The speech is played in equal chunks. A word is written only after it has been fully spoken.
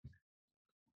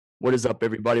What is up,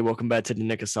 everybody? Welcome back to the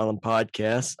Nick Asylum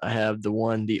podcast. I have the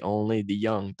one, the only, the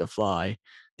young, the fly,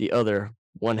 the other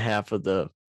one half of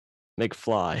the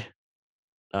McFly.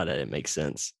 Not that it makes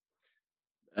sense.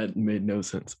 That made no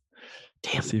sense.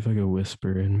 Damn. Let's see if I can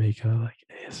whisper and make a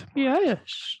ASMR.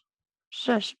 Yes.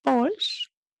 Says voice.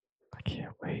 I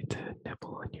can't wait to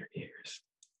nibble on your ears.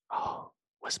 Oh,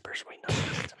 whispers we know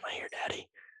in my ear, Daddy.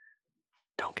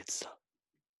 Don't get stuck.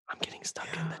 I'm getting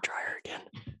stuck in the dryer again.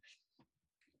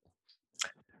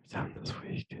 Sound this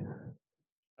week.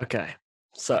 Okay.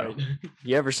 So,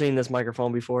 you ever seen this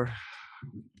microphone before?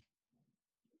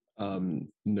 No.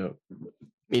 Me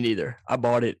neither. I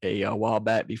bought it a while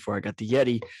back before I got the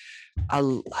Yeti.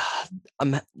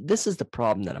 This is the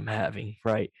problem that I'm having,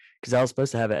 right? Because I was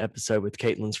supposed to have an episode with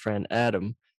Caitlin's friend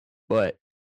Adam, but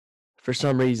for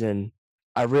some reason,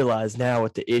 I realized now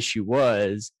what the issue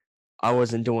was. I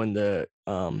wasn't doing the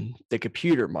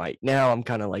computer mic. Now I'm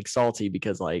kind of like salty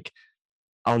because like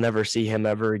I'll never see him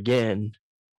ever again.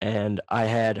 And I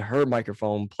had her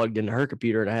microphone plugged into her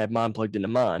computer and I had mine plugged into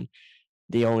mine.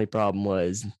 The only problem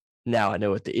was now I know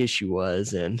what the issue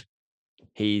was and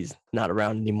he's not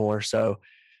around anymore. So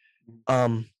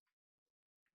the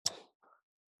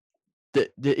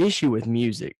issue with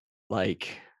music,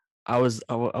 like I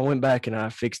went back and I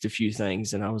fixed a few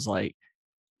things and I was like,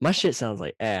 my shit sounds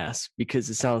like ass because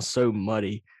it sounds so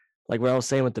muddy. Like what I was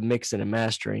saying with the mixing and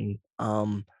mastering,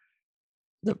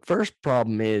 the first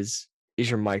problem is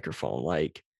your microphone.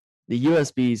 Like the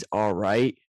USB's all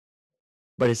right,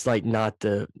 but it's like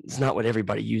it's not what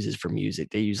everybody uses for music.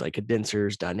 They use like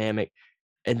condensers, dynamic,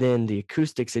 and then the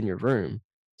acoustics in your room.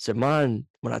 So mine,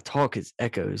 when I talk, it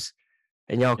echoes,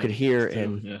 and y'all could hear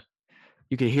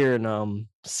you could hear in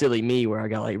silly me where I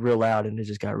got like real loud and it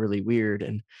just got really weird,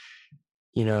 and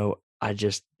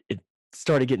it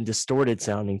started getting distorted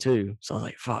sounding too. So I was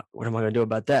like, fuck, what am I gonna do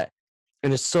about that?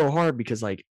 And it's so hard because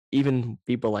like even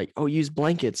people like, oh, use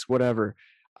blankets, whatever.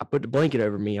 I put the blanket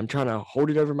over me. I'm trying to hold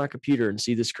it over my computer and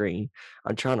see the screen.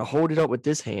 I'm trying to hold it up with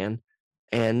this hand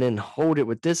and then hold it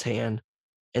with this hand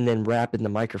and then wrap in the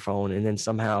microphone and then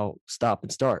somehow stop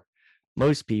and start.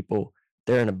 Most people,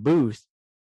 they're in a booth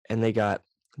and they got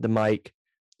the mic,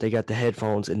 they got the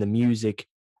headphones and the music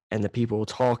and the people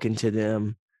talking to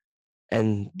them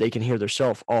and they can hear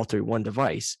themselves all through one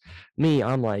device. Me,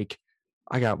 I'm like,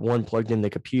 I got one plugged in the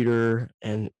computer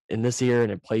and in this ear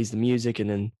and it plays the music and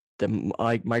then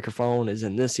the microphone is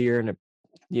in this ear and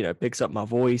it picks up my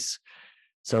voice.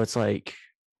 So it's like,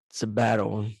 it's a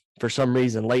battle. And for some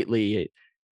reason lately,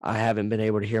 I haven't been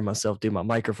able to hear myself through my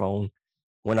microphone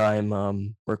when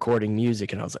I'm recording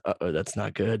music. And I was like, uh-oh, that's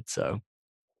not good. So,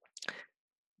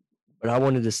 but I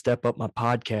wanted to step up my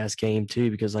podcast game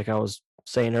too, because like I was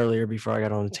saying earlier before I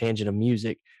got on a tangent of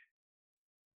music,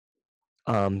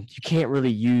 you can't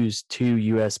really use two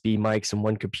USB mics in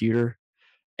one computer.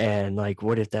 And like,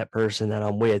 what if that person that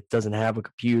I'm with doesn't have a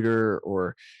computer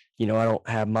or, I don't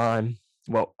have mine?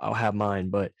 Well, I'll have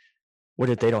mine, but what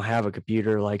if they don't have a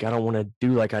computer? Like, I don't want to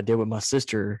do like I did with my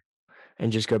sister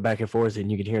and just go back and forth and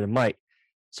you can hear the mic.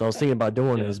 So I was thinking about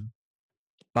doing is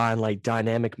buying like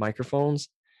dynamic microphones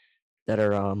that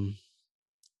are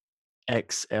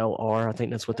XLR, I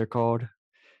think that's what they're called.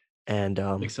 And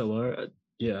XLR,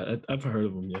 I've heard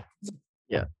of them.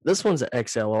 Yeah, this one's an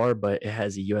XLR, but it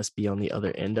has a USB on the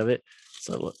other end of it,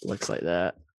 so it looks like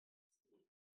that.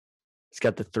 It's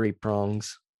got the 3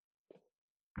 prongs.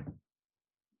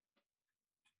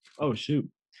 Oh shoot!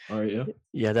 All right,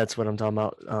 yeah, that's what I'm talking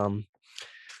about.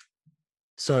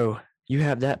 So you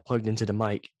have that plugged into the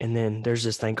mic, and then there's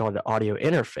this thing called the audio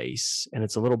interface, and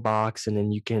it's a little box, and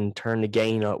then you can turn the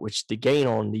gain up, which the gain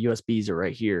on the USBs are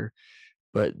right here,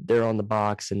 but they're on the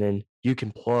box, and then you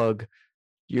can plug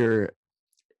your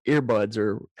earbuds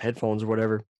or headphones or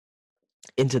whatever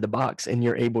into the box, and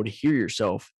you're able to hear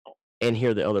yourself and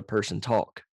hear the other person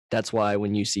talk. That's why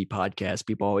when you see podcasts,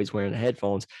 people always wearing the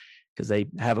headphones because they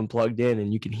have them plugged in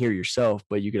and you can hear yourself,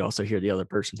 but you can also hear the other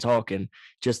person talking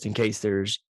just in case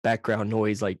there's background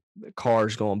noise like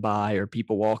cars going by or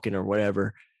people walking or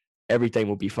whatever. Everything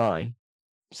will be fine.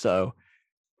 So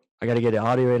I got to get an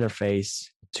audio interface,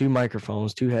 2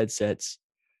 microphones, 2 headsets,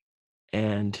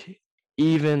 and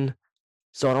even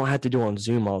so I don't have to do on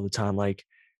Zoom all the time. Like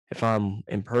if I'm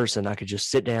in person, I could just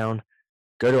sit down,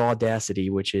 go to Audacity,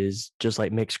 which is just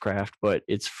like Mixcraft, but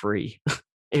it's free.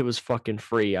 It was fucking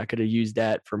free. I could have used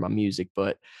that for my music,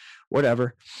 but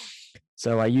whatever.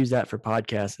 So I use that for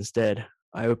podcasts instead.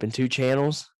 I open 2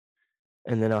 channels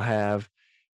and then I'll have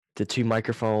the 2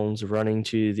 microphones running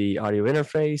to the audio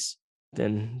interface.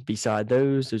 Then beside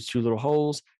those, there's 2 little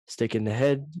holes, stick in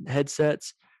the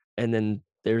headsets, and then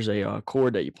there's a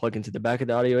cord that you plug into the back of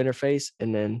the audio interface,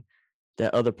 and then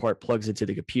that other part plugs into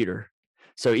the computer.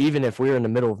 So even if we're in the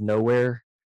middle of nowhere,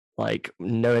 like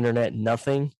no internet,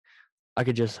 nothing, I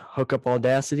could just hook up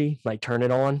Audacity, like turn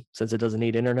it on since it doesn't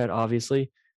need internet,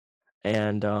 obviously,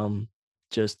 and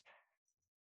just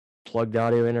plug the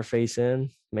audio interface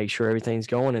in, make sure everything's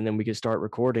going, and then we can start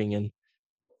recording. And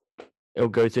it'll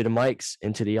go through the mics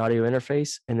into the audio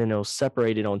interface, and then it'll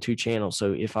separate it on two channels.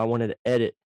 So if I wanted to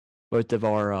edit both of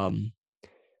our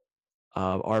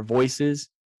voices,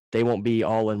 they won't be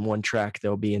all in one track.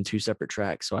 They'll be in two separate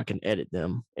tracks, so I can edit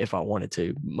them if I wanted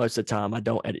to. Most of the time, I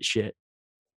don't edit shit.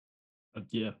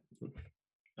 Yeah.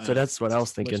 So that's what I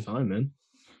was Too much thinking. time, man.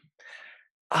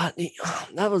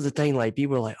 That was the thing. Like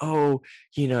people were like, "Oh,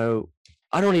 you know,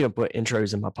 I don't even put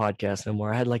intros in my podcast no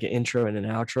more. I had like an intro and an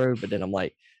outro, but then I'm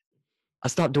like, I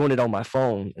stopped doing it on my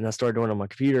phone and I started doing it on my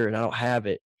computer, and I don't have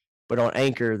it. But on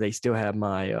Anchor, they still have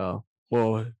my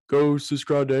well, go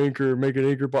subscribe to Anchor, make an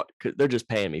Anchor bot. They're just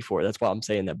paying me for it. That's why I'm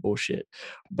saying that bullshit.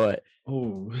 But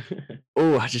Oh,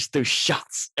 I just threw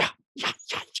shots. Yeah, yeah,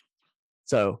 yeah.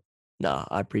 So nah,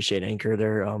 I appreciate Anchor.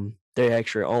 They're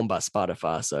actually owned by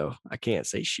Spotify, so I can't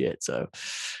say shit. So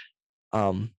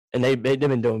and they've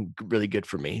been doing really good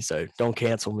for me. So don't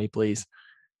cancel me, please.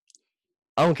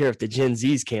 I don't care if the Gen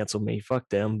Zs cancel me. Fuck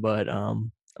them. But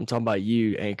I'm talking about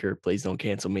you, Anchor. Please don't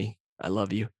cancel me. I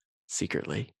love you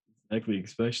secretly. exactly.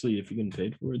 Especially if you're getting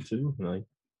paid for it too. Like,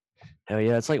 Hell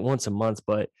yeah, it's like once a month,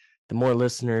 but the more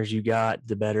listeners you got,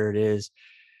 the better it is.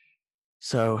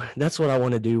 So that's what I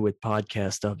want to do with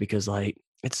podcast stuff because like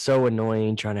it's so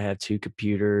annoying trying to have two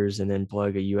computers and then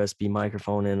plug a USB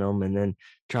microphone in them and then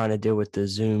trying to deal with the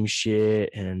Zoom shit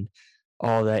and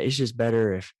all that. It's just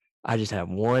better if I just have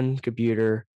one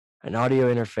computer, an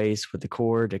audio interface with the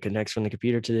cord that connects from the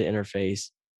computer to the interface,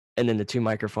 and then the two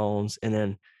microphones, and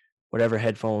then whatever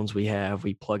headphones we have,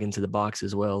 we plug into the box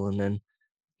as well. And then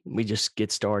we just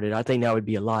get started. I think that would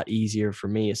be a lot easier for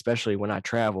me, especially when I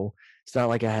travel. It's not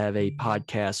like I have a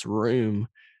podcast room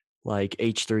like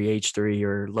H3H3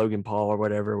 or Logan Paul or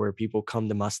whatever, where people come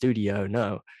to my studio.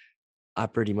 No, I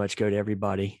pretty much go to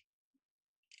everybody.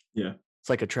 yeah, It's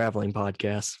like a traveling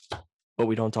podcast, but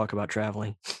we don't talk about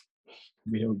traveling.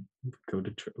 we don't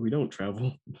we don't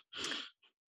travel.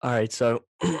 All right. So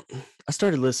I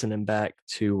started listening back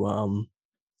to,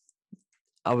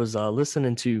 I was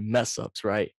listening to Mess Ups,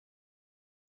 right?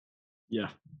 Yeah.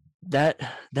 That,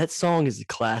 that song is a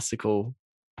classical.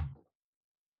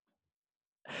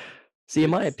 See, in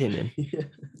my It's opinion, yeah.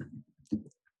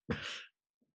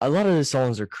 a lot of the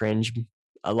songs are cringe.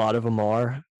 A lot of them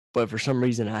are, but for some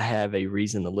reason, I have a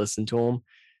reason to listen to them.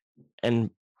 And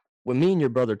when me and your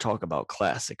brother talk about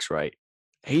classics, right?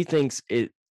 He thinks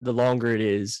it the longer it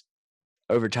is,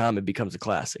 over time it becomes a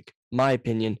classic. My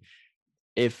opinion,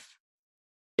 if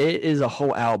it is a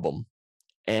whole album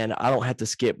and I don't have to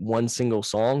skip one single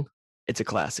song, it's a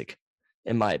classic.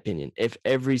 In my opinion, if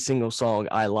every single song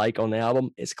I like on the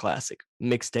album is classic,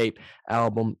 mixtape,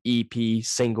 album, EP,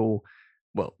 single,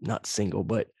 well, not single,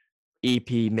 but EP,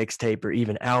 mixtape, or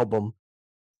even album,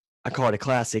 I call it a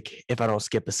classic if I don't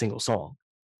skip a single song.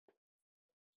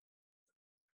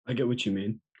 I get what you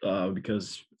mean.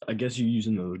 Because I guess you're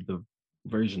using the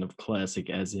version of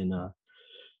classic as in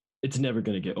it's never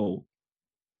gonna get old.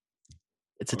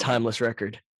 It's a Or like, timeless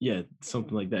record. yeah,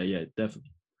 something like that. Yeah,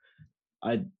 definitely.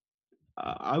 I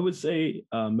I would say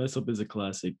Mess Up is a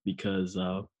classic because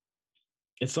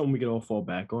it's something we could all fall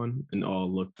back on and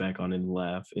all look back on and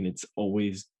laugh, and it's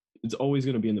always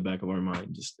gonna be in the back of our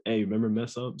mind. Just hey, remember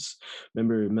Mess Ups?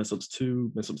 Remember Mess Ups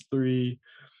 2, Mess Ups 3?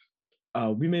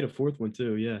 We made a fourth one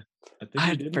too. Yeah, I think I we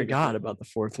had did make a forgot fourth one. about the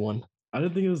fourth one. I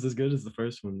didn't think it was as good as the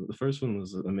first one. The first one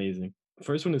was amazing. The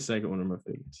first one and second one are my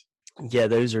favorites. Yeah,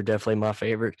 those are definitely my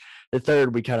favorite. The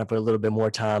third, we kind of put a little bit more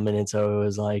time in it, so it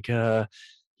was like, you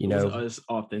It wasn't know, as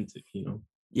authentic, you know.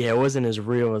 yeah, it wasn't as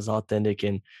real as authentic,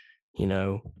 and you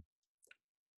know,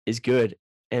 is good.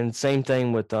 And same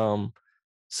thing with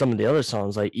some of the other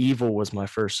songs. Like "Evil" was my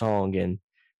first song, and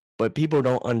but people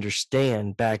don't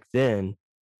understand back then.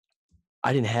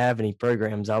 I didn't have any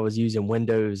programs. I was using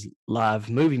Windows Live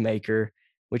Movie Maker,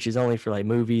 which is only for like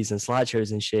movies and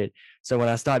slideshows and shit. So when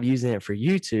I stopped using it for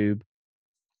YouTube,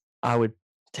 I would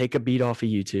take a beat off of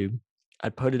YouTube.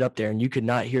 I'd put it up there and you could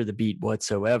not hear the beat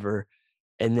whatsoever.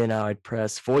 And then I would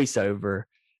press voiceover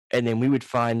and then we would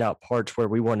find out parts where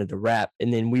we wanted to rap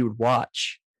and then we would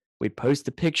watch. We'd post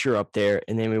the picture up there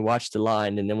and then we watched the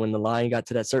line. And then when the line got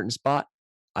to that certain spot,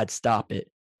 I'd stop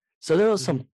it. So there was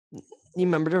some, Mhm. you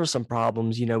remember there were some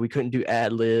problems, we couldn't do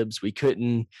ad libs. We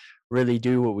couldn't really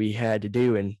do what we had to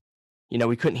do. And,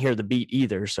 we couldn't hear the beat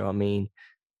either. So, I mean,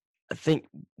 I think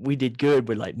we did good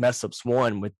with like Mess Ups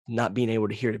 1 with not being able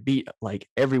to hear the beat. Like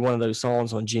every one of those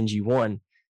songs on Genji 1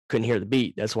 couldn't hear the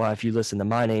beat. That's why if you listen to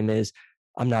My Name Is,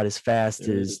 I'm not as fast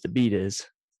There it as is. the beat is.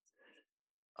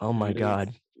 Oh There my it is.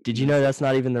 God. Did you know Mess up. that's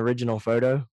not even the original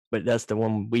photo, but that's the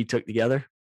one we took together?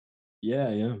 Yeah,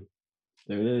 yeah.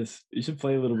 There it is. You should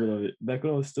play a little bit of it. Back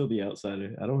when I was still the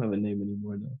outsider. I don't have a name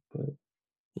anymore though. But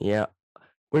Yeah.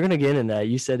 We're going to get into that.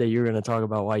 You said that you were going to talk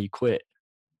about why you quit.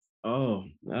 oh,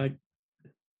 I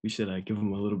we should give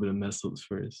them a little bit of mess ups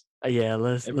first. Yeah, Everybody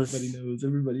let's knows.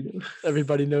 Everybody knows.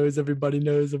 everybody knows, everybody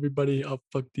knows, everybody. I'll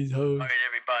fuck these hoes. All right,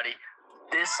 everybody.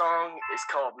 This song is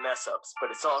called Mess Ups,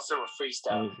 but it's also a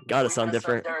freestyle. Oh, Gotta sound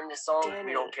different. you During this song,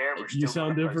 we don't care. We're still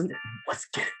sound gonna post different. it. Let's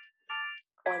get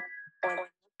it.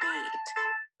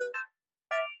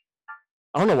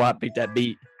 I don't know why I picked that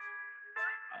beat.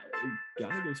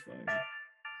 God is fire.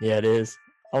 Yeah, it is.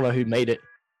 I don't know who made it.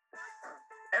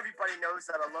 Everybody knows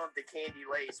that I love the candy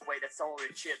lace. Wait, that's all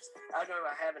the chips. I know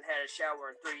I haven't had a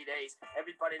shower in 3 days.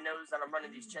 Everybody knows that I'm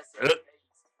running these chests.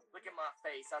 Look at my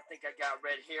face. I think I got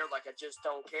red hair like I just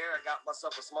don't care. I got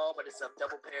myself a small, but it's a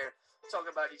double pair. Talk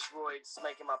about these roids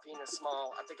making my penis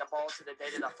small. I think I ball to the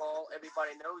day that I fall.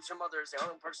 Everybody knows your mother is the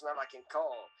only person that I can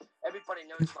call. Everybody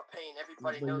knows my pain.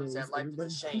 Everybody knows that life is a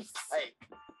shame. Hey,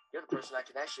 you're the person I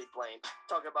can actually blame.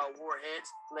 Talk about warheads,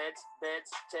 leads,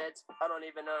 beds, teds. I don't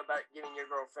even know about giving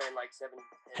your girlfriend like 7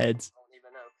 heads. I don't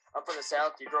even know. I'm from the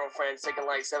South. Your girlfriend's taking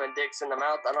like 7 dicks in the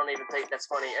mouth. I don't even think that's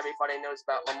funny. Everybody knows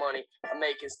about my money. I'm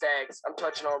making stacks. I'm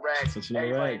touching on racks.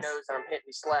 Everybody knows that I'm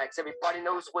hitting slacks. Everybody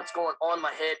knows what's going on in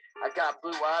my head. I got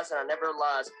blue eyes and I never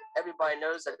lies. Everybody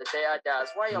knows that the day I die.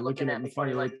 Why y'all looking at me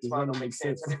funny like this? Why don't make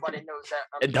sense? Everybody knows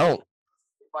that I'm It don't.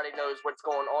 Everybody knows what's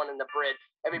going on in the bread.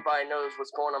 Everybody knows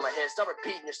what's going on in my head. Stop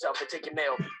repeating yourself and take your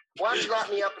mail. Why don't you lock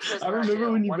me up in prison? I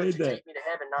remember when you Why made don't you that. take me to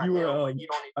heaven, not You were. hell, but you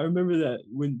don't even... I remember that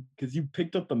because you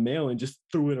picked up the mail and just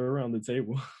threw it around the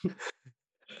table.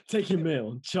 Take your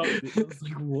mail, chucked it. I was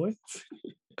like,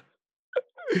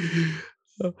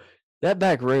 what? That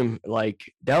back room,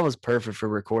 like that was perfect for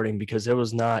recording because there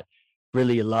was not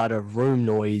really a lot of room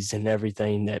noise and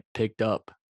everything that picked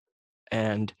up.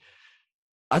 And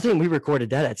I think we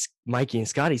recorded that at Mikey and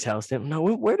Scotty's house. No,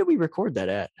 where did we record that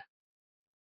at?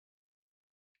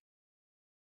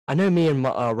 I know me and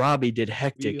Robbie did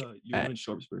Hectic. You were in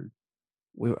Sharpsburg.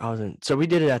 So we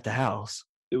did it at the house.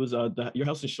 It was your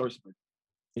house in Sharpsburg.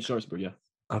 In Sharpsburg, yeah.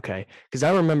 Okay, because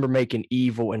I remember making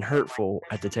Evil and Hurtful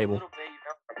at the table.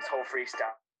 This whole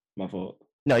freestyle. My fault.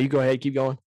 No, you go ahead. Keep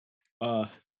going. Oh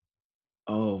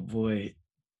boy.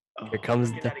 Here comes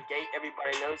the gate.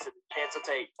 Everybody knows that the chance will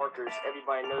take markers.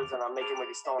 Everybody knows that I'm making with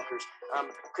these stalkers. I'm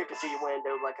creeping through your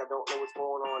window like I don't know what's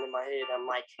going on in my head. I'm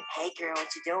like, hey girl, what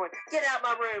you doing? Get out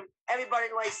my room.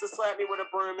 Everybody likes to slap me with a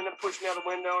broom and then push me out the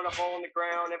window and I fall on the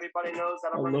ground. Everybody knows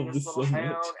that I'm running this little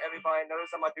town. Everybody knows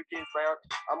that my dookie is brown.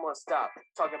 I'm gonna stop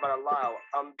talking about a lie.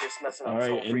 I'm just messing up. All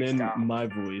right, and then my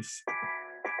voice.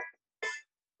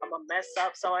 I'm a mess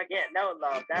up, so I get no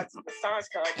love. That's the song's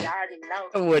called. You already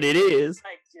know what it is.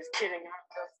 Like, just kidding. I'm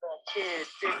just a kid,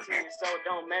 15 years old.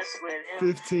 Don't mess with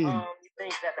him. 15. You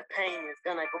think that the pain is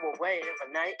gonna go away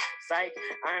overnight? Psych.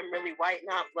 I'm really white,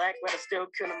 not black, but I still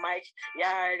kill a mic.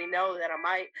 Yeah, I already know that I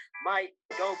might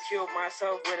go kill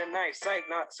myself with a knife. Psych,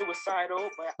 not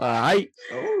suicidal, but a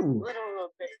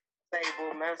little bit.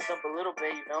 Able, mess up a little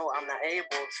bit, I'm not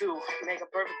able to make a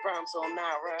perfect rhyme, so I'm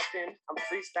not rapping. I'm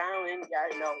freestyling, yeah,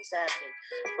 I know it's happening,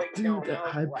 but you don't know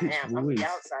who I am. I'm the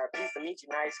outside. Pleased to meet you,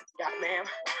 nice. Yeah, ma'am.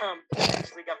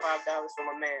 Actually got $5 from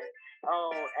my man.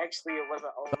 Oh, actually, it was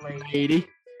an old lady.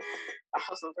 I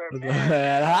hustled her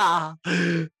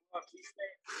bad.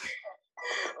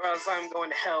 Or else I'm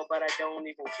going to hell, but I don't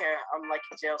even care. I'm like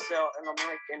a jail cell, and I'm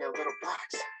like in a little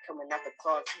box, coming out the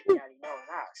closet. Yeah, you know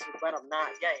not, but I'm not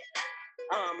gay.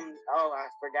 I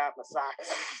forgot my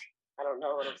socks. I don't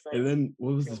know what I'm saying. And then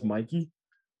what was this, Mikey?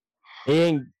 He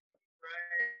ain't.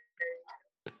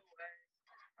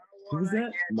 Who was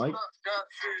that? Mike. Go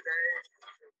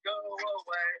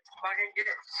away. I can get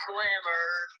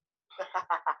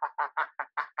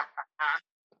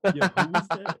slammered. Yeah, who was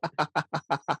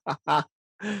that?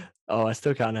 Oh, I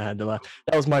still kind of had to laugh.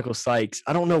 That was Michael Sykes.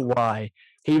 I don't know why.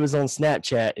 He was on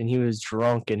Snapchat and he was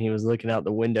drunk and he was looking out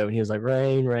the window and he was like,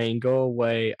 rain, rain, go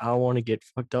away. I want to get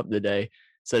fucked up today.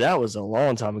 So that was a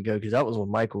long time ago because that was when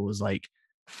Michael was like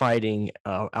fighting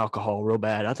alcohol real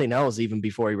bad. I think that was even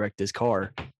before he wrecked his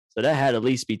car. So that had at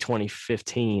least be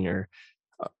 2015 or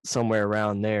somewhere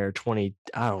around there.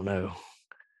 I don't know.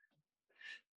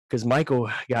 Because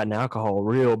Michael got in alcohol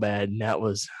real bad, and that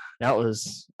was I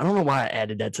don't know why I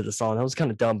added that to the song. That was kind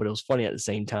of dumb, but it was funny at the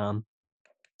same time.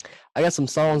 I got some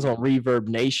songs Mm. on Reverb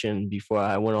Nation before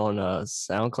I went on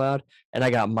SoundCloud, and I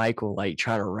got Michael like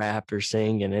trying to rap or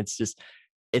sing, and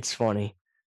it's funny.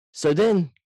 So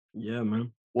then Yeah,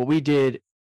 man. what we did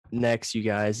next, you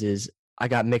guys, is I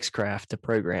got Mixcraft to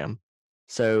program.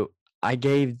 So I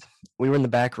gave we were in the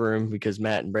back room because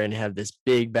Matt and Brandon have this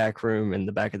big back room in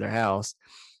the back of their house.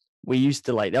 We used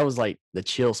to like that was like the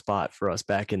chill spot for us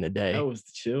back in the That day. was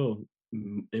the chill.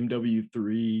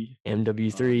 MW3, uh,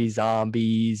 MW3,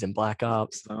 Zombies, and Black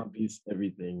Ops. zombies,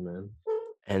 everything, man.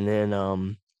 And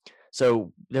then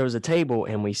so there was a table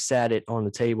and we sat it on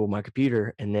the table, my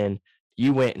computer, and then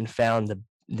you went and found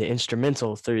the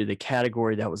instrumental through the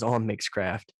category that was on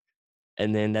Mixcraft.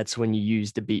 And then that's when you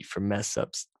used the beat for Mess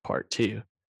Ups Part 2.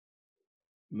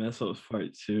 Mess Ups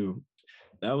Part Two.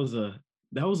 That was a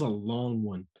that was a long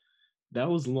one. That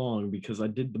was long because I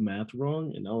did the math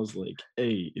wrong, and I was like,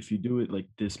 "Hey, if you do it like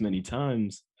this many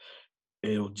times,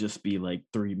 it'll just be like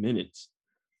 3 minutes."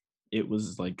 It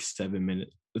was like 7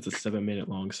 minutes. It's a 7 minute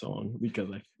long song because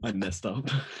I messed up.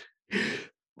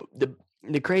 The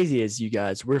the crazy is you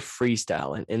guys, we're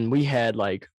freestyling and we had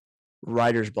like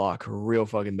writer's block real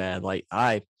fucking bad. Like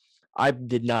I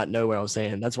did not know what I was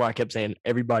saying. That's why I kept saying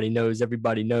everybody knows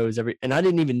and I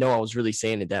didn't even know I was really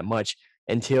saying it that much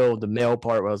until the male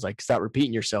part where I was like, stop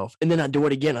repeating yourself. And then I do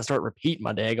it again. I start repeating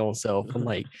my daggone self. I'm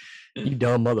like, you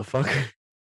dumb motherfucker.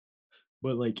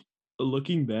 But like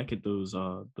looking back at those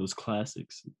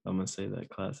classics, I'm gonna say that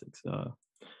classics.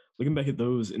 Looking back at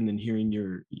those and then hearing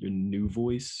your new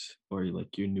voice or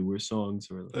like your newer songs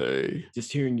or like Hey,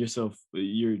 just hearing yourself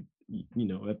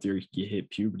after you hit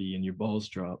puberty and your balls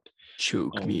dropped.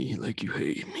 choke um me like you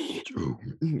hate me.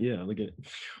 yeah, like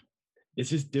it's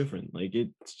just different. Like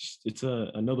it's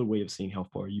another way of seeing how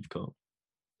far you've come,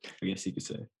 I guess you could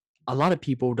say. A lot of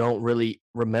people don't really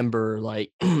remember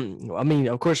like I mean,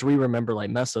 of course we remember like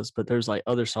mess ups, but there's like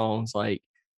other songs like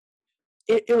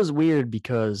it was weird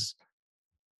because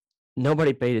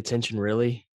nobody paid attention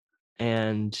really.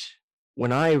 And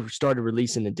when I started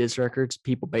releasing the diss records,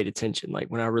 people paid attention. Like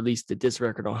when I released the diss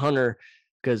record on Hunter,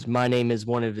 because My Name is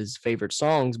one of his favorite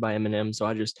songs by Eminem. So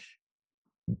I just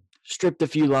stripped a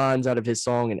few lines out of his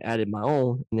song and added my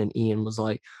own. And then Ian was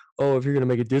like, "Oh, if you're gonna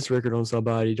make a diss record on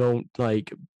somebody, don't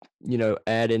like,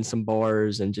 add in some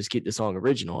bars and just keep the song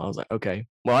original." I was like, "Okay."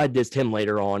 Well, I dissed him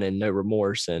later on in No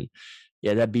Remorse, and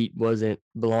yeah, that beat wasn't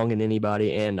belonging to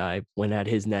anybody, and I went at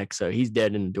his neck. So he's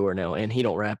dead in the door now, and he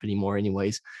don't rap anymore,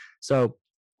 anyways. So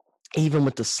even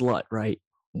with the slut, right?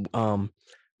 Um,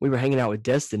 we were hanging out with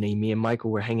Destiny. Me and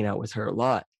Michael were hanging out with her a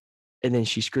lot, and then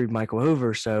she screwed Michael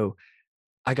over. So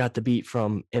I got the beat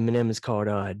from Eminem. It's called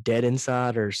Dead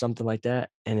Inside or something like that.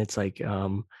 And it's like,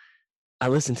 I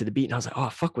listened to the beat and I was like, oh,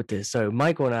 fuck with this. So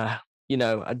Michael and I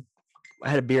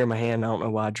had a beer in my hand. I don't know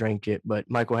why I drank it, but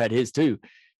Michael had his too.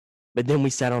 But then we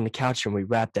sat on the couch and we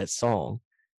rapped that song.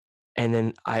 And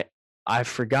then I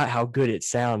forgot how good it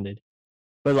sounded.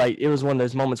 But like it was one of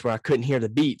those moments where I couldn't hear the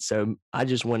beat. So I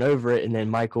just went over it. And then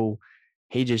Michael,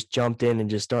 he just jumped in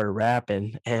and just started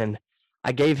rapping. And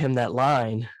I gave him that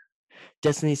line.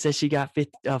 Destiny says she got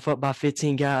fucked by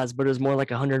 15 guys, but it was more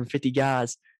like 150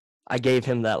 guys. I gave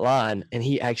him that line, and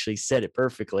he actually said it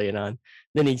perfectly. And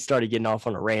then he started getting off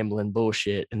on a rambling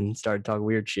bullshit and started talking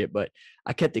weird shit. But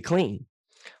I kept it clean.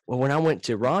 Well, when I went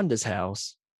to Rhonda's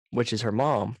house, which is her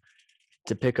mom,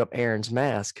 to pick up Aaron's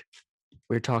mask,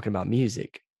 we were talking about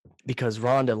music because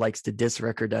Rhonda likes the diss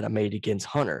record that I made against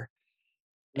Hunter,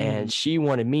 Mm. and she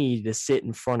wanted me to sit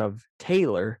in front of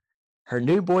Taylor, her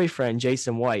new boyfriend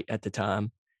Jason White at the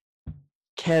time,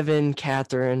 Kevin,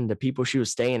 Catherine, the people she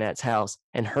was staying at's house,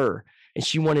 and her. And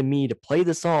she wanted me to play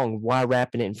the song while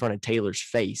rapping it in front of Taylor's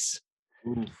face,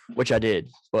 Oof. which I did.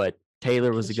 But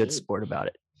Taylor was Good a good shit. sport about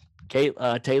it.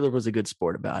 Taylor was a good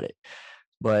sport about it.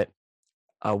 But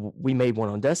we made one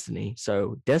on Destiny.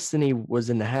 So Destiny was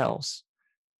in the house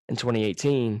in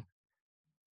 2018.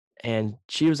 And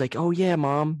she was like, "Oh, yeah,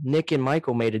 mom, Nick and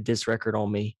Michael made a diss record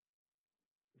on me."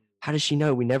 How does she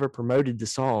know? We never promoted the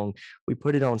song. We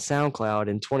put it on SoundCloud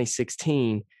in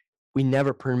 2016. We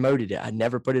never promoted it. I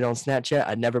never put it on Snapchat.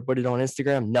 I never put it on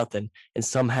Instagram, nothing. And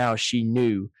somehow she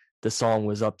knew the song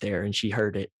was up there and she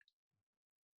heard it.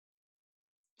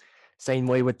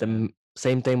 Yeah.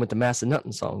 Same thing with the Massa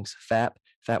Nuttin songs. Fat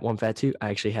One, Fat Two. I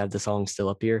actually have the song still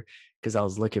up here because I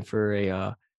was looking for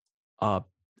uh,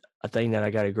 a thing that I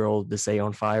got a girl to say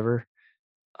on Fiverr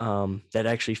that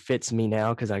actually fits me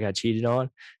now because I got cheated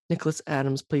on. Nicholas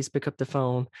Adams, please pick up the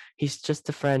phone. He's just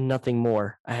a friend, nothing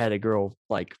more. I had a girl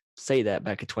like say that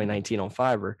back in 2019 on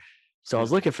Fiverr. So I Yeah.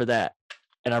 was looking for that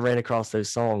and I ran across those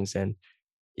songs and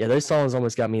Yeah, those songs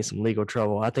almost got me in some legal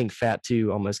trouble. I think Fat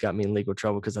 2 almost got me in legal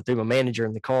trouble because I threw my manager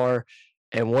in the car,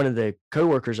 and one of the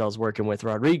coworkers I was working with,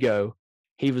 Rodrigo,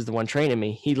 he was the one training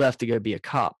me. He left to go be a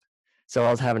cop. So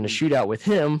I was having a Mm, shootout with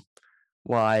him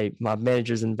while my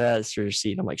manager's in the passenger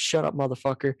seat. I'm like, "Shut up,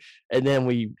 motherfucker!" And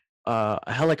then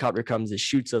a helicopter comes and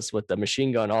shoots us with the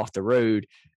machine gun off the road,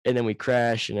 and then we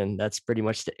crash, and then that's pretty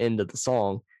much the end of the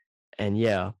song. And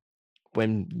yeah,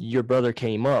 when your brother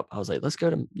came up, I was like, let's go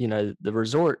to, the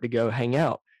resort to go hang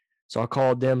out. So I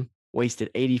called them, wasted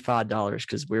 $85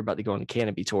 because we were about to go on a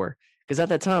canopy tour. Because at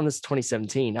that time, this is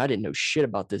 2017, I didn't know shit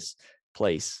about this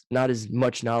place, not as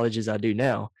much knowledge as I do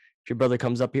now. If your brother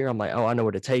comes up here, I'm like, oh, I know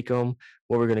where to take him,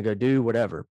 what we're going to go do,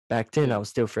 whatever. Back then, yeah. I was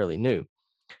still fairly new.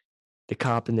 The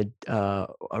cop and a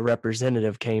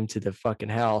representative came to the fucking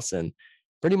house and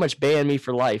pretty much banned me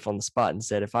for life on the spot and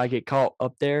said, if I get caught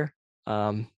up there,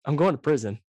 I'm going to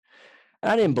prison.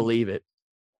 I didn't Mm. believe it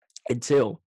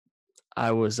until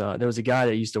there was a guy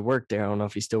that used to work there. I don't know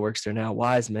if he still works there now.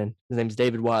 Wiseman. His name's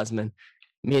David Wiseman.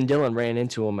 Me and Dylan ran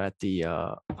into him at the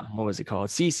what was it called?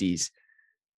 CC's.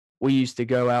 We used to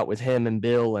go out with him and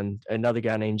Bill and another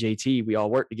guy named JT. We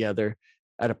all worked together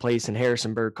at a place in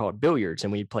Harrisonburg called Billiards,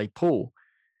 and we'd play pool.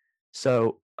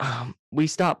 So we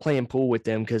stopped playing pool with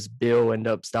them because Bill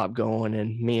ended up stopped going,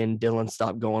 and me and Dylan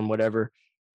stopped going, whatever.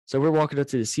 So we're walking up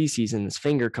to the CC's and his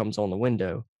finger comes on the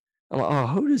window. I'm like, oh,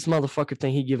 who does motherfucker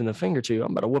think he giving the finger to?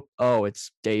 I'm about to whoop. Oh,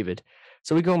 it's David.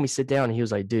 So we go and we sit down and he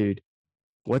was like, dude,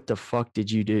 what the fuck did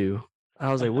you do?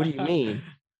 I was like, what do you mean?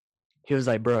 He was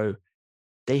like, bro,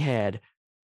 they had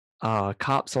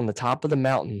cops on the top of the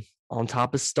mountain on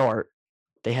top of Start.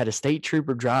 They had a state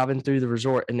trooper driving through the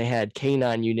resort and they had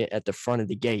K9 unit at the front of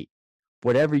the gate.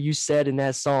 Whatever you said in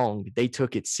that song, they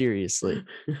took it seriously.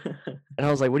 And I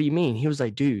was like, what do you mean? He was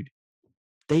like, dude,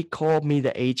 they called me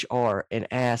the HR and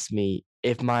asked me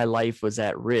if my life was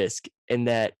at risk and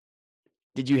that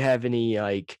did you have any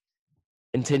like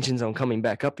intentions on coming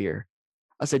back up here?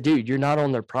 I said, dude, you're not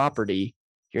on their property.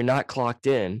 You're not clocked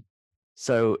in.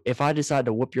 So if I decide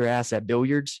to whoop your ass at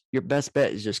billiards, your best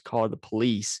bet is just call the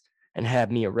police and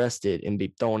have me arrested and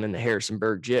be thrown in the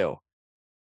Harrisonburg jail.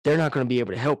 They're not going to be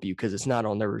able to help you because it's not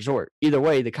on their resort. Either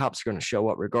way, the cops are going to show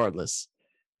up regardless.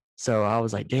 So I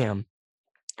was like, damn,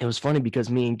 it was funny because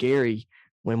me and Gary,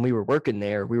 when we were working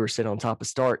there, we were sitting on top of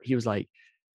Start. He was like,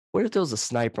 what if there was a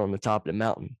sniper on the top of the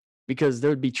mountain? Because there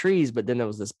would be trees, but then there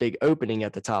was this big opening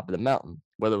at the top of the mountain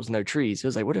where there was no trees. He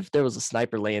was like, what if there was a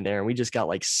sniper laying there and we just got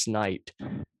like sniped? I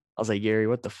was like, Gary,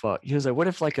 what the fuck? He was like, what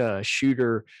if like a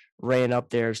shooter ran up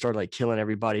there and started like killing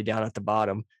everybody down at the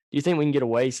bottom? Do you think we can get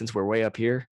away since we're way up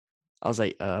here? I was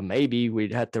like, maybe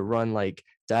we'd have to run like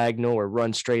diagonal or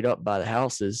run straight up by the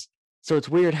houses. So it's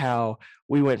weird how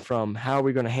we went from how are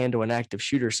we going to handle an active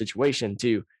shooter situation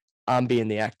to I'm being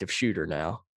the active shooter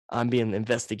now. I'm being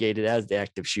investigated as the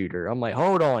active shooter. I'm like,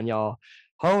 hold on, y'all.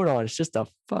 Hold on. It's just a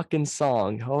fucking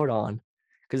song. Hold on.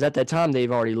 Because at that time,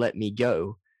 they've already let me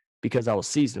go because I was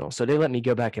seasonal. So they let me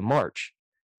go back in March.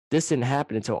 This didn't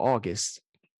happen until August.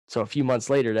 So a few months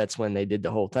later, that's when they did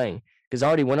the whole thing. Because I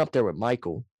already went up there with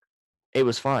Michael. It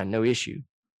was fine, no issue.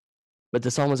 But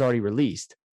the song was already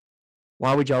released.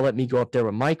 Why would y'all let me go up there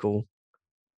with Michael,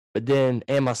 but then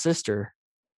and my sister,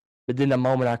 but then the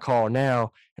moment I call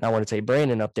now and I want to take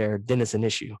Brandon up there, then it's an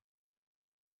issue.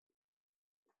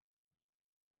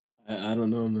 I don't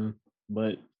know, man.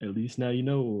 But at least now you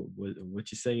know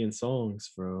what you say in songs,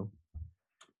 bro.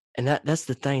 And that's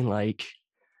the thing. Like,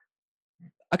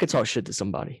 I could talk shit to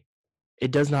somebody.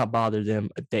 It does not bother them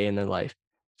a day in their life.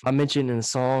 If I mention in a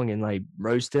song and like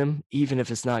roast them, even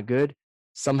if it's not good,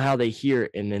 somehow they hear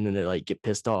it and then they like get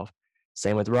pissed off.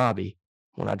 Same with Robbie.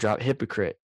 When I dropped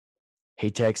Hypocrite, he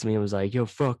texted me and was like, "Yo,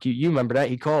 fuck you." You remember that?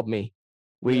 He called me.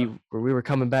 Yeah. We were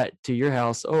coming back to your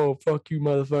house. Oh, fuck you,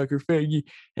 motherfucker, faggy.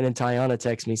 And then Tiana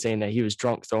texted me saying that he was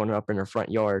drunk throwing it up in her front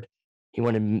yard. He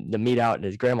wanted to meet out at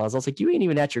his grandma's. I was like, you ain't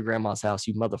even at your grandma's house,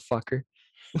 you motherfucker.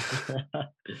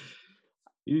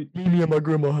 You Meet me at my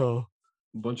grandma's house.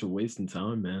 a bunch of wasting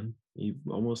time, man. You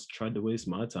almost tried to waste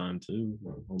my time too.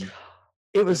 It was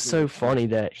Definitely so sorry. funny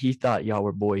that he thought y'all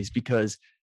were boys because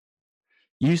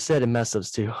you said in mess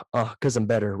ups too. Because I'm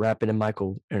better rapping than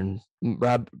Michael and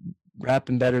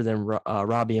rapping better than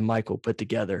Robbie and Michael put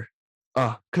together.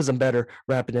 Because I'm better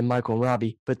rapping than Michael and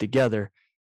Robbie put together.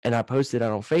 And I posted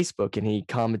that on Facebook and he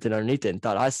commented underneath it and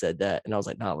thought I said that. And I was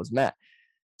like, nah, it was Matt.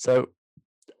 So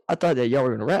I thought that y'all were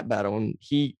going to rap battle. And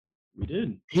We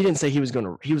did. he didn't say he was going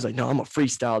to, he was like, no, I'm going to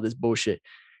freestyle this bullshit.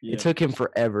 It Yeah. took him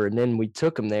forever. And then we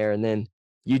took him there and then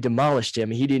you demolished him.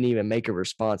 He didn't even make a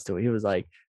response to it. He was like,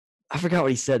 I forgot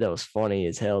what he said that was funny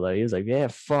as hell though. He was like, "Yeah,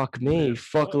 fuck me, Yeah.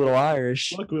 fuck Little Irish."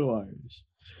 Fuck Little Irish.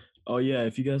 Oh yeah,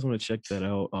 if you guys want to check that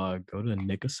out, go to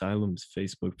Nick Asylum's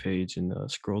Facebook page and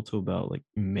scroll to about like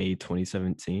May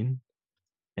 2017,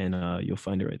 and you'll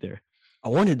find it right there. I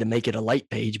wanted to make it a light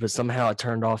page, but somehow it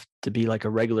turned off to be like a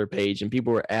regular page, and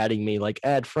people were adding me like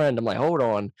add friend. I'm like, hold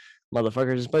on,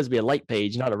 motherfucker, it's supposed to be a light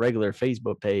page, not a regular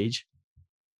Facebook page.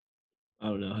 I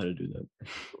don't know how to do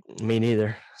that. Me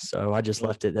neither. So I just Well,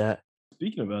 left it that.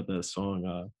 speaking about that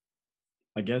song,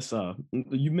 I guess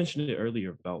you mentioned it earlier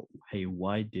about, hey,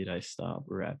 why did I stop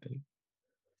rapping?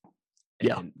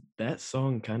 Yeah. And that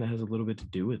song kind of has a little bit to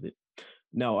do with it.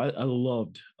 Now, I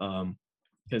loved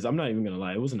because I'm not even gonna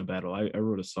lie, it wasn't a battle. I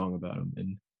wrote a song about him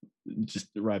and just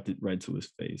rapped it right to his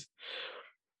face,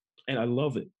 and I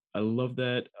love it. I love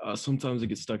that. Sometimes it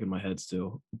gets stuck in my head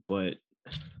still, but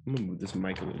I'm gonna move this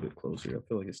mic a little bit closer. I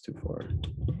feel like it's too far.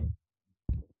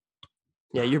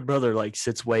 Yeah, your brother like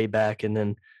sits way back and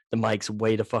then the mic's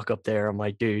way the fuck up there. I'm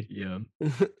like, dude. Yeah,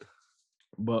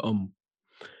 but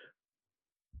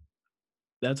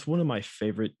that's one of my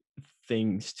favorite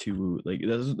things to like.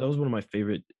 That was one of my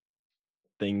favorite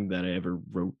thing that I ever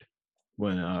wrote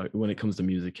when it comes to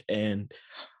music. And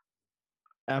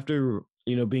after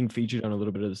being featured on a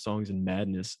little bit of the songs in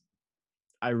Madness,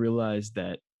 I realized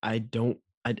that I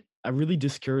really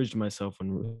discouraged myself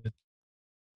when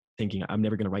thinking I'm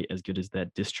never gonna write as good as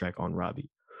that diss track on Robbie.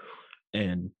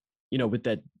 And with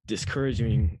that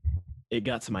discouraging, it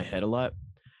got to my head a lot.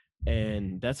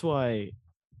 And that's why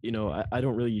I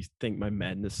don't really think my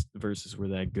Madness verses were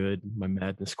that good. My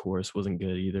Madness chorus wasn't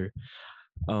good either.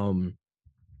 Um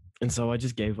and so I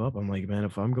just gave up. I'm like, man,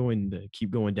 if I'm going to keep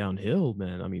going downhill,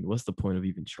 man, I mean, what's the point of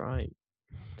even trying?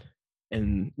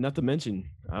 And not to mention,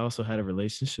 I also had a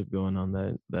relationship going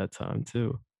on that time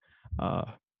too. Uh,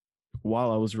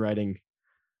 while I was writing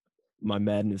my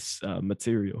Madness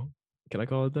material, can I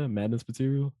call it that? Madness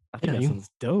material? I think Yeah, that you sounds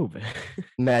dope.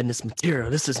 madness material.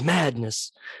 This is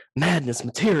madness. Madness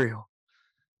material.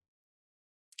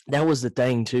 That was the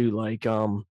thing too. Like,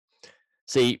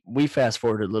 see, we fast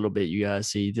forward a little bit, you guys.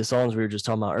 See, the songs we were just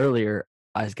talking about earlier,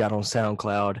 I got on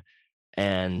SoundCloud,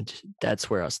 and that's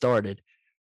where I started.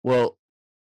 Well,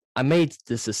 I made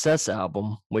the Success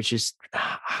album, which is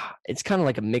it's kind of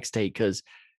like a mixtape because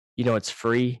it's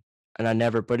free, and I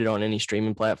never put it on any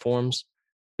streaming platforms.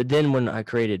 But then when I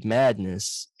created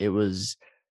Madness, it was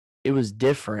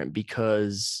different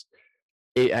because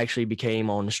it actually became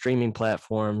on the streaming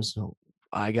platforms.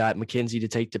 I got Mackenzie to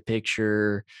take the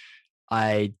picture.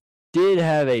 I did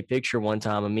have a picture one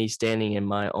time of me standing in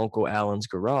my uncle Alan's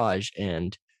garage,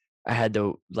 and I had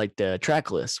the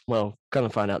track list. Well, come to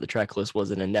find out the track list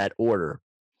wasn't in that order.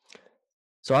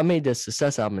 So I made this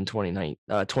Success album in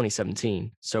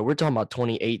 2017. So we're talking about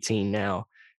 2018 now.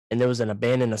 And there was an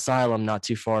abandoned asylum not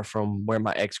too far from where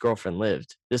my ex-girlfriend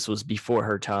lived. This was before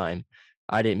her time.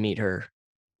 I didn't meet her,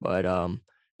 but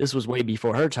this was way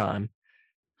before her time.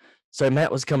 So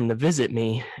Matt was coming to visit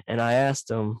me, and I asked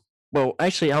him, well,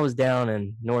 actually, I was down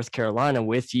in North Carolina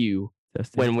with you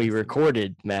Testing, when we testing.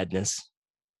 recorded Madness.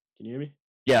 Can you hear me?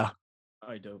 Yeah,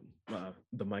 I don't.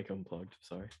 The mic unplugged.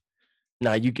 Sorry.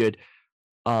 no, you good.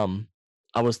 Um,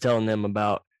 I was telling them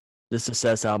about the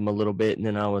Success album a little bit, and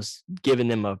then I was giving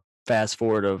them a fast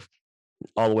forward of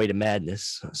all the way to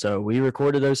Madness. So we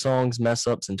recorded those songs, Mess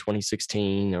Ups, in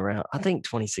 2016, around I think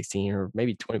 2016 or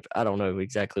maybe 20. I don't know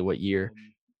exactly what year.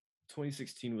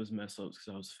 2016 was mess ups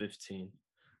because I was 15,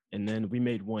 and then we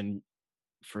made one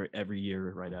for every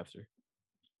year right after.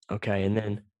 Okay, and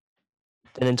then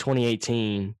in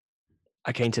 2018,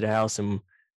 I came to the house and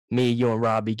me, you, and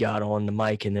Robbie got on the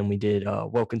mic, and then we did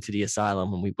 "Welcome to the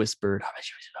Asylum," and we whispered.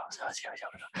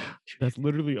 That's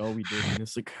literally all we did, and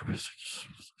it's like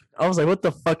I was like, "What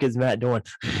the fuck is Matt doing?"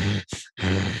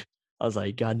 I was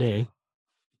like, "God dang!"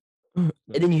 And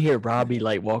then you hear Robbie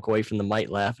like walk away from the mic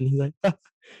laughing. He's like,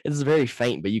 "It's very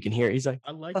faint, but you can hear it." He's like,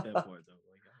 I like that part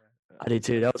though. Like "I did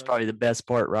too." That was probably the best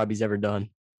part Robbie's ever done.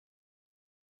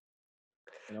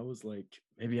 and I was like,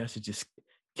 maybe I should just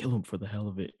kill him for the hell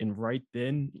of it. And right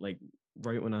then, like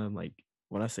right when I'm like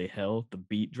when I say hell, the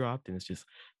beat dropped and it's just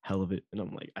hell of it. And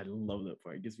I'm like, I love that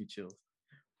part. It gives me chills.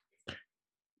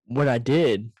 What I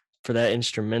did for that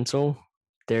instrumental,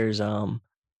 there's uh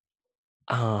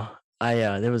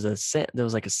there was there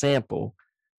was like a sample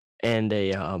and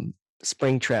a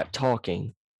Springtrap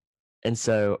talking. And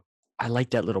so I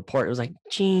liked that little part. It was like,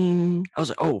 ching. I was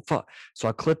like, oh, fuck. So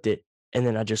I clipped it and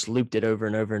then I just looped it over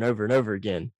and over and over and over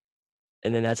again.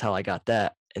 And then that's how I got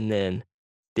that. And then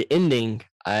the ending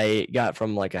I got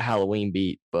from like a Halloween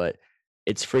beat, but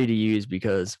it's free to use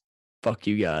because fuck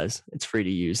you guys. It's free to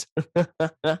use. I'm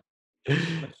not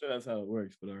sure that's how it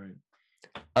works, but all right.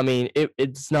 I mean,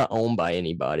 it's not owned by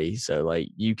anybody. So like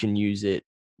you can use it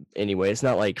anyway. It's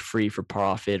not like free for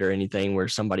profit or anything where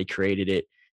somebody created it.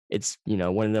 It's,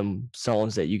 one of them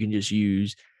songs that you can just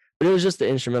use. But it was just the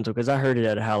instrumental because I heard it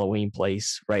at a Halloween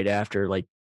place right after, like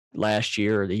last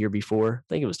year or the year before.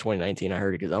 I think it was 2019. I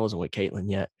heard it because I wasn't with Caitlin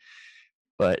yet.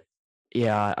 But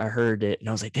yeah, I heard it and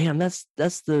I was like, damn, that's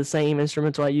the same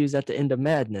instrumental I used at the end of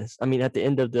Madness. I mean, at the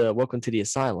end of the Welcome to the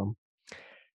Asylum.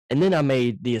 And then I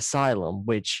made the Asylum,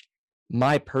 which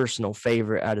my personal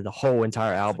favorite out of the whole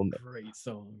entire That's a album. great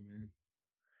song,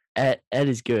 man. Ed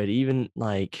is good. Even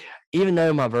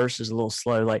though my verse is a little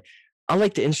slow, like I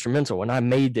like the instrumental when I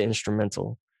made the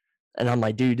instrumental. And I'm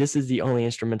like, dude, this is the only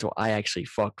instrumental I actually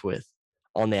fucked with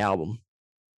on the album.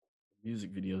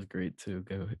 Music video is great too.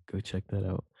 Go check that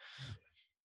out.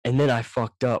 And then I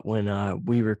fucked up when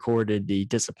we recorded the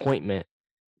Disappointment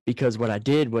because what I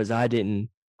did was I didn't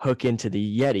hook into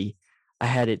the Yeti. I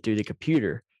had it through the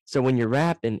computer. So when you're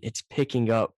rapping, it's picking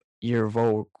up your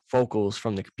vocals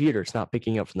from the computer. It's not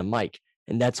picking up from the mic.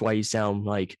 And that's why you sound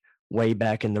like way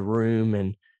back in the room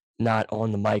and not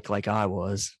on the mic like I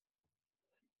was.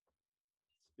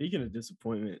 Speaking of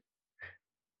disappointment,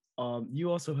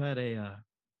 you also had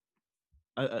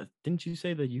didn't you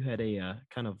say that you had a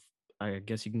kind of, I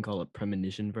guess you can call it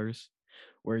premonition verse,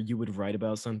 where you would write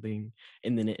about something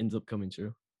and then it ends up coming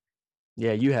true?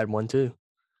 Yeah, you had one too.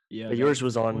 Yeah, But that was yours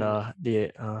was on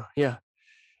disappointment. the yeah.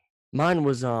 Mine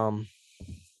was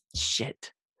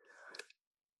shit.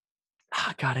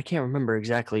 God, I can't remember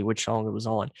exactly which song it was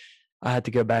on. I had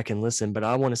to go back and listen, but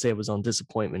I want to say it was on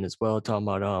Disappointment as well, talking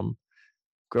about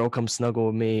girl come snuggle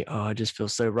with me. Oh, I just feel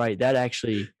so right. That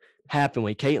actually happened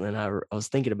with Caitlin. I was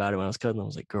thinking about it when I was cuddling. I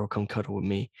was like, girl, come cuddle with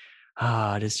me.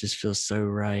 Ah, this just feels so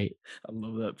right. I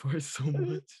love that part so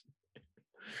much.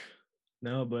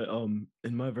 No, but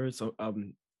in my verse,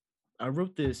 I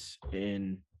wrote this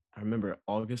in, I remember,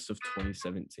 August of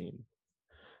 2017,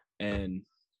 and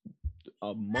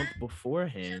a month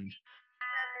beforehand.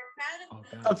 Oh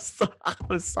God. I'm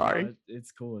No, sorry.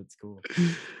 it's cool. It's cool.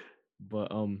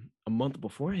 But a month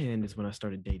beforehand is when I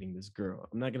started dating this girl.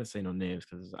 I'm not gonna say no names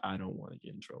because I don't want to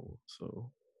get in trouble. So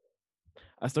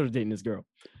I started dating this girl,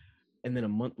 and then a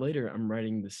month later, I'm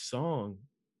writing this song.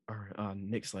 Or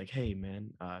Nick's like, "Hey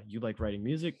man, you like writing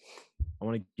music? I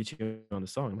want to get you on the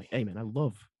song." I'm like, "Hey man, I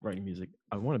love writing music.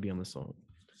 I want to be on the song."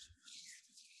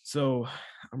 So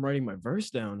I'm writing my verse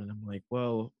down, and I'm like,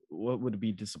 "Well, what would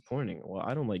be disappointing? Well,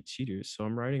 I don't like cheaters, so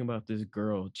I'm writing about this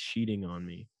girl cheating on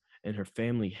me and her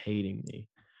family hating me,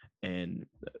 and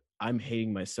I'm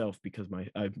hating myself because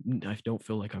I don't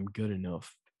feel like I'm good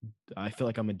enough. I feel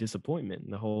like I'm a disappointment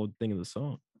in the whole thing of the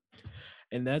song."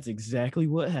 And that's exactly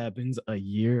what happens a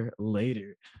year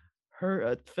later.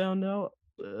 Her found out,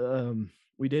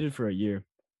 we dated for a year.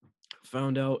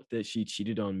 Found out that she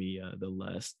cheated on me the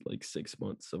last like 6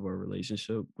 months of our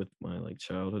relationship with my like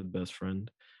childhood best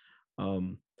friend.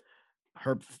 Um,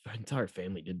 her entire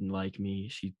family didn't like me.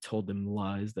 She told them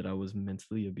lies that I was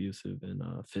mentally abusive and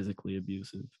physically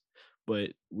abusive.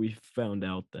 But we found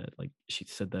out that like she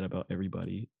said that about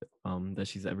everybody that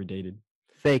she's ever dated.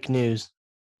 Fake news.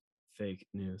 Fake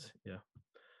news, yeah.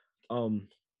 Um,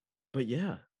 but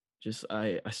yeah, just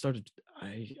I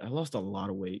lost a lot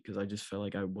of weight because I just felt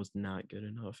like I was not good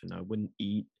enough and I wouldn't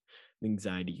eat. The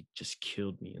anxiety just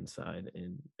killed me inside,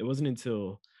 and it wasn't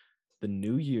until the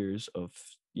New Year's of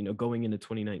going into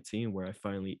 2019 where I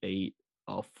finally ate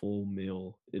a full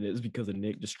meal. It is because of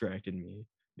Nick distracted me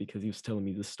because he was telling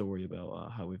me this story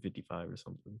about Highway 55 or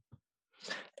something.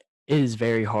 It is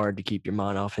very hard to keep your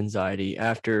mind off anxiety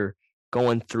after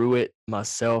going through it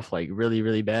myself, like really,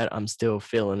 really bad. I'm still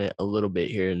feeling it a little bit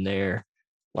here and there.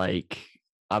 Like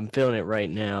I'm feeling it right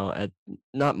now. At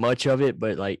not much of it,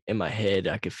 but like in my head,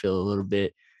 I could feel a little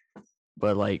bit.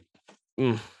 But like,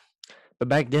 mm. But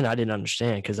back then I didn't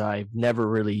understand because I've never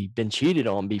really been cheated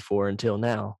on before until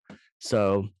now.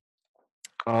 So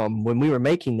when we were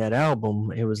making that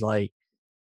album, it was like,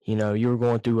 you were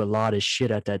going through a lot of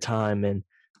shit at that time. And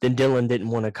then Dylan didn't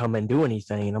want to come and do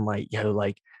anything. And I'm like,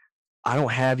 like, I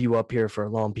don't have you up here for a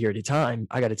long period of time.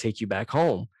 I got to take you back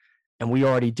home. And we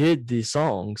already did the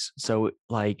songs. So,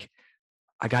 like,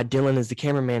 I got Dylan as the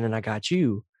cameraman and I got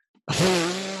you.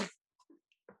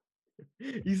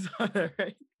 You saw that,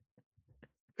 right?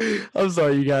 I'm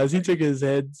sorry, you guys. He took his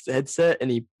headset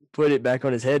and he put it back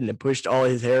on his head and it pushed all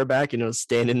his hair back and it was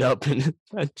standing up. And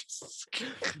I just,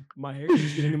 My hair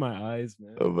keeps getting in my eyes,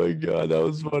 man. oh my God, that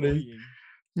was It's funny.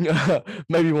 annoying.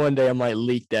 Maybe one day I might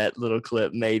leak that little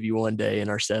clip. Maybe one day in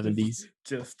our 70s.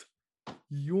 Just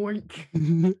yoink.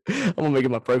 I'm gonna make it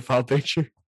my profile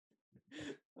picture.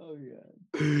 Oh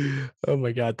yeah. Oh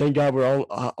my God! Thank God we're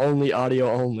only audio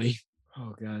only.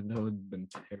 Oh god, that would have been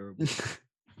terrible.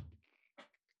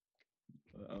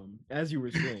 as you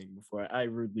were saying before, I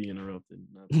rudely interrupted.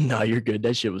 Not to No, you're good.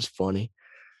 That shit was funny.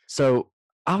 So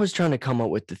I was trying to come up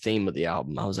with the theme of the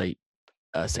album. I was like,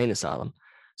 Sane Asylum.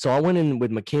 So I went in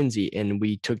with Mackenzie and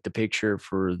we took the picture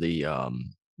for the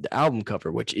album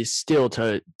cover, which is still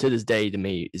to this day to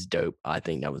me is dope. I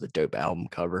think that was a dope album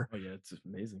cover. oh yeah, it's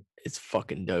amazing. It's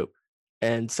fucking dope.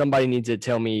 And somebody needs to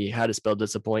tell me how to spell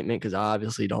disappointment because I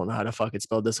obviously don't know how to fucking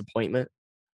spell disappointment.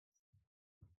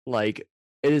 Like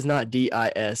it is not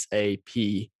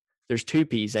DISAP. There's two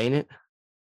P's, ain't it?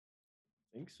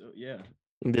 I think so. Yeah.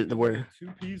 The It's either where two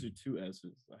P's or two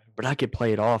S's. but I could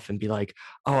play it off and be like,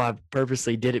 oh, I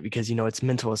purposely did it because it's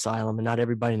mental asylum and not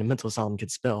everybody in a mental asylum can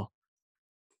spell.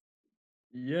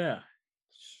 Yeah.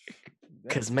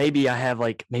 Because That's maybe I have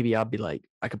maybe I'll be like,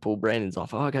 I could pull Brandon's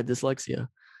off. Oh, I got dyslexia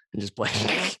and just play.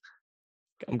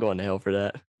 I'm going to hell for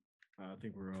that. I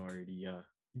think we're already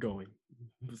going.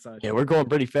 Besides, Yeah, we're going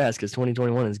pretty fast because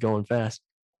 2021 is going fast.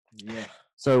 yeah,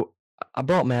 So I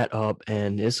brought Matt up,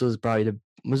 and this was probably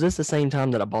was this the same time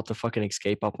that I bought the fucking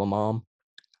escape off my mom?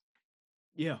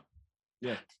 yeah,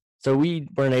 yeah. So we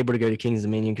weren't able to go to King's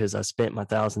Dominion because I spent my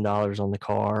 $1,000 on the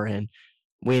car, and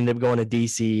we ended up going to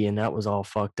DC, and that was all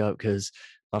fucked up because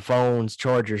my phone's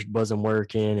charger wasn't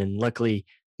working, and luckily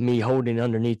me holding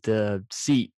underneath the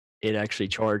seat, it actually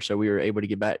charged, so we were able to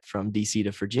get back from DC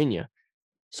to Virginia.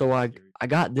 So That's I scary. I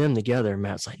got them together. And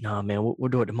Matt's like, nah, man, we'll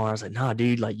do it tomorrow. I was like, nah,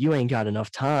 dude, like you ain't got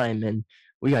enough time, and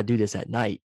we gotta do this at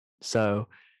night. So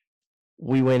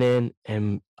we went in,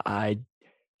 and I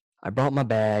brought my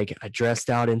bag. I dressed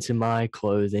out into my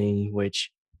clothing,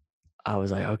 which I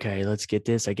was like, okay, let's get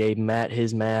this. I gave Matt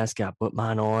his mask. I put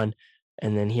mine on,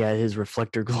 and then he had his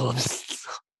reflector gloves.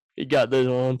 He got those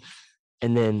on,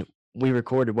 and then we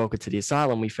recorded Welcome to the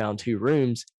Asylum. We found two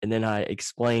rooms, and then I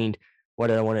explained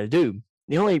what I wanted to do.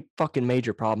 The only fucking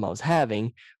major problem I was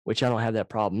having, which I don't have that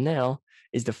problem now,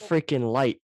 is the freaking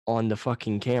light on the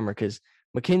fucking camera. Because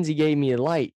Mackenzie gave me a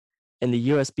light, and the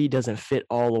USB doesn't fit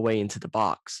all the way into the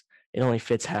box. It only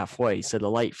fits halfway, so the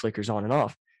light flickers on and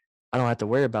off. I don't have to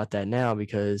worry about that now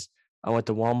because I went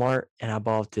to Walmart and I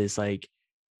bought this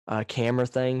camera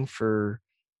thing for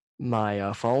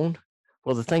my phone.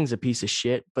 Well, the thing's a piece of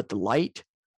shit, but the light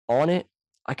on it,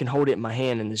 I can hold it in my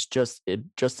hand and it's just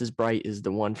as bright as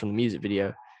the one from the music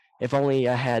video. If only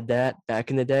I had that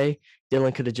back in the day,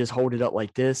 Dylan could have just hold it up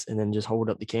like this and then just hold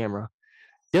up the camera.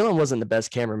 Dylan wasn't the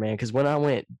best cameraman because when I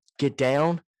went get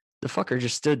down, the fucker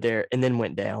just stood there and then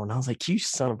went down. I was like, you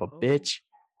son of a Oh, bitch.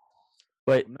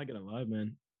 But I'm not gonna lie,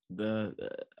 man.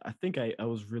 I think I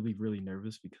was really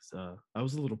nervous because I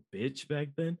was a little bitch back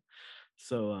then.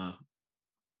 So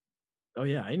oh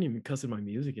yeah, I didn't even cuss in my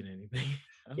music and anything.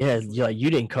 I was yeah, just like, you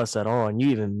didn't cuss at all. And you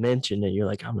even mentioned it. You're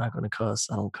like, I'm not gonna cuss.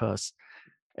 I don't cuss.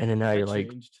 And then now that you're like,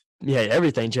 changed. yeah,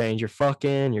 everything changed. You're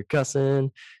fucking, you're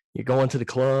cussing, you're going to the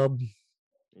club,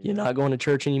 you're Yeah, not going to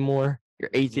church anymore. You're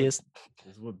this is what atheist.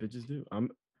 this is what bitches do. I'm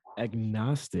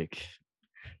agnostic.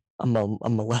 I'm a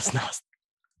less nice.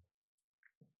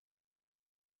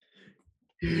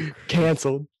 You're crazy.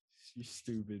 Canceled. You're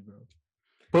stupid, bro.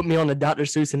 Put me on the Dr.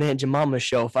 Seuss and Aunt Jemima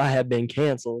show if I had been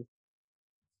canceled.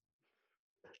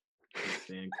 Can't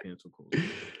stand cancel culture.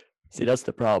 See, that's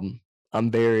the problem.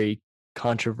 I'm very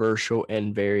controversial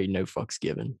and very no fucks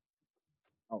given.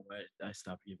 Oh, I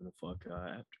stopped giving a fuck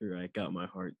after I got my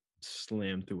heart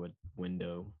slammed through a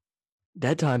window.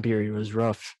 That time period was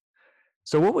rough.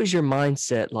 So what was your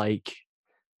mindset like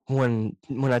when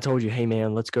I told you, hey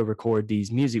man, let's go record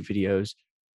these music videos?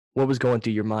 What was going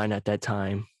through your mind at that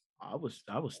time? I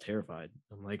was terrified.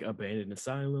 I'm like abandoned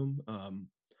asylum.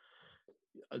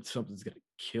 Something's gonna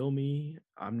kill me.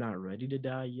 I'm not ready to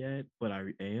die yet, but I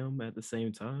am at the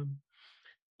same time.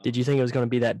 Did you Um, think it was going to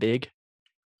be that big?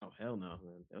 oh hell no,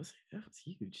 man. That was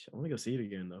huge. I want to go see it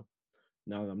again though.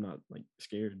 Now that I'm not like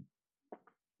scared,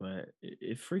 but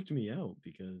it freaked me out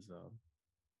because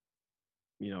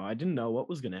I didn't know what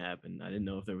was gonna happen. I didn't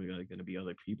know if there were gonna be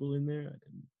other people in there.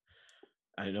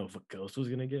 I didn't know if a ghost was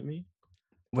gonna get me.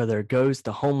 Whether it goes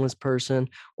the homeless person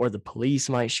or the police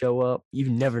might show up, you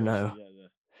never Oh know. shit, yeah,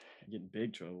 get in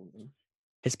big trouble.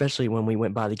 Especially when we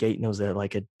went by the gate and there was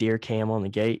like a deer cam on the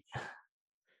gate.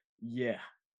 Yeah,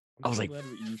 I'm I was so like, glad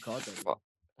you caught that, man. fuck.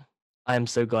 I am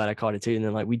so glad I caught it too. And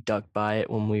then we ducked by it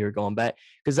when we were going back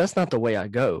because that's not the way I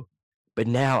go. But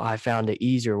now I found an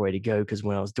easier way to go because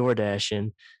when I was door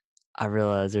dashing, I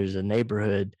realized there's a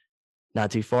neighborhood not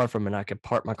too far from it. And I could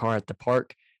park my car at the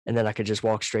park and then I could just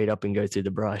walk straight up and go through the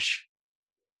brush.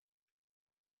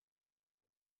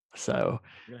 So,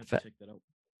 We're gonna have to fa- check that out.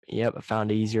 yep, I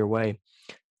found an easier way.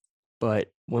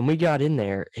 But when we got in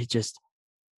there, it just,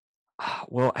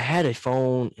 well, I had a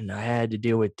phone and I had to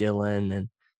deal with Dylan and,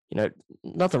 You know,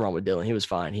 nothing wrong with Dylan. He was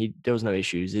fine. There was no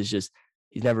issues. It's just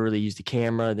he's never really used a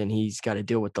camera. Then he's got to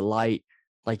deal with the light.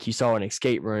 Like you saw in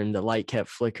Escape Room, the light kept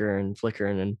flickering,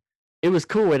 flickering, and it was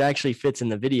cool. It actually fits in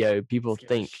the video. People Scared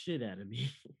the think, shit out of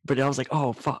me. but I was like,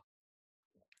 oh fuck.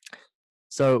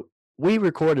 So we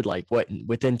recorded like what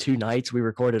within 2 nights. We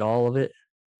recorded all of it,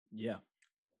 Yeah.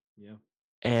 Yeah.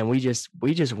 and we just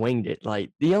winged it.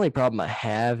 Like the only problem I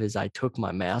have is I took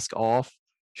my mask off.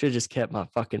 Should have just kept my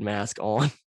fucking mask on,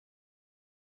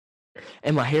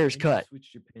 and my hair's And you cut.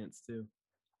 switched your pants too.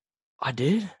 I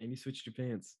did. And you switched your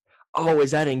pants. Oh,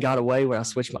 is that in Got Away where I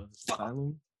switched my The fuck?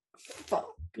 asylum. Fuck.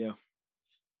 Yeah.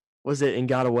 Was it in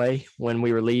Got Away when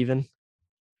we were leaving?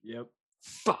 Yep.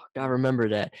 Fuck, I remember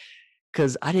that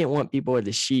because I didn't want people at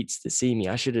the Sheets to see me.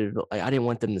 I should have. Like, I didn't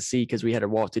want them to see because we had to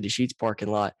walk to the Sheets parking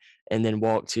lot and then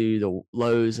walk to the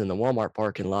Lowe's and the Walmart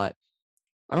parking lot.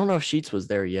 I don't know if Sheets was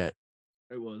there yet.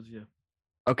 It was, yeah.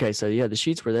 Okay, so yeah, the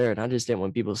Sheets were there, and I just didn't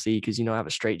want people to see because I have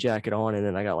a straight jacket on, and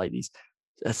then I got like these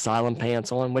asylum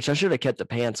pants on, which I should have kept the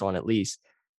pants on at least.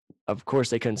 Of course,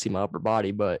 they couldn't see my upper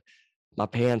body, but my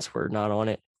pants were not on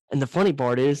it. And the funny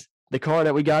part is, the car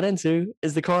that we got into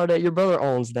is the car that your brother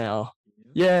owns now.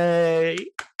 Yep. Yay!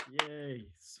 Yay.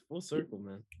 It's full circle,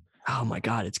 man. Oh my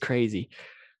God, it's crazy.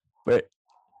 But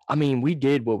I mean, we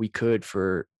did what we could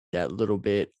for that little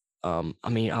bit. I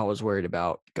mean, I was worried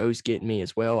about ghosts getting me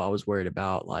as well. I was worried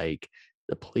about like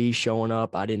the police showing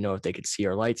up. I didn't know if they could see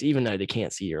our lights, even though they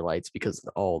can't see your lights because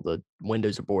all the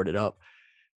windows are boarded up.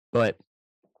 But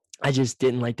I just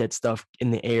didn't like that stuff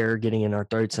in the air getting in our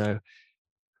throats. So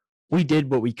we did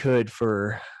what we could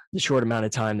for the short amount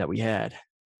of time that we had.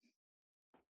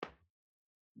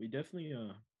 We definitely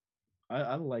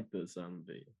I like the asylum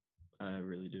video. I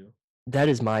really do. That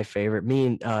is my favorite.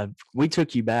 Me and we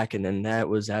took you back, and then that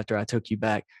was after I took you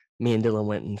back. Me and Dylan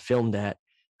went and filmed that.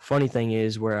 Funny thing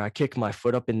is, where I kicked my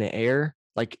foot up in the air,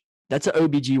 like that's an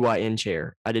OBGYN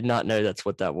chair. I did not know that's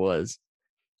what that was.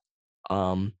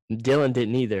 Dylan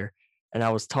didn't either. And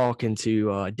I was talking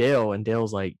to Dale, and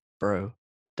Dale's like, bro,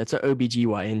 that's an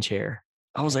OBGYN chair.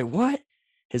 I was like, what?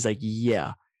 He's like,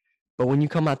 yeah. But when you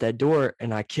come out that door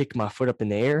and I kick my foot up in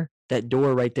the air, that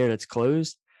door right there that's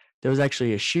closed, there was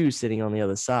actually a shoe sitting on the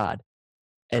other side.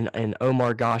 And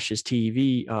Omar Gosh's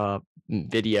TV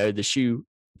video, the shoe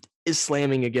is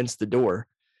slamming against the door.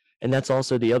 And that's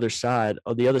also the other side.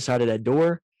 On the other side of that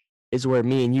door is where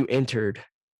me and you entered.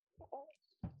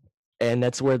 And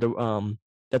that's where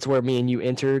me and you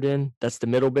entered in. That's the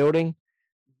middle building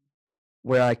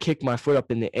where I kicked my foot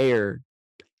up in the air.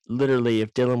 Literally,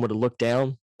 if Dylan would have looked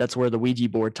down, that's where the Ouija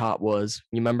board top was.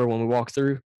 You remember when we walked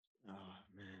through? Oh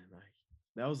man,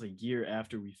 that was a year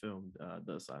after we filmed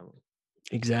the asylum.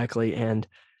 Exactly. And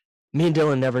me and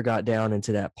Dylan never got down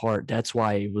into that part. That's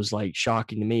why it was like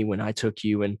shocking to me when I took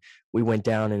you and we went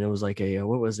down and it was like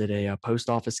what was it? A post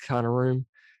office kind of room.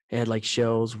 It had like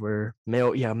shelves where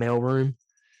mail room.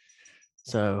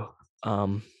 So,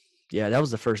 yeah, that was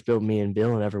the first build me and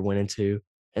Dylan ever went into.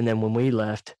 And then when we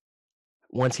left,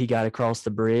 once he got across the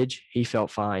bridge, he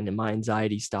felt fine and my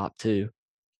anxiety stopped too.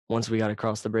 Once we got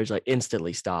across the bridge, like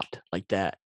instantly stopped like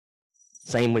that.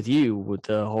 Same with you with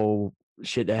the whole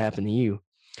shit that happened to you.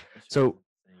 So,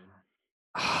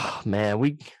 oh, man,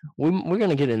 we're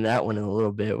gonna get into that one in a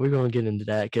little bit. We're gonna get into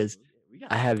that because we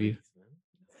got I have you. stories, man.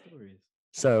 We got stories.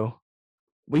 So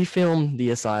we filmed the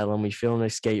asylum. We filmed the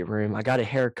escape room. I got a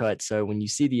haircut, so when you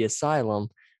see the asylum,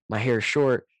 my hair's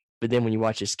short. But then when you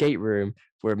watch escape room,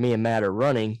 where me and Matt are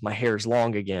running, my hair's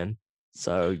long again.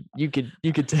 So you could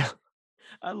tell.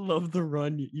 I love the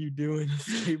run you do in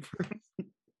escape room.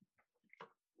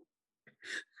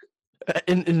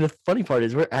 And the funny part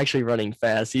is we're actually running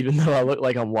fast, even though I look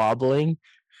like I'm wobbling.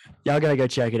 Y'all gotta go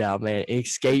check it out, man.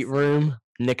 Escape room,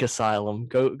 Nick Asylum.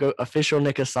 Go official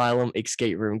Nick Asylum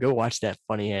escape room. Go watch that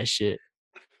funny ass shit.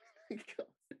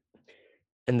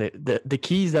 And the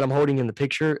keys that I'm holding in the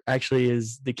picture actually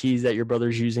is the keys that your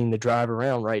brother's using to drive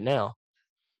around right now.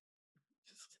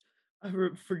 I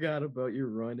forgot about your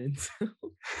run until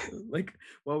like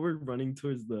while we're running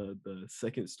towards the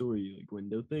second story like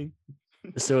window thing.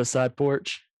 The suicide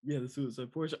porch. Yeah, the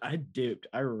suicide porch. I dipped.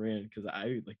 I ran because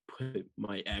I like put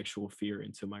my actual fear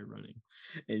into my running,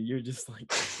 and you're just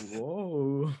like,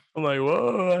 whoa. I'm like,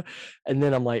 whoa. And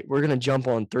then I'm like, we're gonna jump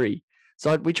on 3.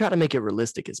 So we try to make it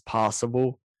realistic as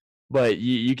possible, but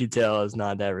you could tell it's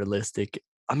not that realistic.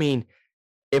 I mean,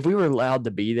 if we were allowed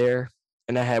to be there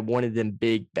and I had one of them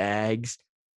big bags,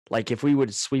 like if we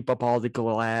would sweep up all the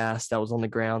glass that was on the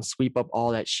ground, sweep up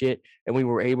all that shit, and we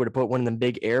were able to put one of them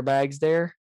big airbags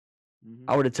there,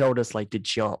 I would have told us like to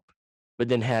jump, but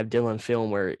then have Dylan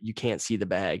film where you can't see the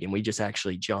bag and we just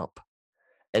actually jump.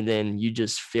 and then you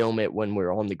just film it when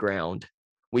we're on the ground.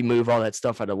 We move all that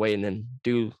stuff out of the way and then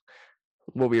do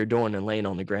what we were doing and laying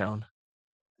on the ground.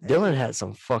 Dylan Hey. had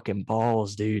some fucking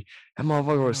balls, dude. That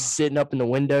motherfucker was Ah, sitting up in the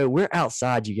window. We're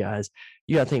outside, you guys.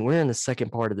 You gotta think we're in the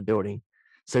second part of the building.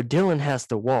 So Dylan has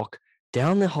to walk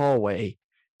down the hallway,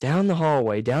 down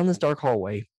this dark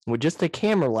hallway with just a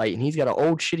camera light, and he's got an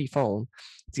old shitty phone.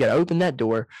 He's got to open that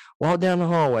door, walk down the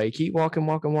hallway, keep walking,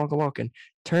 walking,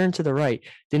 turn to the right.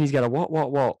 Then he's got to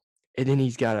walk, and then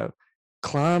he's got to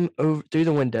climb over through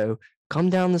the window, come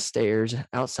down the stairs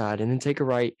outside, and then take a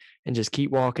right and just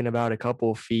keep walking about a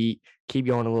couple of feet, keep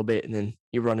going a little bit, and then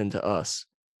you run into us.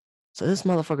 So this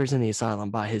motherfucker's in the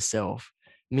asylum by himself.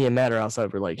 Me and Matt are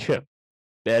outside. We're like, yeah,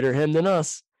 better him than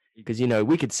us. Because,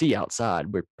 we could see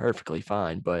outside. We're perfectly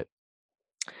fine. But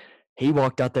he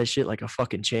walked out that shit like a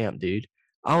fucking champ, dude.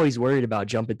 I always worried about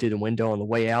jumping through the window on the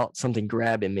way out, something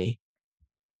grabbing me.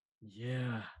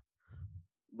 yeah.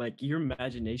 Like your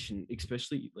imagination,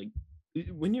 especially like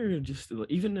when you're just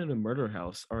even in a murder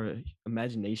house, our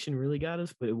imagination really got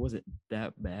us, but it wasn't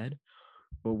that bad.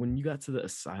 But when you got to the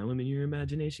asylum and your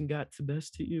imagination got to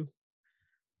best to you,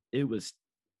 it was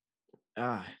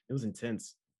it was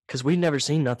intense. Because we'd never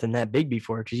seen nothing that big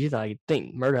before. Because you like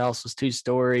think Murder House was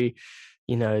 2-story,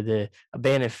 the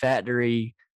abandoned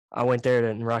factory. I went there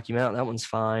in Rocky Mountain. That one's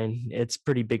fine. It's a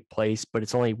pretty big place, but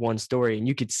it's only 1 story, and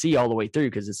you could see all the way through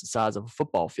because it's the size of a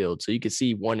football field. So you could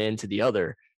see one end to the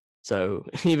other. So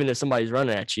even if somebody's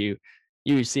running at you,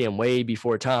 you see them way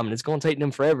before time, and it's going to take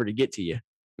them forever to get to you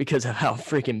because of how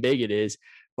freaking big it is.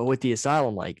 But with the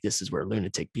asylum, like this is where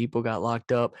lunatic people got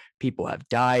locked up. People have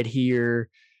died here.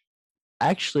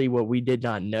 Actually, what we did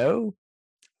not know,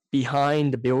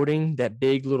 behind the building, that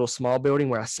big little small building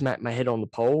where I smacked my head on the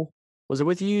pole. Was it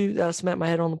with you that I smacked my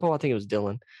head on the pole? I think it was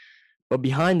Dylan. But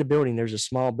behind the building, there's a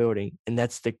small building, and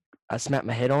I smacked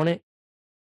my head on it.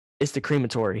 It's the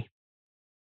crematory.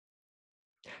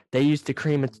 They used to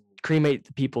cremate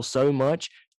the people so much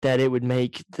that it would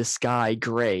make the sky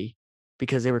gray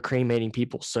because they were cremating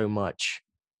people so much.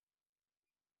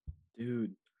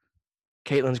 Dude.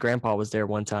 Caitlin's grandpa was there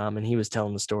one time, and he was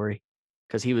telling the story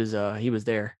because he was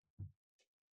there.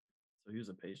 So he was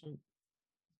a patient?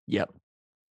 Yep.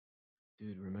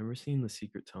 Dude, remember seeing the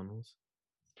secret tunnels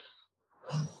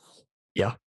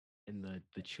Yeah. in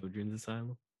the children's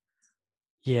asylum?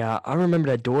 Yeah, I remember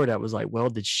that door that was like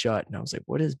welded shut, and I was like,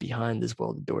 "What is behind this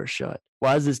welded door shut?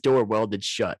 Why is this door welded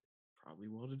shut?" Probably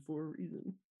welded for a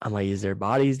reason. I'm like, "Is there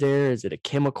bodies there? Is it a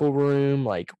chemical room?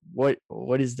 Like, what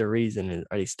is the reason?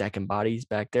 Are they stacking bodies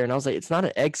back there?" And I was like, "It's not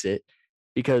an exit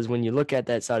because when you look at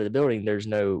that side of the building, there's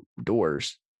no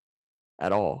doors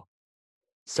at all.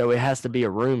 So it has to be a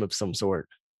room of some sort."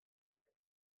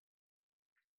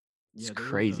 It's Yeah, there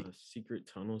was crazy. secret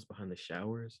tunnels behind the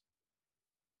showers.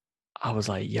 I was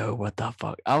like, "Yo, what the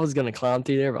fuck?" I was gonna climb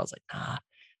through there, but I was like, "Nah."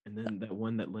 And then that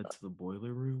one that led to the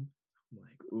boiler room. I'm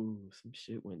like, ooh, some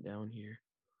shit went down here.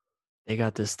 They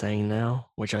got this thing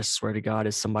now, which I swear to God,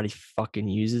 if somebody fucking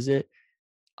uses it,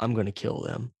 I'm gonna kill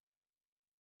them.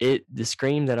 The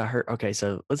scream that I heard. Okay,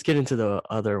 so let's get into the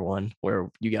other one where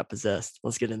you got possessed.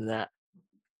 Let's get into that.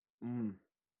 Mm.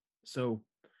 So,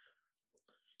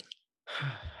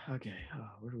 okay,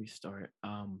 where do we start?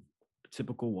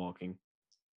 Typical walking.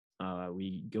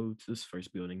 We go to this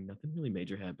first building. Nothing really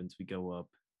major happens. We go up.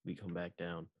 We come back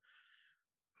down.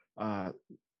 Uh,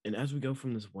 and as we go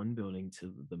from this one building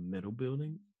to the middle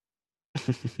building,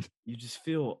 you just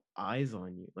feel eyes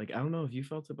on you. Like I don't know if you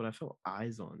felt it, but I felt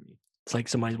eyes on me. It's like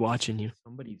somebody's watching you.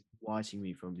 Somebody's watching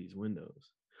me from these windows.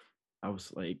 I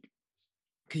was like,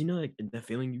 cause like that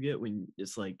feeling you get when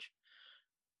it's like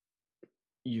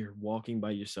you're walking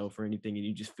by yourself or anything, and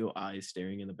you just feel eyes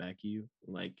staring in the back of you,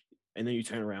 like, and then you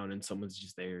turn around and someone's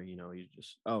just there. You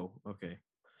just, oh, okay.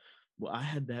 Well, I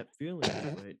had that feeling,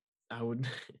 but I would,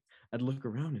 I'd look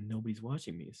around and nobody's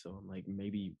watching me. So I'm like,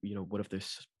 maybe what if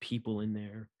there's people in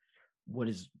there? What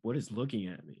is looking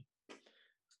at me?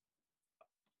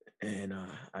 And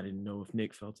I didn't know if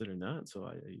Nick felt it or not, so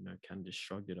I kind of just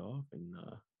shrugged it off and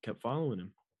kept following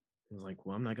him. I was like,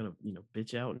 well, I'm not gonna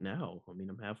bitch out now. I mean,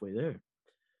 I'm halfway there.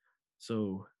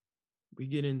 So we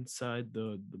get inside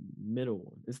the middle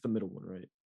one. It's the middle one, right?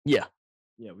 Yeah.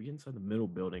 Yeah, we get inside the middle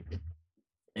building,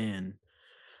 and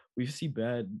we see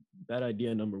bad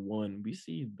idea number one. We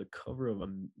see the cover of a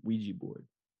Ouija board,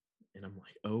 and I'm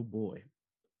like, oh boy,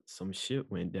 some shit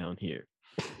went down here.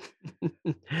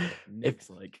 if Nick's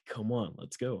like, come on,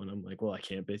 let's go. And I'm like, well, I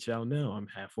can't bitch out now. I'm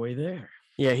halfway there.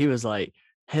 Yeah, he was like,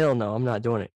 hell no, I'm not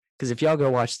doing it. Because if y'all go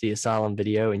watch the asylum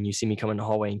video and you see me come in the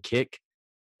hallway and kick,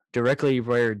 directly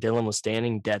where Dylan was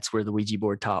standing, that's where the Ouija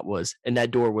board top was, and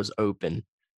that door was open.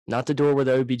 Not the door where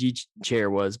the OBG chair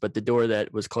was, but the door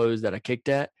that was closed that I kicked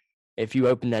at. If you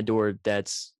open that door,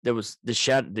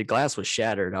 the glass was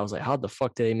shattered. I was like, how the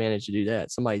fuck did they manage to do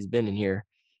that? Somebody's been in here.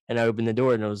 And I opened the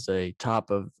door and it was a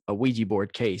top of a Ouija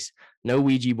board case. No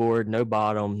Ouija board, no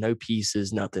bottom, no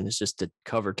pieces, nothing. It's just the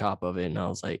cover top of it. And I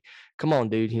was like, come on,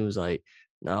 dude. He was like,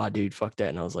 nah, dude, fuck that.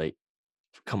 And I was like,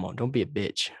 come on, don't be a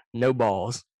bitch. No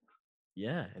balls.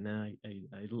 Yeah, and then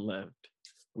I left.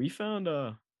 We found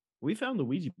the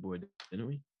Ouija board, didn't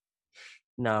we?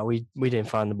 No, we didn't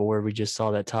find the board. We just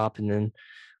saw that top, and then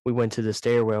we went to the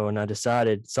stairwell, and I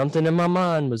decided something in my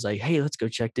mind was like, "Hey, let's go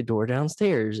check the door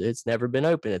downstairs. It's never been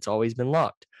open. It's always been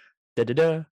locked." Da da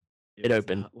da. It It was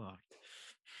opened. not locked.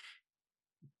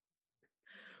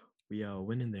 We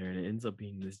went in there and it ends up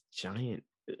being this giant.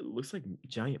 It looks like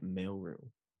giant mailroom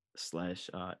slash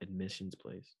admissions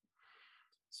place.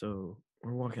 So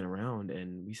we're walking around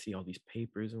and we see all these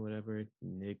papers and whatever.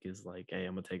 Nick is like, "Hey,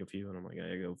 I'm gonna take a few," and I'm like,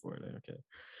 "I go for it." Okay.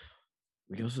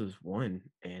 We go to this one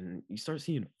and you start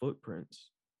seeing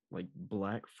footprints, like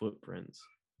black footprints,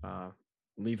 uh,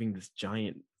 leaving this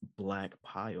giant black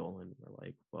pile, and we're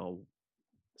like, "Well,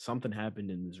 something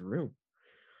happened in this room."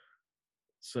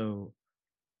 So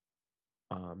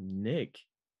Nick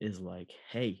is like,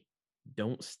 "Hey,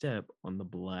 don't step on the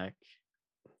black.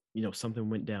 Something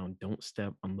went down. Don't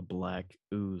step on the black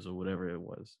ooze or whatever it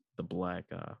was. The black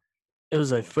It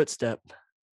was a blood." footstep.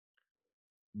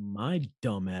 My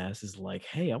dumbass is like,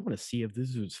 "Hey, I want to see if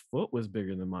this dude's foot was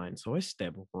bigger than mine." So I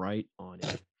step right on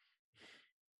it.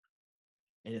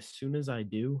 And as soon as I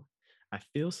do, I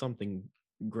feel something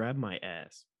grab my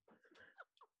ass.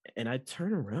 And I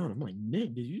turn around. I'm like,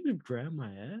 "Nick, did you just grab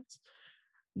my ass?"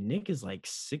 Nick is like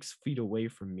 6 feet away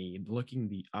from me, looking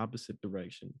the opposite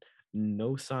direction.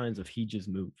 No signs of he just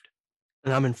moved.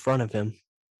 And I'm in front of him.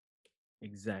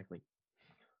 Exactly.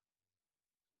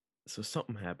 So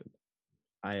something happened.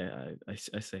 I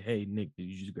say, "Hey, Nick, did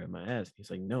you just grab my ass?" He's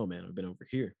like, "No, man, I've been over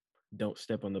here. Don't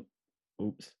step on the."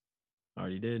 Oops, I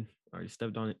already did. I already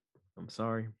stepped on it. I'm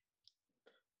sorry.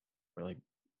 We're like,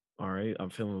 "All right." I'm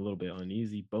feeling a little bit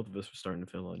uneasy. Both of us were starting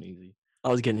to feel uneasy. I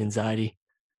was getting We're like, anxiety.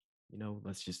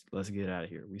 let's get out of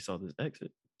here. We saw this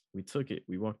exit. We took it.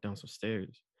 We walked down some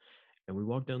stairs, and we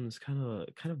walked down this kind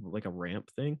of like a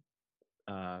ramp thing,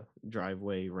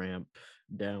 driveway ramp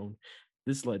down.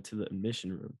 This led to the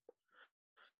admission room,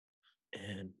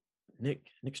 and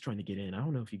Nick's trying to get in. I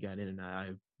don't know if he got in, and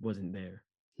I wasn't there,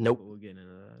 but Nope. we'll get into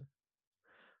that.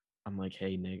 I'm like,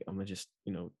 "Hey, Nick, I'm gonna just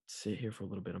sit here for a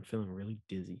little bit. I'm feeling really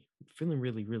dizzy. I'm feeling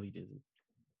really really dizzy."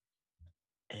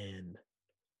 And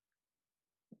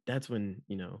that's when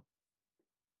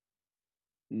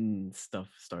stuff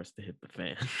starts to hit the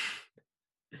fan.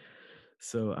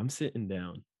 So I'm sitting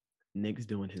down, Nick's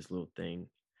doing his little thing,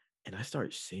 and I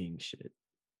start seeing shit.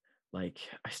 Like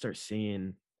I start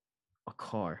seeing a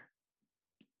car,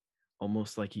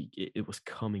 almost like it was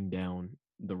coming down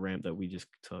the ramp that we just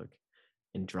took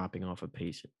and dropping off a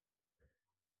patient.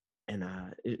 And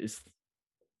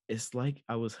it's like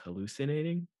I was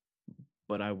hallucinating,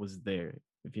 but I was there,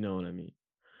 if you know what I mean.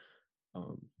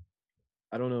 Um,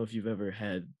 I don't know if you've ever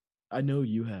had. I know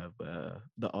you have,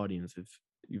 the audience, if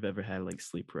you've ever had like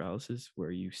sleep paralysis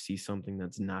where you see something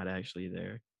that's not actually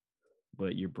there,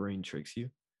 but your brain tricks you,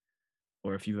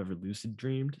 or if you've ever lucid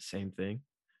dreamed, same thing.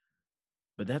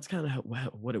 But that's kind of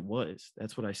what it was.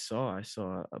 That's what I saw. I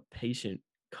saw a patient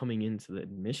coming into the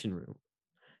admission room.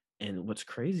 And what's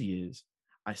crazy is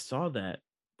I saw that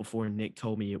before Nick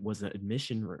told me it was an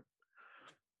admission room.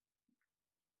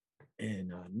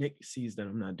 And Nick sees that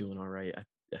I'm not doing all right.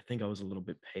 I think I was a little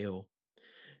bit pale.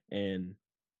 And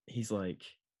he's like,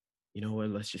 "You know what?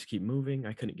 Let's just keep moving.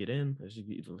 I couldn't get in. Let's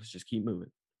just keep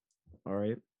moving." All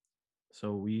right.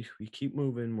 So we keep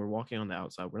moving. We're walking on the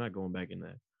outside. We're not going back in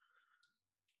there.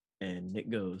 And Nick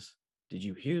goes, "Did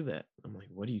you hear that?" I'm like,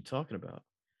 "What are you talking about?"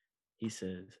 He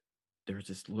says, "There's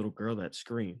this little girl that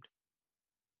screamed."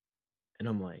 And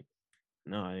I'm like,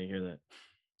 "No, I didn't hear that."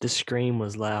 The scream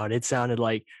was loud. It sounded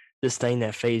like this thing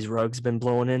that FaZe Rug's been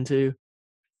blowing into.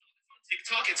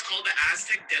 TikTok. It's called the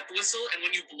Aztec death whistle, and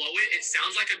when you blow it, it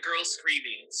sounds like a girl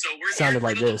screaming. So we're near Sounded in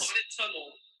like front of the this, haunted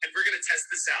tunnel, and we're gonna test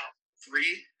this out.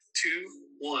 3, 2,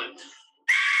 1.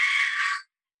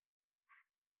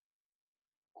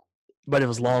 but it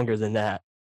was And longer than that.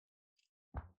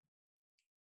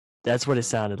 That's what it so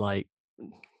sounded like.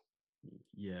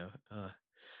 yeah,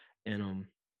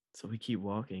 so we keep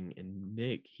walking, and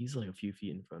Nick, he's like a few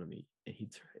feet in front of me, and he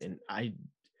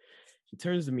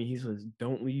turns to me. He says,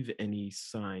 "Don't leave any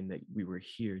sign that we were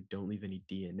here. Don't leave any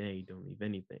DNA. Don't leave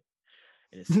anything."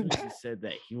 And as soon as he said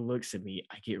that, he looks at me.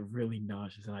 I get really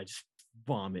nauseous, and I just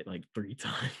vomit like 3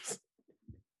 times.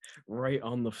 right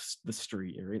on the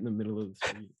street, right in the middle of the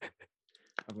street.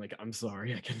 I'm like, I'm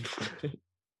sorry, I couldn't do it.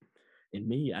 And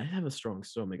me, I have a strong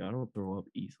stomach. I don't throw up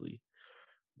easily,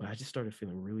 but I just started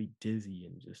feeling really dizzy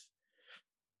and just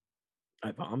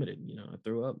I vomited. I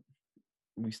threw up.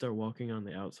 We start walking on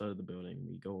the outside of the building.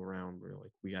 We go around. We're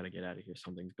like, we got to get out of here.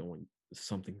 Something's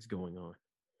going on.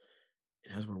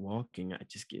 And as we're walking, I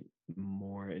just get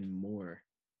more and more.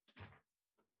 I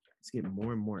just get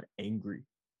more and more angry,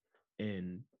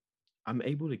 and I'm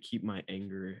able to keep my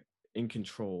anger in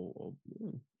control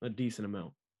a decent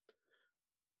amount.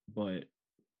 But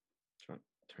trying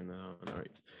to turn that on. All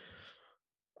right.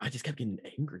 I just kept getting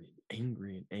angry and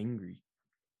angry and angry.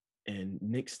 And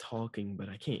Nick's talking, but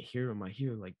I can't hear him. I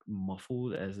hear like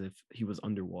muffled as if he was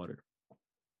underwater.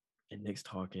 And Nick's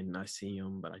talking, I see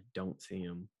him, but I don't see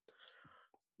him.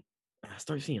 And I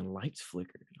start seeing lights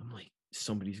flicker. I'm like,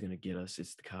 somebody's gonna get us.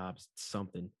 It's the cops, it's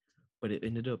something. But it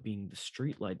ended up being the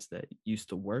street lights that used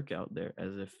to work out there,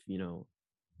 as if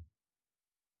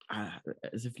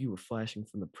as if you were flashing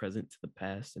from the present to the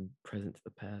past and present to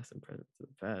the past and present to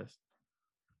the past.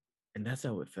 And that's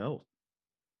how it felt.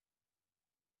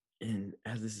 And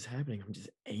as this is happening, I'm just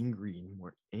angry and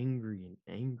more angry and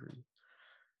angry.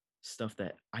 Stuff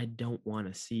that I don't want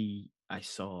to see, I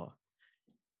saw.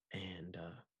 And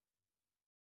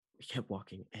we kept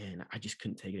walking, and I just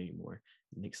couldn't take it anymore.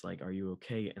 Nick's like, "Are you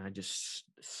okay?" And I just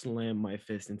slammed my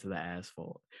fist into the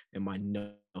asphalt, and my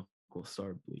knuckles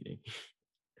started bleeding.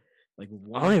 Like I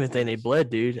one don't even think they force. bled,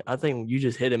 dude. I think you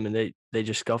just hit him and they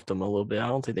just scuffed him a little bit. I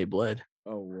don't think they bled.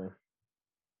 Oh well.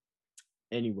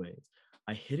 Anyways,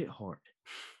 I hit it hard,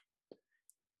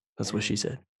 That's what she and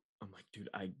said. I'm like, dude,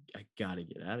 I gotta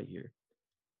get out of here.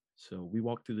 So we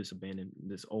walked through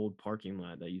this old parking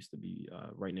lot that used to be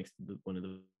right next to one of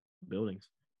the buildings.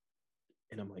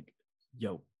 And I'm like,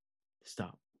 yo,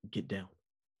 stop, get down.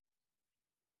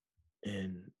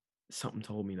 And something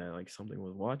told me that like something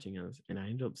was watching us. And I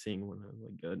ended up seeing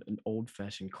an old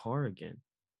fashioned car again.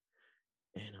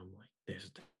 And I'm like,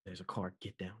 there's a car,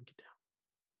 get down, get down.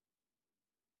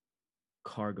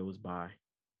 Car goes by.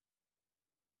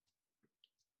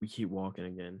 We keep walking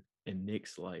again. And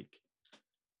Nick's like,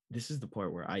 this is the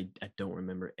part where I don't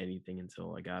remember anything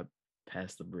until I got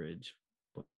past the bridge.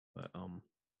 But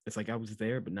it's like I was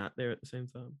there but not there at the same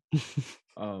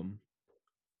time.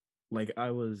 Like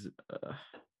I was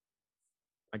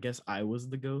I guess I was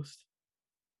the ghost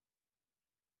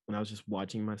when I was just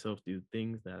watching myself do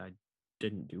things that I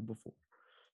didn't do before.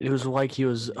 It was like he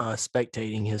was But Nick,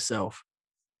 spectating himself.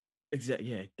 exactly,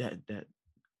 yeah, that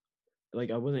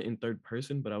like I wasn't in third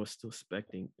person, but I was still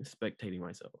spectating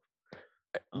myself.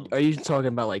 Are you talking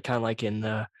about like kind of like in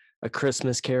A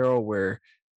Christmas Carol where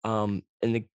and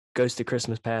the Ghost of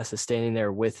Christmas Past is standing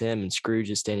there with him and Scrooge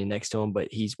is standing next to him, but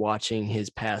he's watching his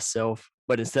past self.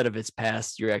 But instead of his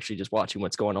past, you're actually just watching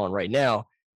what's going on right now,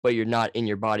 but you're not in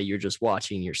your body, you're just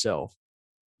watching yourself.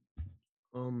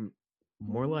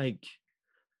 More like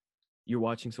you're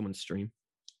watching someone stream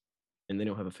and they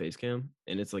don't have a face cam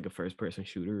and it's like a first person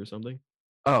shooter or something.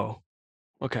 Oh,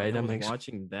 okay, Like I that was makes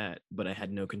watching that, but I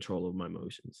had no control of my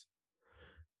emotions.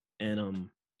 And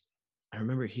I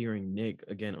remember hearing Nick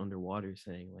again underwater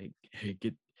saying like, "Hey,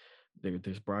 get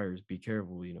there's briars. Be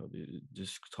careful.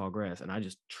 Just tall grass." And I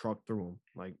just trucked through them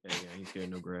like, "Hey, I ain't scared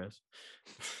of no grass."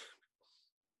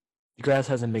 the grass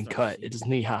hasn't I been started cut. seeing It's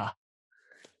knee high.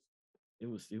 it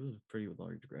was pretty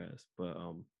large grass, but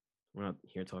we're not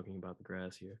here talking about the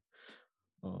grass here.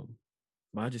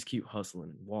 But I just keep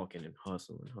hustling and walking and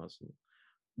hustling,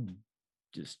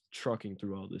 just trucking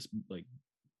through all this like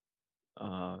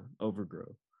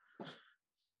overgrowth.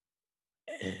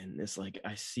 And it's like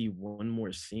I see one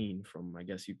more scene from I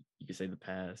guess you could say the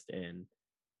past, and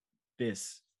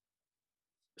this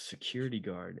security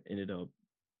guard ended up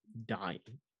dying.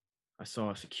 I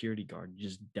saw a security guard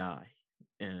just die,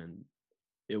 and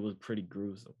it was pretty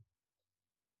gruesome.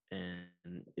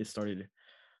 And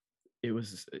it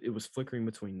was flickering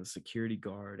between the security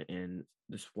guard and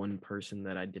this one person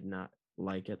that I did not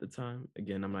like at the time.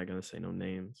 Again, I'm not gonna say no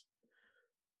names.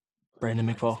 Brandon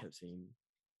I just McFall. kept seeing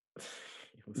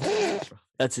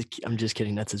it was I'm just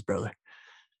kidding. That's his brother.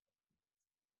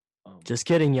 um Just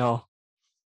kidding, y'all.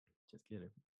 just kidding.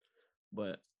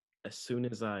 But as soon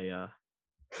as I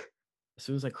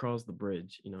crossed the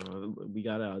bridge, we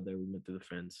got out of there. We went through the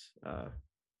fence,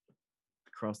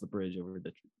 crossed the bridge over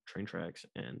the train tracks,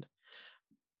 and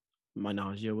my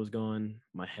nausea was gone.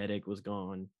 My headache was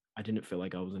gone. I didn't feel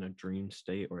like I was in a dream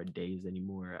state or a daze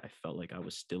anymore. I felt like I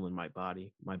was still in my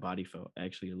body. My body felt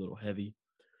actually a little heavy.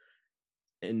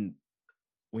 And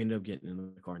we ended up getting in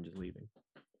the car and just leaving.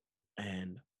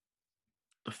 And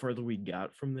the further we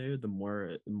got from there, the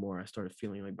more I started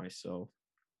feeling like myself.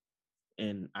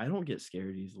 And I don't get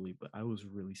scared easily, but I was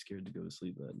really scared to go to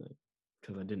sleep that night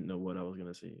because I didn't know what I was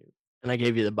gonna see. And I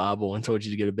gave you the Bible and told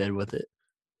you to go to bed with it.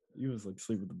 You was like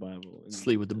sleep with the Bible.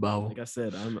 Sleep with the Bible. Like I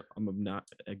said, I'm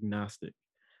agnostic.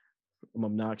 I'm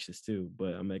obnoxious too,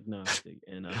 but I'm agnostic,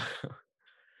 and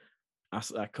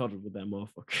I cuddled with that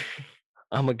motherfucker.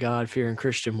 I'm a God-fearing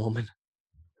Christian woman.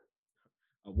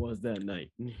 I was that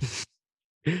night.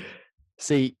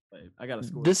 See, I got a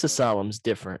score. this asylum's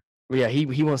different. Yeah,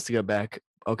 he wants to go back.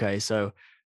 Okay, so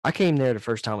I came there the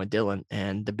first time with Dylan,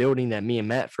 and the building that me and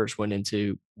Matt first went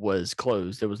into was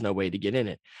closed. There was no way to get in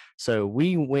it. So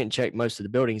we went and checked most of the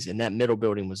buildings, and that middle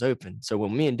building was open. So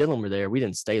when me and Dylan were there, we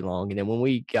didn't stay long. And then when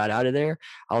we got out of there,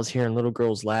 I was hearing little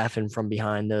girls laughing from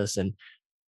behind us. And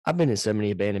I've been in so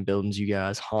many abandoned buildings, you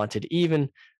guys, haunted. Even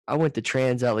I went to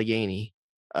Trans Allegheny.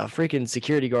 A freaking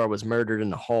security guard was murdered in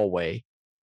the hallway.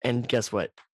 And guess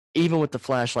what? Even with the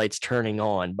flashlights turning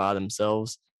on by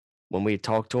themselves, when we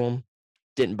talked to them,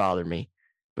 didn't bother me.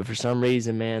 But for some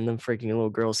reason, man, them freaking little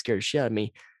girls scared the shit out of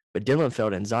me. But Dylan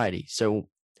felt anxiety. So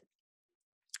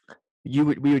we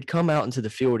would come out into the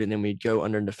field and then we'd go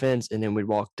under the fence and then we'd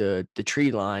walk the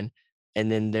tree line and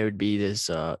then there would be this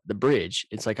the bridge.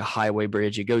 It's like a highway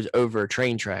bridge. It goes over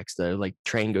train tracks though, like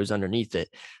train goes underneath it.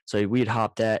 So we'd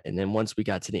hop that, and then once we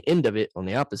got to the end of it on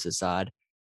the opposite side,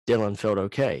 Dylan felt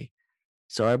okay.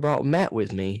 So I brought Matt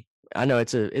with me. I know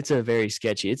it's a very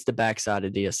sketchy. It's the backside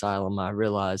of the asylum. I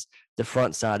realize the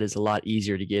front side is a lot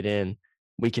easier to get in.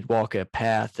 We could walk a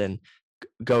path and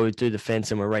go through the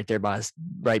fence, and we're right there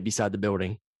right beside the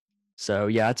building. So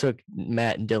yeah, I took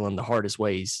Matt and Dylan the hardest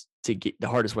way to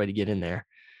get in there.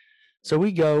 So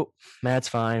we go. Matt's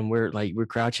fine. We're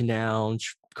crouching down.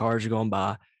 Cars are going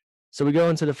by. So we go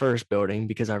into the first building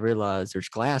because I realize there's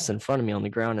glass in front of me on the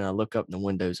ground, and I look up and the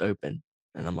window's open,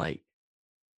 and I'm like,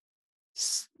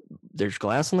 there's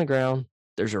glass on the ground.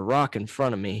 There's a rock in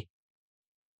front of me.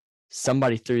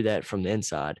 Somebody threw that from the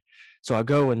inside. So I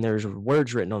go and there's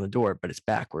words written on the door, but it's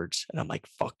backwards. And I'm like,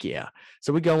 fuck yeah.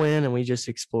 So we go in and we just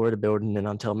explore the building. And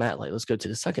I'm telling Matt, like, let's go to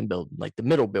the second building, like the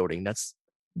middle building. That's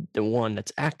the one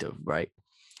that's active, right?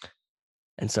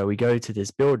 And so we go to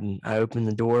this building. I open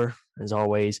the door, as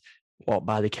always, walk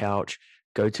by the couch,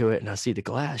 go to it, and I see the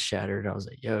glass shattered. I was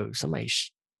like, yo, somebody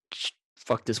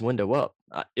fucked this window up.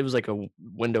 It was like a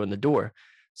window in the door.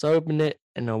 So I opened it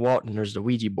and I walked, and there's the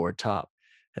Ouija board top.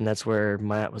 And that's where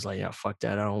Matt was like, yeah, fuck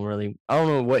that. I don't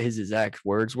know what his exact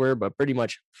words were, but pretty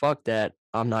much, fuck that.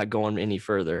 I'm not going any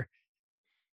further.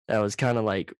 That was kind of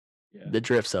like the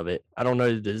drifts of it. I don't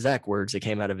know the exact words that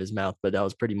came out of his mouth, but that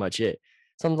was pretty much it.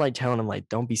 Something like telling him, like,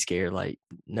 don't be scared, like,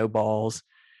 no balls.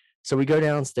 So we go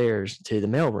downstairs to the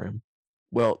mailroom.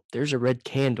 Well, there's a red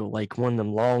candle, like one of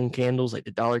them long candles, like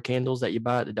the dollar candles that you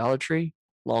buy at the Dollar Tree,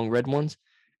 long red ones.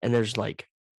 And there's like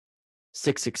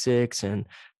 666 and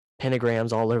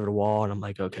pentagrams all over the wall. And I'm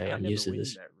like, okay, I'm used to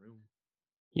this.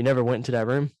 You never went into that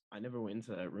room? I never went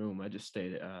into that room. I just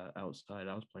stayed outside.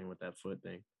 I was playing with that foot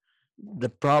thing.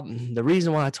 The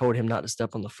reason why I told him not to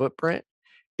step on the footprint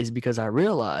is because I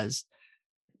realized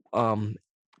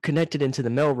connected into the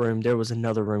mailroom, there was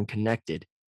another room connected,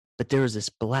 but there was this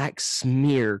black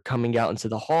smear coming out into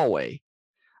the hallway.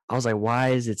 I was like, why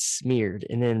is it smeared?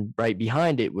 And then right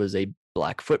behind it was a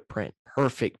black footprint,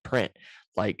 perfect print.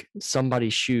 Like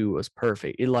somebody's shoe was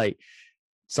perfect. It like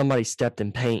somebody stepped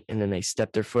in paint and then they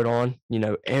stepped their foot on,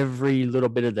 every little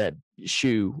bit of that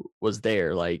shoe was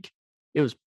there. Like it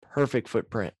was perfect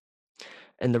footprint.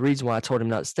 And the reason why I told him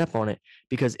not to step on it,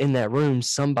 because in that room,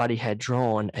 somebody had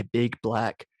drawn a big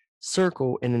black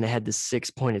circle and then they had this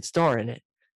 6-pointed star in it.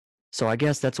 So I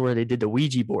guess that's where they did the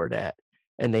Ouija board at.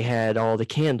 And they had all the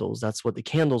candles. That's what the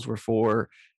candles were for.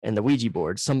 And the Ouija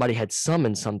board. Somebody had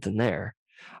summoned something there.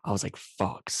 I was like,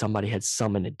 fuck, somebody had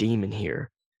summoned a demon here.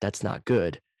 That's not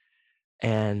good.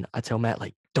 And I tell Matt,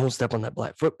 like, don't step on that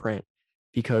black footprint.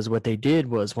 Because what they did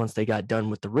was once they got done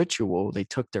with the ritual, they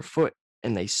took their foot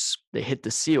and they hit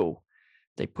the seal.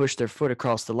 They pushed their foot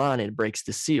across the line and it breaks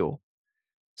the seal.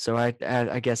 So I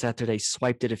guess after they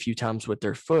swiped it a few times with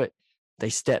their foot, they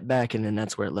stepped back and then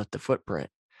that's where it left the footprint.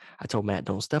 I told Matt,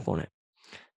 don't step on it.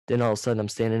 Then all of a sudden I'm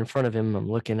standing in front of him. I'm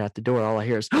looking at the door. All I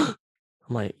hear is, I'm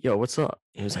like, yo, what's up?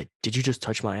 He was like, did you just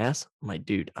touch my ass? I'm like,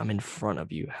 dude, I'm in front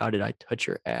of you. How did I touch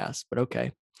your ass? But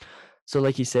okay. So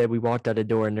like he said, we walked out a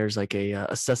door and there's like a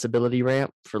accessibility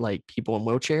ramp for like people in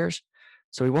wheelchairs.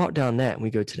 So we walk down that and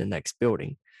we go to the next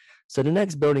building. So the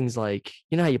next building's like,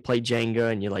 you know how you play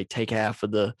Jenga and you like take half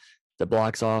of the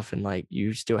blocks off and like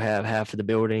you still have half of the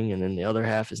building and then the other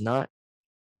half is not?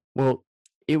 Well,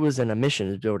 it was an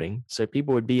emissions building. So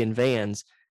people would be in vans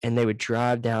and they would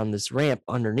drive down this ramp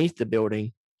underneath the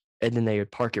building, and then they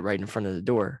would park it right in front of the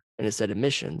door, and it said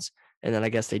admissions. And then I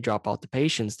guess they drop off the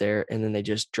patients there, and then they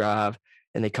just drive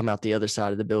and they come out the other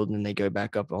side of the building and they go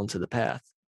back up onto the path,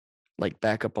 like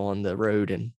back up on the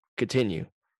road and continue,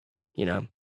 you know.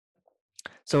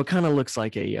 So it kind of looks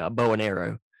like a bow and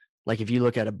arrow. Like if you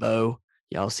look at a bow,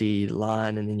 y'all see the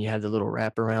line and then you have the little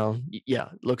wrap around. Yeah,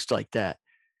 it looks like that.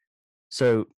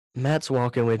 So Matt's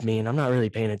walking with me and I'm not really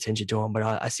paying attention to him, but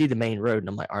I see the main road and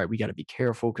I'm like, all right, we got to be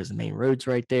careful because the main road's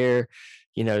right there.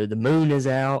 You know, the moon is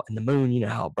out and the moon, you know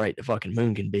how bright the fucking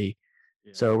moon can be.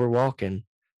 Yeah. So we're walking.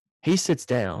 He sits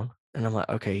down and I'm like,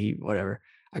 okay, whatever.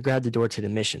 I grabbed the door to the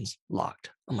missions,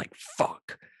 locked. I'm like,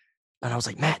 fuck. And I was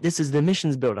like, Matt, this is the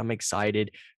missions build. I'm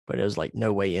excited, but it was like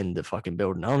no way in the fucking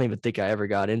building. I don't even think I ever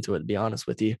got into it, to be honest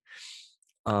with you.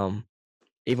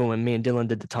 Even when me and Dylan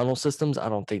did the tunnel systems, I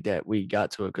don't think that we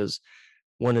got to it because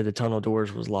one of the tunnel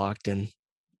doors was locked and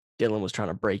Dylan was trying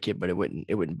to break it, but it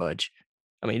wouldn't budge.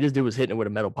 I mean, this dude was hitting it with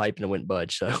a metal pipe and it wouldn't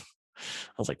budge. So I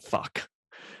was like, fuck,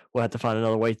 we'll have to find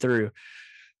another way through.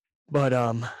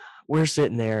 But we're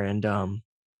sitting there and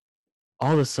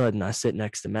all of a sudden I sit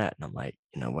next to Matt and I'm like,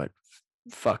 you know what?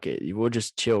 Fuck it. We'll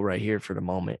just chill right here for the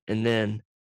moment. And then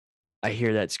I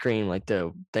hear that scream, like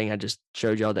the thing I just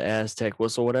showed y'all, the Aztec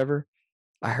whistle, whatever.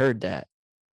 I heard that.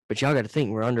 But y'all got to think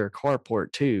we're under a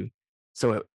carport too.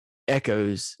 So it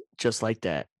echoes just like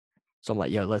that. So I'm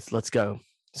like, yo, let's go.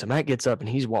 So Matt gets up and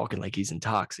he's walking like he's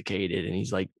intoxicated and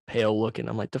he's like pale looking.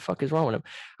 I'm like, the fuck is wrong with him?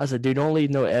 I said, dude, don't leave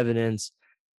no evidence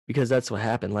because that's what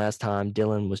happened last time.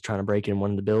 Dylan was trying to break in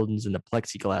one of the buildings and the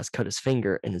plexiglass cut his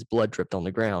finger and his blood dripped on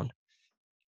the ground.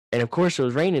 And of course, it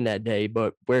was raining that day,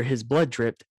 but where his blood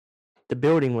dripped, the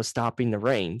building was stopping the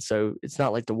rain. So it's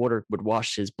not like the water would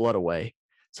wash his blood away.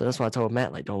 So that's why I told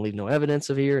Matt, like, don't leave no evidence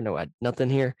of here, nothing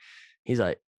here. He's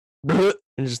like, and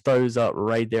just throws up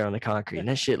right there on the concrete. And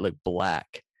that shit looked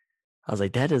black. I was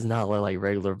like, that does not look like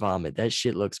regular vomit. That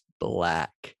shit looks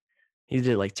black. He did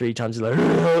it like 3 times. He's like,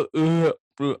 I'm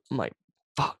like,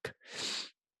 fuck.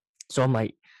 So I'm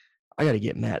like, I got to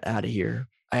get Matt out of here.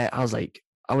 I was like,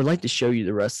 I would like to show you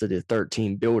the rest of the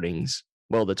 13 buildings.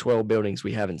 Well, the 12 buildings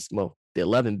we haven't, well, the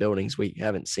 11 buildings we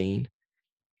haven't seen,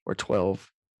 or 12.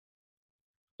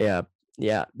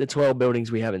 Yeah, the 12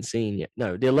 buildings we haven't seen yet.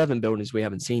 No, the 11 buildings we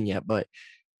haven't seen yet, but,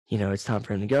 you know, it's time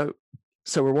for him to go.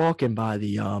 So we're walking by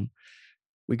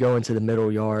we go into the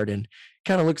middle yard and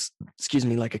kind of looks,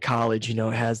 like a college, you know,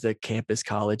 it has the campus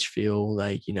college feel,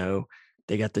 like, you know,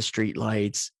 they got the street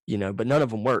lights, you know, but none of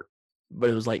them work. But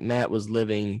it was like Matt was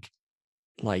living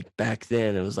like back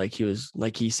then. It was like he was,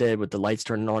 like he said, with the lights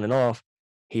turning on and off,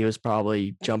 he was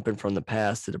probably jumping from the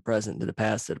past to the present, to the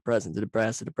past, to the present, to the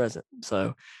past, to the present.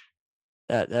 So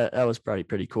that was probably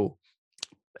pretty cool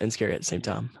and scary at the same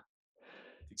time.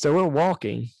 So we're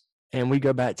walking and we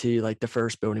go back to like the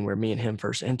first building where me and him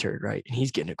first entered, right? And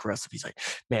he's getting aggressive. He's like,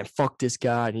 man, fuck this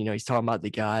guy. And, you know, he's talking about the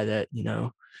guy that, you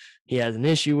know, he has an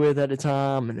issue with at the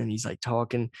time. And then he's like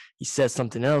talking, he says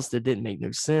something else that didn't make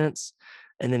no sense.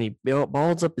 And then he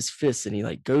balls up his fists and he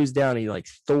like goes down. He like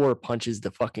Thor punches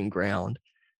the fucking ground.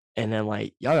 And then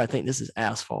like, y'all gotta think this is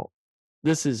asphalt.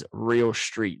 This is real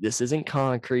street. This isn't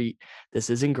concrete.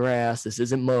 This isn't grass. This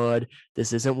isn't mud.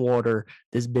 This isn't water.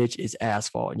 This bitch is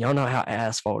asphalt. And y'all know how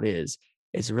asphalt is.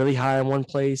 It's really high in one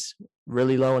place,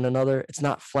 really low in another. It's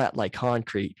not flat like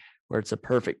concrete where it's a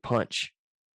perfect punch.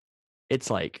 It's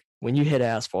like when you hit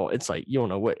asphalt, it's like you don't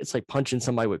know what, it's like punching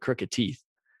somebody with crooked teeth.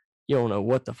 You don't know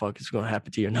what the fuck is going to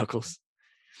happen to your knuckles.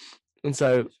 And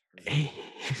so it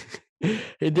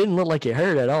didn't look like it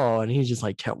hurt at all. And he just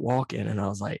like kept walking. And I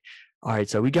was like, all right,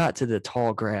 so we got to the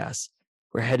tall grass.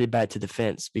 We're headed back to the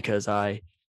fence because I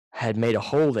had made a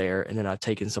hole there and then I've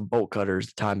taken some bolt cutters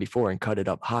the time before and cut it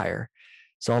up higher.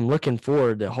 So I'm looking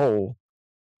for the hole.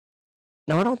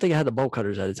 No, I don't think I had the bolt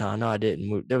cutters at the time. No, I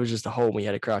didn't. There was just a hole and we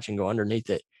had to crouch and go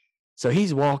underneath it. So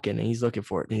he's walking and he's looking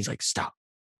for it and he's like, stop.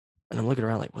 And I'm looking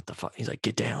around like, what the fuck? He's like,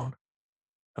 get down.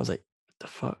 I was like, what the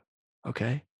fuck?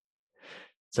 Okay.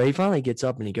 So he finally gets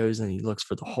up and he goes and he looks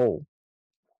for the hole.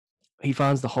 He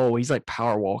finds the hole. He's like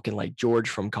power walking like George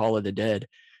from Call of the Dead.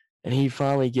 And he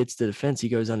finally gets to the fence. He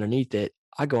goes underneath it.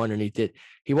 I go underneath it.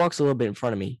 He walks a little bit in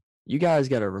front of me. You guys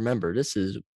got to remember, this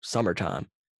is summertime.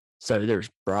 So there's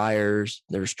briars,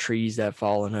 there's trees that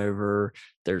fallen over,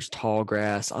 there's tall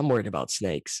grass. I'm worried about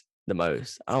snakes the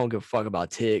most. I don't give a fuck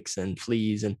about ticks and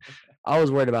fleas. And I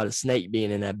was worried about a snake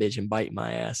being in that bitch and biting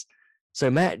my ass. So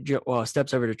Matt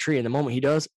steps over the tree. And the moment he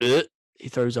does, he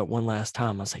throws up one last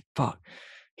time. I was like, fuck,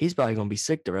 he's probably going to be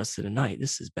sick the rest of the night.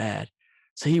 This is bad.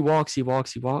 So he walks.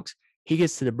 He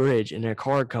gets to the bridge and a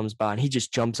car comes by and he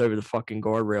just jumps over the fucking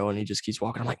guardrail and he just keeps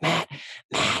walking. I'm like, Matt,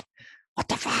 what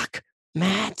the fuck?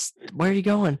 Matt, where are you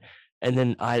going? And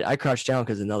then I crouched down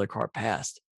because another car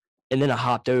passed. And then I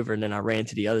hopped over and then I ran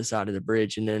to the other side of the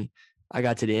bridge. And then I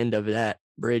got to the end of that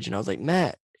bridge and I was like,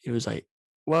 Matt, he was like,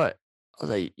 what? I was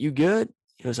like, you good?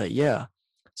 He was like, yeah.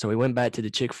 So we went back to the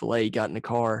Chick-fil-A, got in the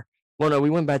car. Well, no, we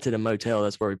went back to the motel.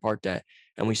 That's where we parked at.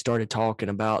 And we started talking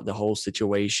about the whole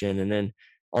situation. And then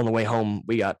on the way home,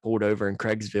 we got pulled over in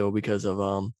Craigsville because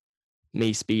of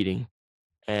me speeding.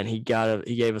 And he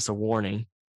gave us a warning.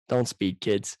 Don't speed,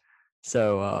 kids.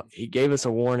 So he gave us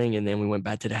a warning, and then we went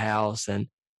back to the house, and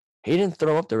he didn't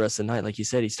throw up the rest of the night. Like you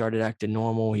said, he started acting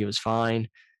normal. He was fine.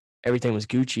 Everything was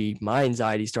Gucci. My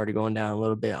anxiety started going down a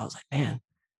little bit. I was like, man,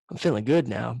 I'm feeling good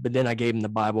now. But then I gave him the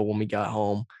Bible when we got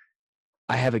home.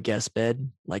 I have a guest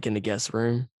bed, like in the guest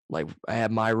room. Like I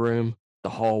have my room, the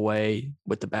hallway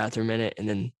with the bathroom in it, and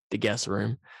then the guest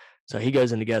room. So he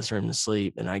goes in the guest room to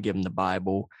sleep, and I give him the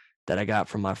Bible that I got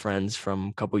from my friends from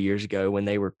a couple years ago when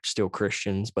they were still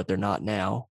Christians, but they're not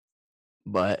now.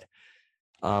 But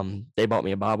they bought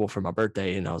me a Bible for my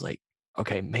birthday, and I was like,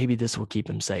 okay, maybe this will keep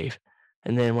him safe.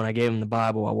 And then when I gave him the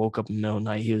Bible, I woke up in the middle of the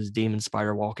night. He was a demon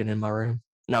spider walking in my room.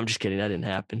 No, I'm just kidding. That didn't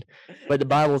happen. But the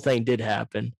Bible thing did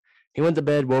happen. He went to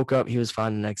bed, woke up. He was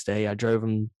fine the next day. I drove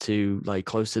him to like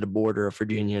close to the border of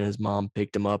Virginia, and his mom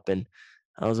picked him up, and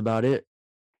that was about it.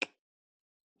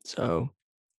 So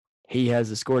he has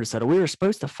the score to settle. We were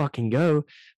supposed to fucking go,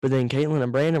 but then Caitlin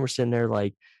and Brandon were sitting there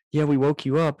like, yeah, we woke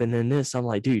you up. And then this, I'm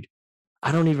like, dude,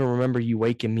 I don't even remember you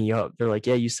waking me up. They're like,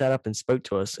 yeah, you sat up and spoke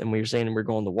to us and we were saying we we're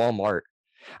going to Walmart.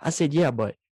 I said, yeah,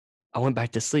 but I went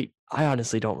back to sleep. I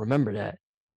honestly don't remember that.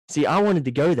 See, I wanted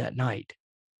to go that night,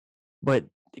 but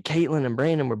Caitlin and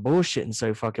Brandon were bullshitting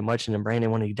so fucking much. And then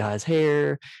Brandon wanted to dye his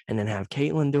hair and then have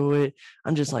Caitlin do it.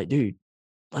 I'm just like, dude,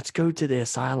 let's go to the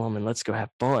asylum and let's go have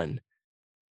fun.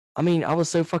 I mean, I was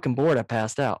so fucking bored, I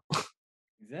passed out.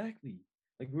 Exactly.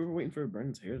 Like we were waiting for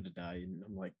Brennan's hair to dye, and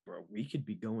I'm like, bro, we could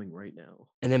be going right now.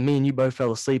 And then me and you both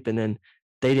fell asleep, and then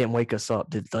they didn't wake us up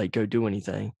to like go do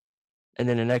anything. And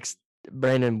then the next,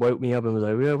 Brandon woke me up and was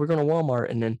like, "Yeah, we're going to Walmart."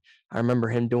 And then I remember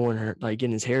him doing her like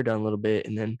getting his hair done a little bit,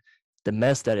 and then the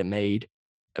mess that it made.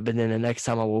 But then the next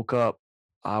time I woke up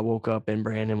and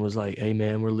Brandon was like, "Hey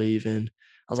man, we're leaving."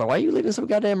 I was like, "Why are you leaving so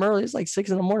goddamn early? It's like 6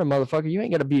 a.m, motherfucker. You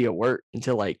ain't gotta be at work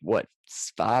until like what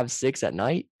 5, 6 at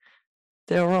night.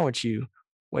 The hell wrong with you?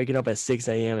 Waking up at 6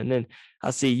 a.m. And then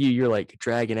I see you, you're like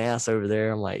dragging ass over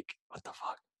there. I'm like, what the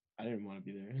fuck? I didn't want to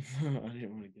be there. I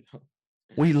didn't want to get up.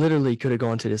 We literally could have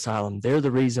gone to the asylum. They're the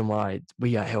reason why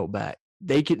we got held back.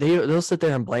 They'll sit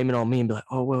there and blame it on me and be like,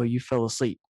 oh well, you fell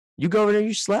asleep. You go over there,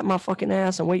 you slap my fucking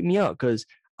ass and wake me up because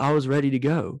I was ready to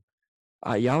go.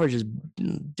 Y'all were just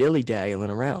dilly dallying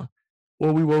around.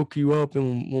 Well, we woke you up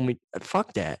and when we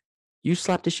fuck that. You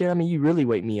slapped the shit out of me, you really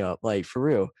wake me up, like for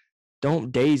real.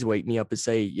 Don't days wake me up and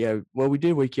say, yeah, well, we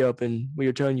did wake you up and we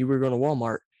were telling you we were going to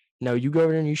Walmart. No, you go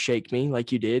over there and you shake me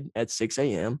like you did at 6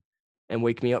 a.m. and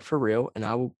wake me up for real, and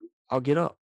I'll get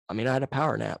up. I mean, I had a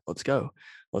power nap. Let's go.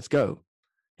 Let's go.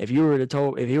 If you would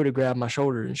have grabbed my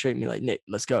shoulder and shake me like, Nick,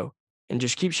 let's go. And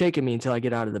just keep shaking me until I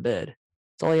get out of the bed.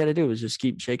 That's all you had to do is just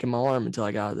keep shaking my arm until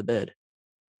I got out of the bed.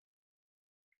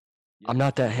 Yeah, I'm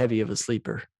not that heavy of a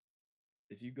sleeper.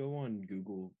 if you go on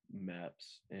Google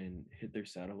Maps and hit their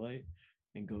satellite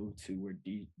and go to where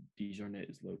Desjardins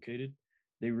is located,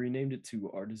 they renamed it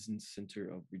to Artisan Center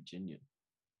of Virginia.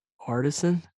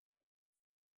 Artisan?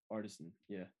 Artisan,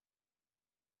 yeah.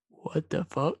 What the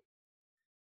fuck?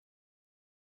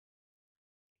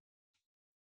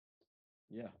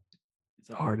 Yeah. It's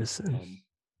Artisan.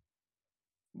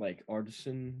 Like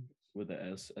artisan with a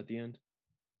S at the end.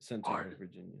 Center of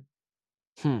Virginia.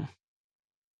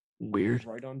 Weird. It's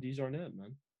right on Desjardins,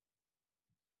 man.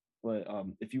 But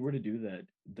if you were to do that,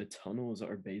 the tunnels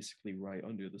are basically right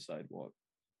under the sidewalk.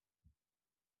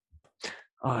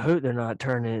 I hope they're not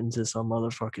turning it into some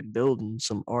motherfucking building,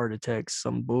 some architects,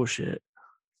 some bullshit.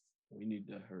 We need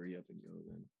to hurry up and go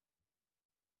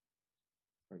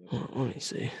then. Let me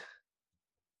see.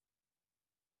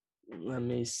 Let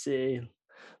me see.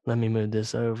 Let me move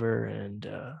this over and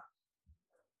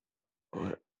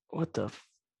what the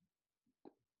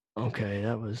okay,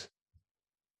 that was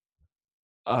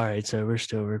all right, so we're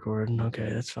still recording. Okay,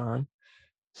 that's fine.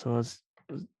 So let's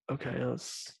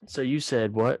so you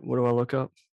said what? What do I look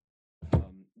up?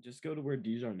 Just go to where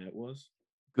Desjardins was.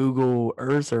 Google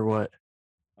Earth or what?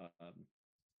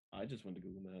 I just went to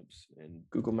Google Maps and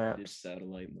Google Maps. did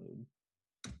satellite mode.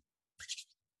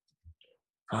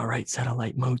 All right,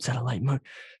 satellite mode.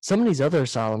 Some of these other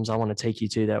asylums I want to take you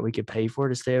to that we could pay for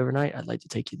to stay overnight. I'd like to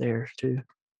take you there too.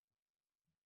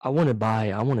 I wanted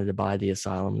to buy the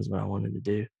asylum is what I wanted to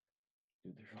do.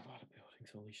 Dude, there's a lot of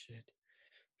buildings. Holy shit.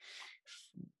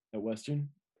 At Western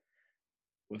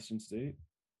State,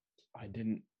 I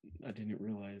didn't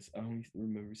realize. I only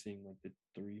remember seeing like the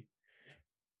three.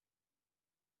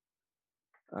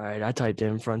 All right, I typed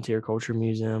in Frontier Culture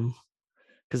Museum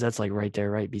because that's like right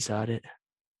there, right beside it.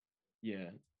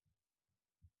 Yeah.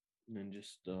 And then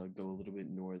just go a little bit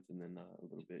north and then a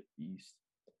little bit east.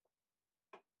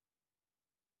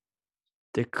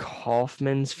 The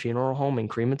Kaufman's Funeral Home and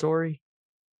Crematory.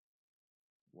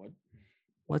 What?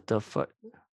 What the fuck?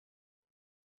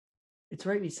 It's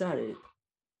right beside it.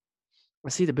 I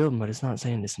see the building, but it's not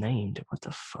saying it's named. What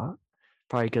the fuck?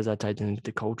 Probably because I typed in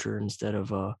the culture instead of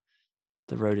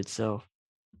the road itself.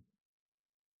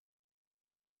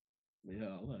 Yeah,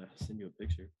 I'll send you a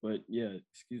picture. But yeah,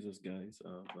 excuse us, guys.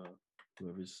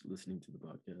 Whoever's listening to the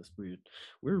podcast,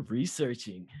 we're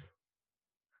researching.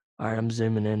 All right, I'm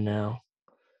zooming in now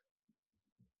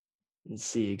and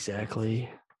see exactly.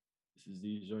 This is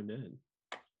the Jordan.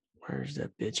 Where's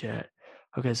that bitch at?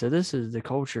 Okay, so this is the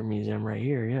Culture Museum right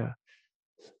here. Yeah.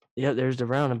 Yeah, there's the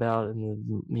roundabout in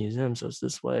the museum, so it's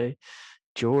this way.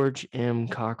 George M.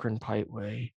 Cochran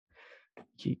Pipeway.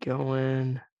 Keep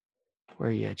going. Where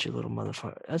are you at, you little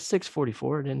motherfucker? That's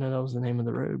 644. I didn't know that was the name of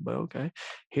the road, but okay.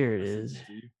 Here it is.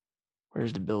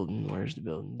 Where's the building? Where's the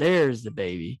building? There's the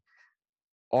baby.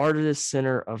 Artist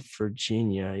Center of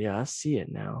Virginia. Yeah, I see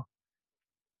it now.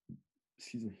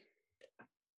 Excuse me.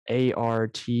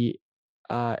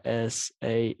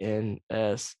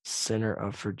 ARTISANS Center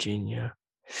of Virginia.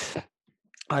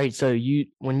 All right, so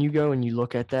when you go and you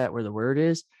look at that where the word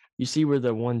is, you see where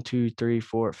the 1, 2, 3,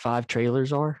 4, 5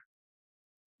 trailers are.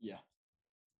 Yeah.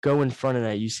 Go in front of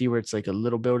that. You see where it's like a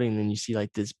little building, and then you see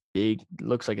like this big,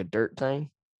 looks like a dirt thing.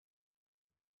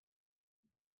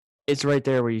 It's right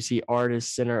there where you see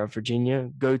Artist Center of Virginia.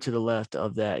 Go to the left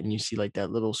of that, and you see like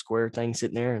that little square thing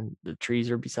sitting there, and the trees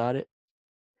are beside it.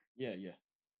 Yeah, yeah.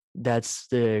 That's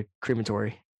the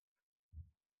crematory.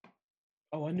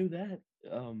 Oh, I knew that.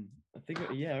 I think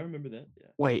I remember that. Yeah.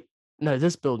 Wait, no,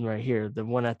 this building right here, the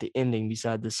one at the ending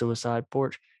beside the suicide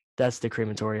porch, that's the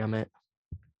crematory I meant.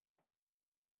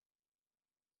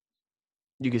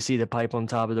 You can see the pipe on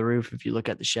top of the roof. If you look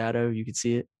at the shadow, you can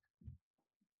see it.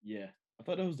 Yeah. I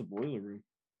thought that was the boiler room.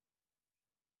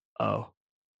 Oh.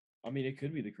 I mean, it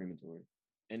could be the crematory.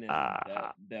 And then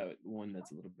that one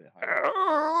that's a little bit higher.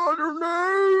 I don't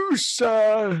know,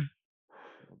 sir.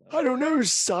 I don't know,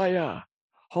 sire.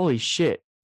 Holy shit.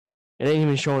 It ain't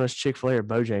even showing us Chick-fil-A or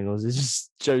Bojangles. It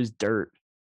just shows dirt.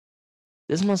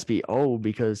 This must be old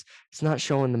because it's not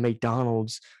showing the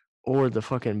McDonald's or the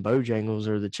fucking Bojangles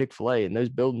or the Chick-fil-A, and those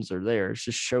buildings are there. It's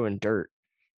just showing dirt.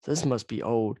 This must be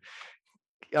old.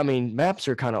 I mean, maps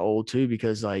are kind of old too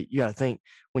because, like, you got to think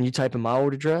when you type in my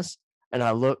old address and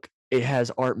I look, it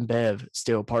has Art and Bev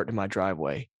still parked in my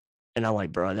driveway. And I'm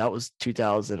like, bro, that was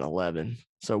 2011.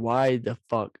 So why the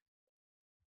fuck?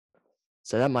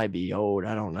 So that might be old.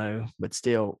 I don't know. But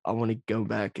still, I want to go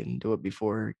back and do it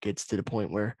before it gets to the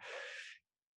point where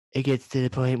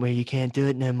you can't do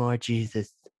it no more,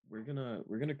 Jesus. We're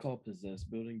gonna call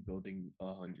Possessed Building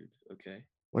 100. Okay.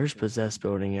 Where's Possessed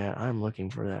Building at? I'm looking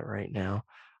for that right now.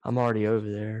 I'm already over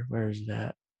there. Where's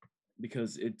that?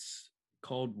 Because it's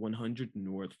called 100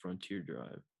 North Frontier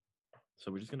Drive.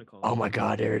 So we're just gonna call it. Oh my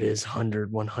God, there it is.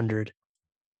 100, 100.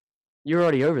 You're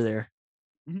already over there.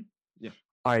 Mm-hmm. Yeah.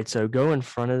 All right, so go in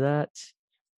front of that,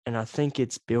 and I think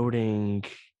it's building.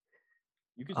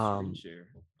 You could screen share.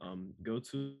 Go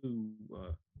to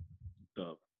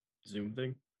the Zoom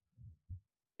thing,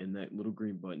 and that little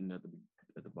green button at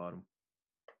the bottom.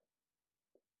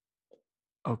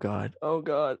 Oh God! Oh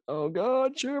God! Oh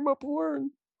God! Share my porn.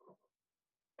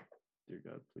 Dear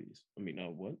God, please. I mean,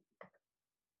 what?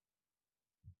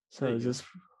 So is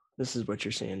this is what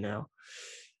you're seeing now?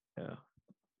 Yeah.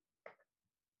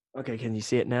 Okay, can you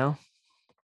see it now?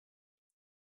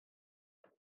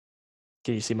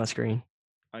 Can you see my screen?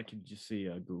 I can just see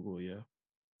Google, yeah.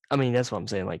 I mean, that's what I'm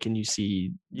saying. Like, can you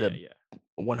see the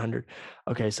 100?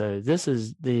 Okay, so this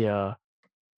is I'm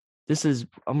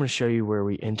going to show you where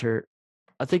we enter.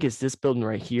 I think it's this building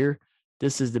right here.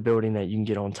 This is the building that you can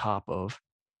get on top of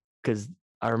because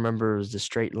I remember it was the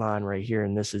straight line right here,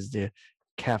 and this is the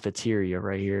cafeteria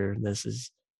right here. This is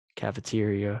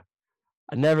cafeteria.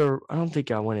 I don't think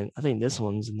I went in. I think this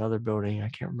one's another building. I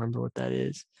can't remember what that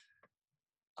is.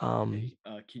 Hey,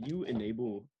 can you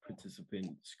enable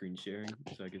participant screen sharing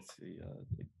so I can see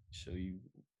show you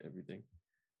everything?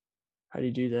 How do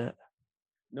you do that?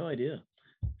 No idea.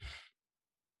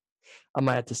 I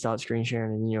might have to stop screen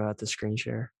sharing and you'll have to screen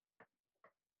share.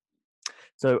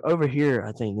 So over here,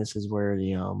 I think this is where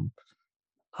the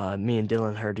me and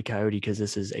Dylan heard the coyote because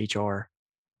this is HR.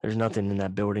 There's nothing in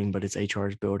that building, but it's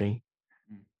HR's building.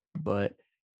 Mm. But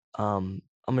I'm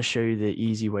gonna show you the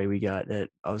easy way we got that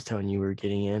I was telling you we were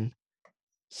getting in.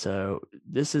 So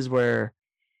this is where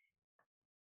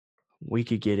we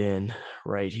could get in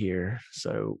right here.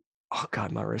 So oh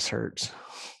god, my wrist hurts.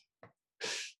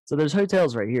 So there's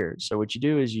hotels right here. So what you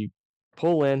do is you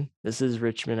pull in. This is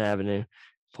Richmond Avenue.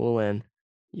 Pull in.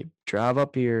 You drive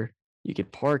up here. You could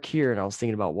park here. And I was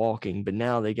thinking about walking, but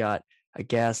now they got a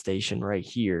gas station right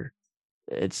here.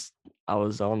 I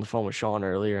was on the phone with Sean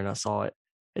earlier and I saw it.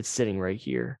 It's sitting right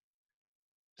here.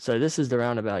 So this is the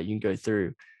roundabout you can go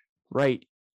through. Right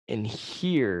in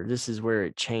here, this is where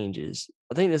it changes.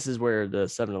 I think this is where the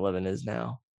 7-Eleven is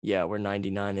now. Yeah, where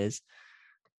 99 is.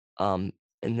 And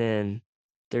then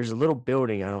there's a little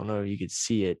building. I don't know if you could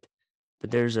see it,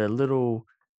 but there's a little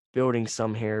building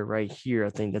somewhere right here. I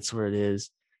think that's where it is.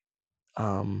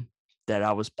 That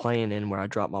I was playing in where I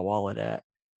dropped my wallet at.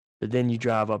 But then you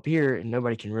drive up here and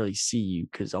nobody can really see you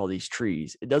because all these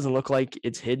trees. It doesn't look like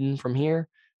it's hidden from here,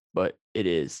 but it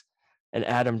is. And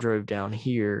Adam drove down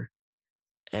here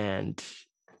and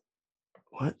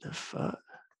what the fuck?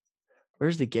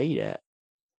 Where's the gate at?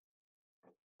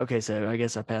 Okay, so I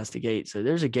guess I passed the gate. So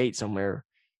there's a gate somewhere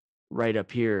right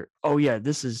up here. Oh yeah,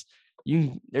 there's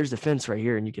the fence right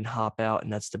here and you can hop out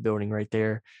and that's the building right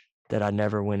there that I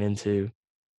never went into.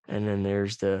 And then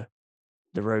there's the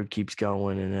road keeps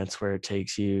going and that's where it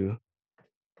takes you.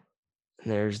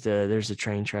 And there's the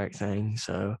train track thing.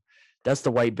 So that's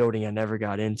the white building I never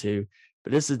got into.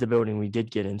 But this is the building we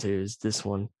did get into, is this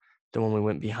one, the one we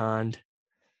went behind.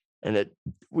 And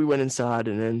we went inside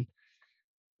and then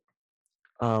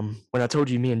when I told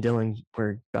you me and Dylan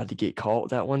were about to get caught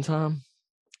that one time,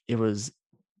 it was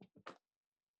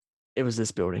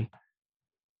this building.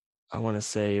 I want to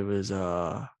say it was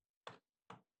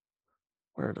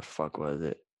where the fuck was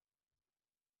it?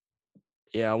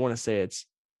 Yeah, I want to say it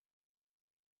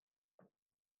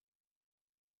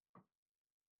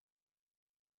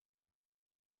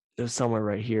was somewhere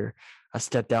right here. I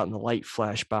stepped out and the light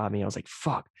flashed by me. I was like,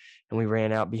 fuck. And we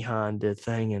ran out behind the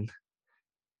thing and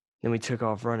then we took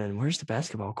off running. Where's the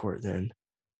basketball court then?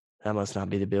 That must not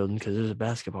be the building because there's a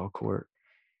basketball court.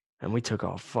 And we took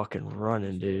off fucking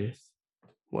running, dude.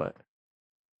 What?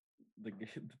 The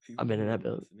people I've been in that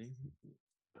building.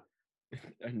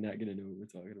 I'm not gonna know what we're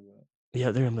talking about.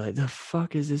 Yeah, they're gonna be like, the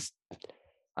fuck is this?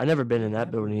 I never been in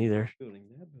that building either.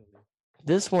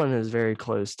 This one is very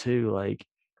close too, like,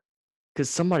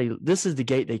 because this is the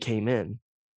gate they came in.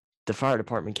 The fire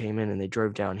department came in and they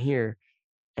drove down here,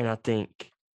 and I think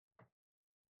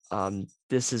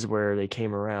this is where they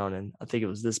came around, and I think it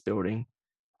was this building.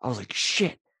 I was like,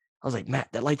 shit. I was like, Matt,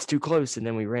 that light's too close. And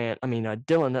then we ran.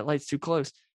 Dylan, that light's too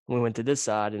close. And we went to this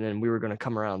side, and then we were going to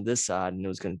come around this side, and it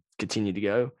was going to continue to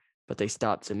go. But they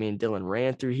stopped. So me and Dylan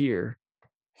ran through here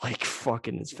like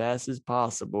fucking as fast as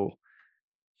possible.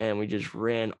 And we just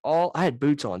ran I had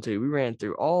boots on too. We ran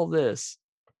through all this,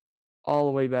 all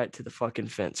the way back to the fucking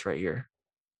fence right here.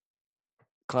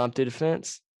 Climbed through the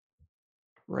fence,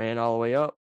 ran all the way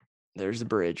up. There's the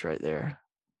bridge right there.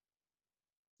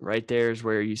 Right there is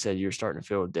where you said you're starting to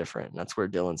feel different. And that's where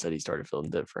Dylan said he started feeling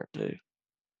different too.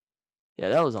 Yeah,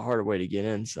 that was a harder way to get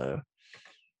in. So,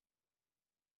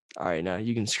 all right, now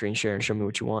you can screen share and show me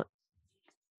what you want.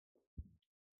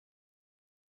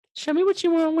 Show me what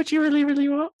you want, what you really, really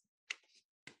want.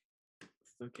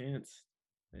 Still can't.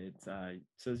 It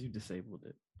says you disabled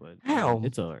it, but how?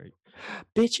 It's all right.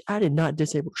 Bitch, I did not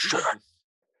disable.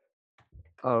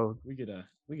 Oh, we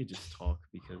could just talk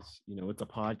because it's a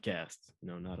podcast,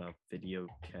 not a video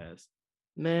cast.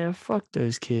 Man, fuck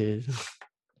those kids.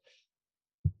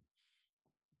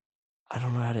 I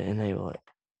don't know how to enable it.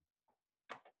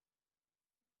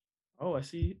 Oh, I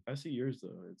see yours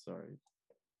though. It's all right.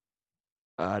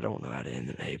 I don't know how to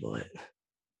enable it.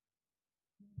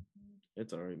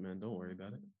 It's all right, man. Don't worry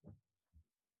about it.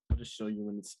 I'll just show you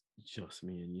when it's just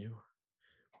me and you.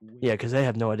 Yeah, because they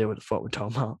have no idea what the fuck we're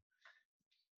talking about.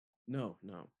 No.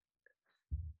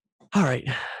 All right.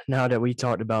 Now that we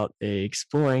talked about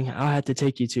exploring, I'll have to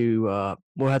take you to,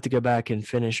 we'll have to go back and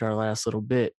finish our last little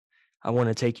bit. I want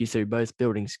to take you through both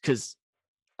buildings because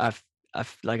I've,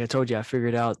 like I told you, I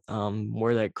figured out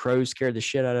where that crow scared the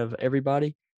shit out of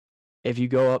everybody. If you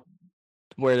go up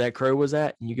where that crow was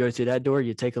at and you go through that door,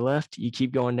 you take a left, you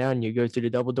keep going down, and you go through the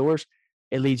double doors.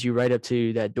 It leads you right up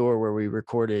to that door where we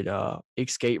recorded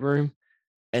escape room.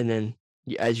 And then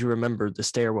as you remember the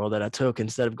stairwell that I took,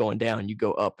 instead of going down, you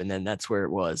go up, and then that's where it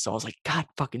was. So I was like, God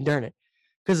fucking darn it.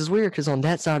 Because it's weird because on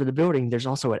that side of the building, there's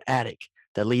also an attic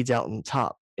that leads out on the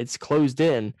top. it's closed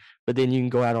in, but then you can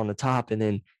go out on the top and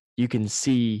then you can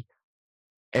see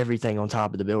everything on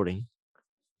top of the building.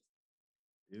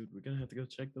 Dude, we're gonna have to go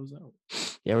check those out.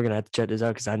 Yeah, we're gonna have to check this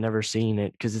out because I've never seen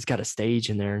it because it's got a stage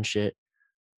in there and shit.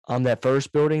 That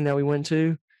first building that we went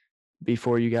to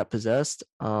before you got possessed,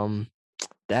 that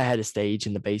had a stage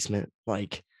in the basement.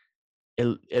 Like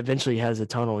it eventually has a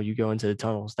tunnel. You go into the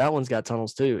tunnels. That one's got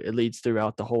tunnels too. It leads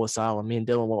throughout the whole asylum. Me and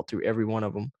Dylan walked through every one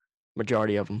of them,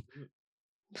 majority of them.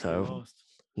 Get So lost.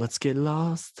 let's get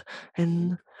lost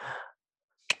and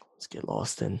let's get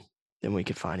lost and then we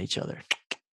can find each other.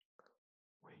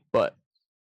 But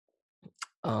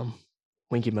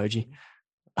wink emoji.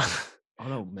 Oh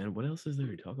no, man! What else is there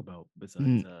to talk about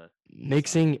besides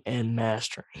Mixing and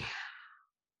mastering?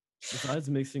 Besides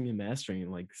mixing and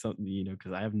mastering, like something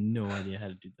because I have no idea how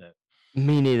to do that.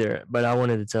 Me neither, but I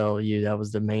wanted to tell you that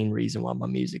was the main reason why my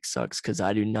music sucks because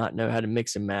I do not know how to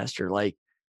mix and master. Like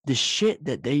the shit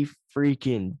that they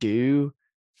freaking do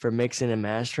for mixing and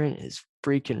mastering is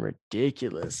freaking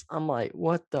ridiculous. I'm like,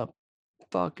 what the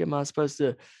fuck am I supposed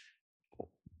to?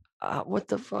 What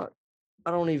the fuck? I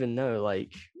don't even know.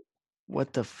 Like,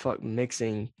 what the fuck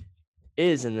mixing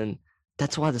is, and then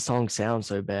that's why the song sounds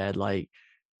so bad. Like,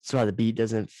 that's why the beat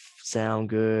doesn't sound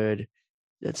good.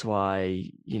 That's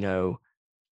why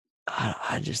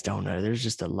I just don't know. There's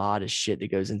just a lot of shit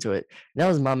that goes into it. And that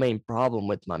was my main problem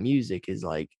with my music is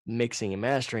like mixing and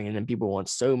mastering, and then people want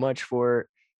so much for it,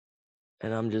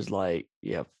 and I'm just like,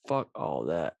 yeah, fuck all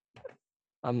that.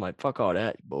 I'm like, fuck all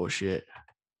that bullshit.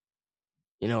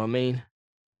 You know what I mean?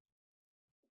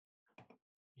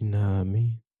 You know what I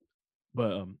mean?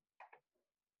 But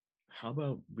how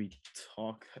about we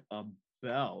talk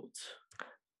about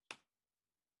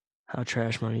How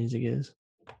trash my music is.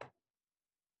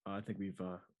 I think we've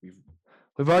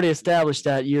We've already established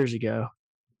that years ago.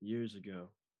 years ago.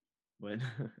 But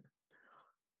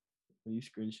what are you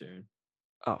screen sharing?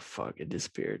 Oh fuck, it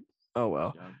disappeared. Oh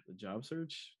well. The job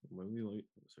search? What are we like?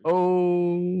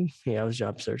 Oh yeah, I was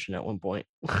job searching at one point.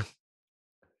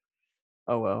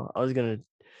 Oh well.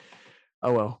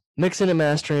 Oh well. Mixing and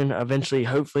mastering, eventually,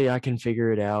 hopefully I can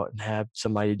figure it out and have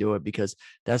somebody do it because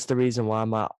that's the reason why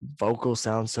my vocals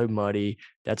sound so muddy.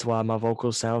 That's why my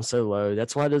vocals sound so low.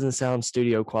 That's why it doesn't sound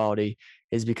studio quality,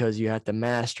 is because you have to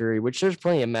master, which there's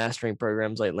plenty of mastering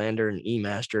programs like Lander and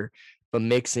eMaster, but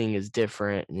mixing is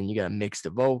different. And then you got to mix the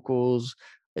vocals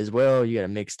as well. You got to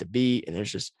mix the beat, and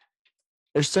there's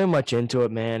so much into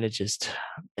it, man.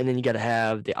 And then you got to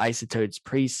have the isotopes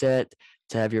preset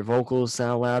to have your vocals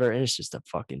sound louder, and it's just a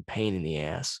fucking pain in the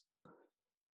ass.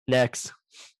 Next.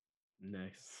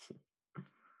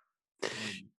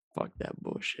 Fuck that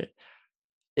bullshit.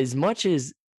 As much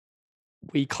as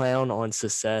we clown on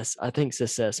Success, I think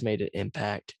Success made an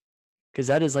impact because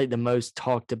that is like the most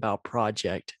talked about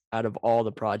project out of all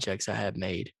the projects I have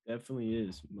made. Definitely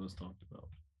is most talked about.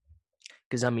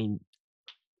 Because I mean,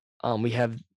 we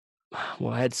have,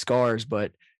 well, I had Scars,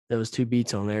 but there was 2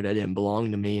 beats on there that didn't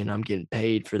belong to me, and I'm getting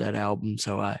paid for that album.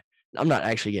 So I'm not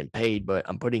actually getting paid, but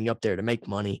I'm putting up there to make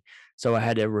money. So I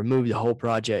had to remove the whole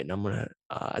project, and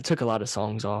I took a lot of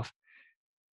songs off.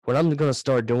 What I'm gonna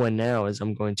start doing now is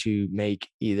I'm going to make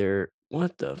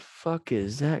what the fuck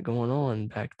is that going on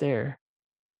back there?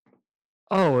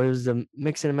 Oh, it was the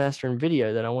mixing and mastering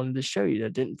video that I wanted to show you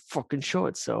that didn't fucking show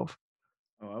itself.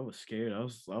 Oh, I was scared. I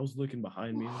was looking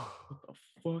behind me. What the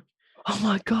fuck? Oh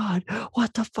my god,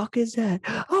 what the fuck is that?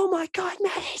 Oh my god,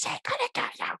 man, is it gonna go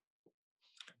down?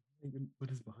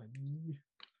 What is behind me?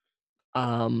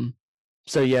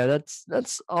 So yeah,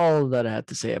 that's all that I have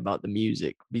to say about the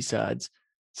music. Besides,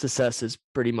 Success is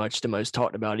pretty much the most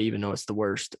talked about, even though it's the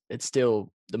worst. It's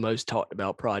still the most talked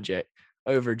about project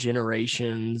over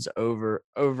generations, over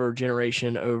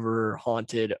generation, over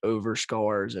Haunted, over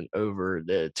Scars, and over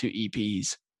the 2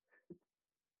 EPs.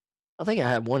 I think I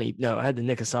had one EP. No, I had the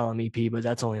Nick Asylum EP, but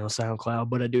that's only on SoundCloud.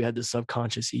 But I do have the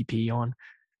Subconscious EP on,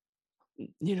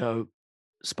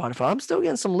 Spotify. I'm still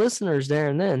getting some listeners there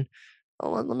and then.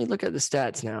 Oh, let me look at the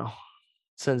stats now.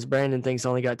 Since Brandon thinks I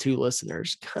only got 2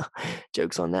 listeners.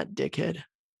 Joke's on that dickhead.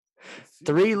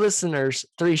 3 listeners,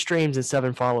 3 streams, and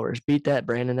 7 followers. Beat that,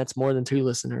 Brandon. That's more than 2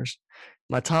 listeners.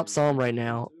 My top song right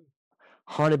now,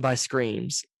 Haunted by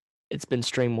Screams. It's been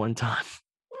streamed 1 time.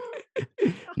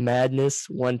 Madness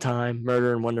 1 time.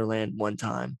 Murder in Wonderland 1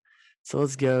 time. So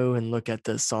let's go and look at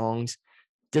the songs.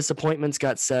 Disappointment's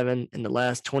got 7 in the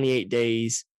last 28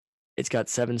 days. It's got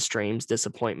 7 streams.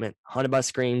 Disappointment, Haunted by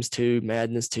Screams 2,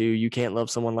 Madness 2, You Can't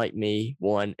Love Someone Like Me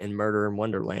 1, and Murder in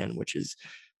Wonderland, which is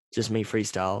just me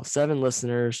freestyle. 7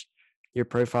 listeners. Your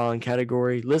profile and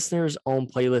category, listeners, own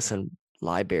playlist and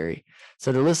library.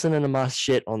 So they're listening to my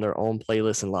shit on their own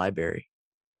playlist and library.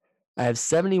 I have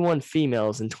 71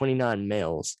 females and 29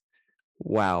 males.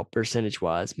 Wow, percentage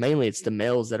wise. Mainly it's the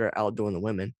males that are outdoing the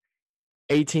women.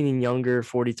 18 and younger,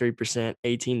 43%.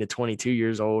 18 to 22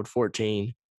 years old,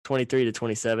 14. 23 to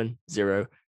 27, 0.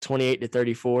 28 to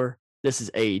 34, this is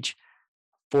age,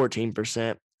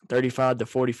 14%. 35 to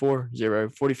 44, 0.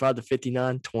 45 to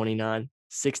 59, 29.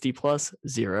 60 plus,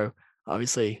 0.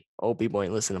 Obviously, old people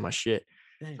ain't listening to my shit.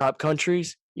 Damn. Top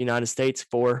countries: United States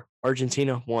 4,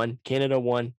 Argentina 1, Canada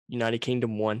 1, United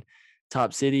Kingdom 1.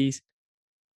 Top cities: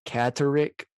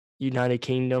 Catterick, United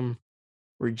Kingdom;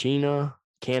 Regina,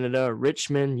 Canada;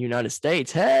 Richmond, United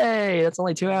States. Hey, that's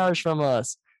only 2 hours from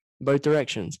us, both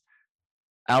directions.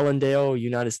 Allendale,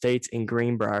 United States; and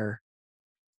Greenbrier.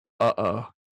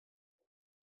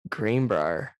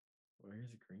 Greenbrier. Where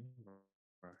is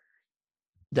Greenbrier?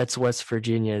 That's West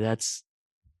Virginia.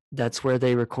 That's where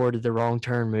they recorded the Wrong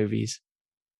Turn movies.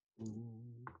 Ooh.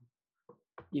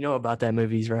 You know about that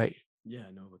movies, right? Yeah,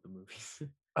 I know about the movies.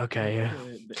 Okay, yeah.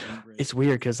 The inbred. It's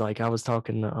weird because like I was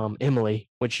talking to Emily,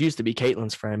 which used to be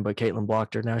Caitlin's friend, but Caitlin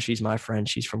blocked her. Now she's my friend.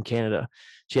 She's from Canada.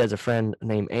 She has a friend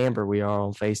named Amber. We are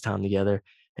on FaceTime together,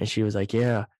 and she was like,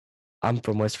 "Yeah, I'm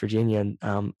from West Virginia,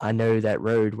 and I know that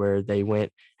road where they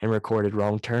went and recorded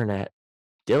Wrong Turn at."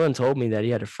 Dylan told me that he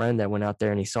had a friend that went out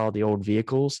there and he saw the old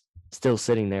vehicles still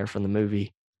sitting there from the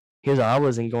movie. He was like, I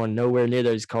wasn't going nowhere near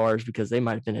those cars because they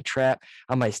might have been a trap.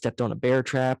 I might have stepped on a bear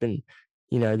trap, and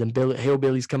them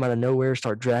hillbillies come out of nowhere,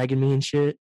 start dragging me and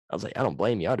shit. I was like, I don't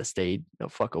blame you. I'd have stayed the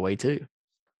fuck away too.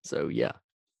 So yeah,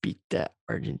 beat that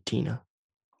Argentina.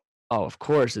 Oh, of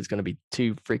course it's gonna be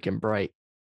too freaking bright.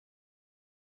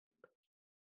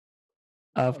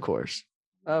 Of course.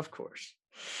 Of course.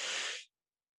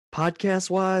 Podcast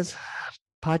wise,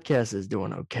 podcast is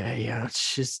doing okay.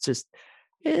 It's just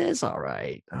it's all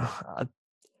right.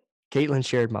 Caitlin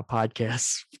shared my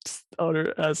podcast on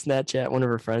her Snapchat. One of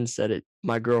her friends said it.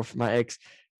 My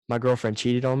girlfriend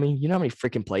cheated on me. You know how many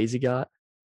freaking plays he got?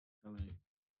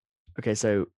 Okay,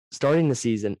 so starting the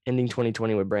season, ending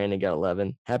 2020 with Brandon got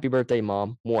 11. Happy birthday,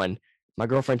 mom. 1. My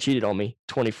girlfriend cheated on me.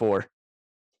 24.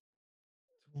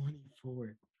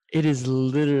 24. It is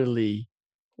literally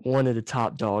one of the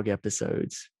top dog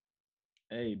episodes.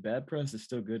 Hey, bad press is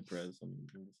still good press.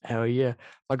 Hell yeah.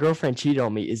 My girlfriend cheated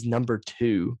on me is number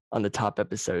 2 on the top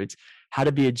episodes. How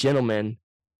to be a gentleman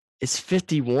is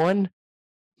 51.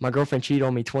 My girlfriend cheated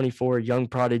on me, 24. Young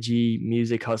prodigy,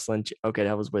 music hustling. Okay,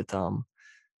 that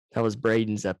was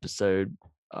Braden's episode.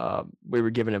 We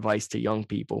were giving advice to young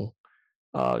people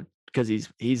because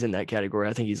he's in that category.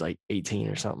 I think he's like 18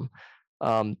 or something.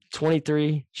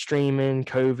 23, streaming,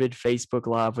 COVID, Facebook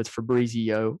Live with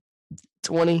Fabrizio,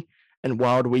 20, and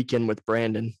Wild Weekend with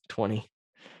Brandon, 20.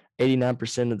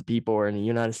 89% of the people are in the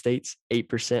United States,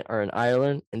 8% are in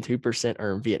Ireland, and 2%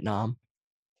 are in Vietnam.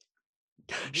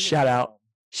 Shout out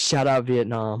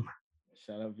Vietnam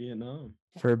Shout out Vietnam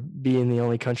for being the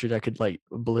only country that could like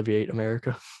obliviate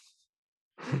America.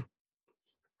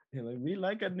 Like, we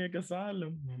like a nigga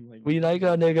asylum. Like, we like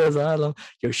a nigga asylum.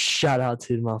 Yo, shout out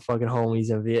to my fucking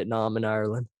homies in Vietnam and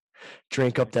Ireland.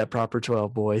 Drink up that proper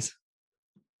 12, boys.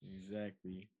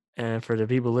 Exactly. And for the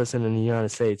people listening in the United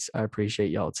States, I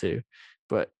appreciate y'all too.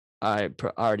 But I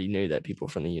already knew that people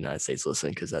from the United States listen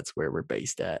because that's where we're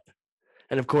based at.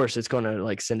 And of course, it's going to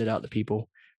like send it out to people.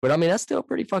 But I mean, that's still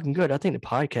pretty fucking good. I think the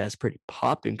podcast is pretty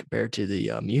popping compared to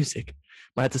the music.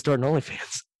 Might have to start an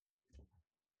OnlyFans.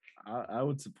 I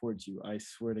would support you. I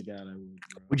swear to God, I would.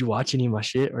 Bro. Would you watch any of my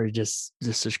shit or just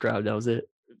subscribe? That was it.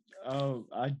 Oh,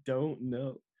 I don't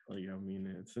know. Like, I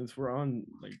mean, since we're on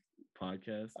like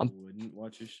podcast, I wouldn't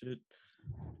watch your shit.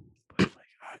 But like,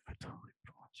 I totally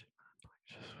would watch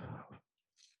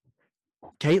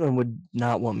it. Caitlin would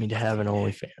not want me to have an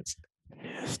OnlyFans.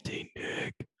 Nasty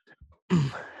Nick.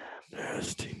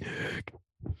 Nasty Nick.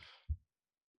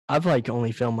 I've like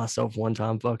only filmed myself one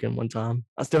time.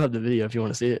 I still have the video if you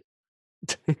want to see it.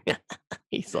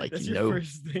 He's like, that's your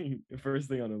first thing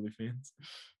on OnlyFans.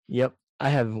 Yep. I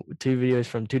have 2 videos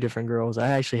from 2 different girls. I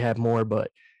actually have more, but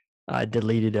I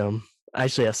deleted them.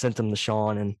 Actually, I sent them to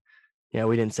Sean, and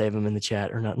we didn't save them in the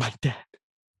chat or nothing like that.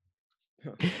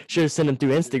 Should have sent them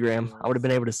through Instagram. I would have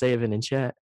been able to save it in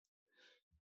chat.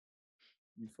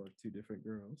 You fucked 2 different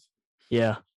girls.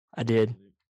 Yeah, I did.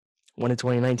 One in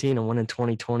 2019 and one in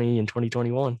 2020 and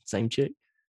 2021. Same chick.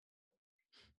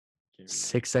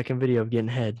 6-second video of getting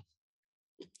head.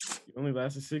 You only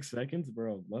lasted 6 seconds,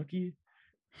 bro. Lucky.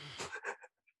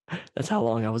 That's how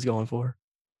long I was going for.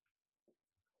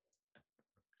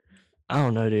 I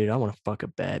don't know, dude. I want to fuck a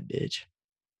bad bitch.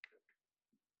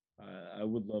 I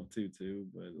would love to too,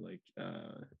 but like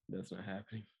that's not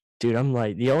happening. Dude, I'm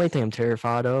like, the only thing I'm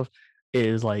terrified of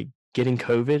is like getting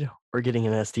COVID or getting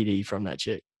an STD from that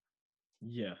chick,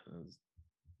 Yeah, that's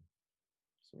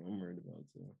what I'm worried about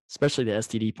too. especially the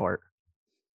STD part.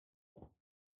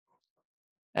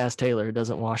 Ask Taylor, it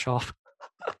doesn't wash off.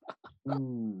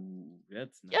 Ooh,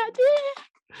 that's not God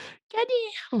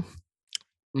good.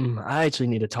 damn. I actually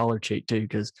need a taller chick too,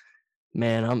 because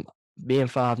man, I'm being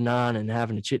 5'9" and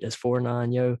having a chick that's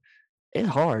 4'9", yo, it's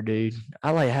hard, dude.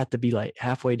 I like have to be like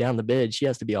halfway down the bed. She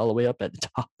has to be all the way up at the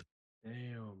top.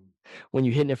 Damn. When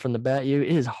you hitting it from the back, you it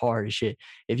is hard as shit.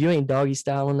 If you ain't doggy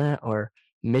styling that or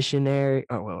missionary,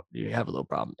 oh well, you have a little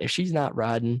problem. If she's not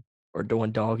riding or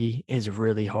doing doggy, it's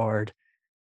really hard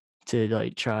to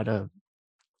like try to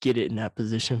get it in that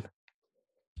position.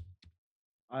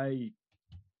 I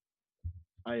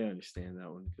understand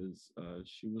that one because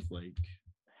she was like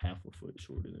half a foot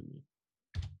shorter than me.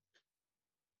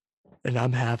 And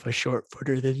I'm half a short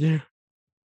footer than you.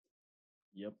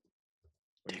 Yep.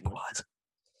 Wait, Dick what? wise.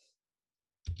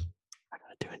 I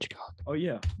got a 2-inch cock. Oh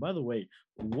yeah. By the way,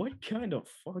 what kind of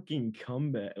fucking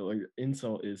comeback or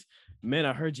insult is, man,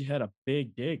 I heard you had a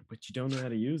big dick, but you don't know how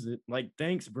to use it. Like,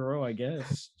 thanks, bro, I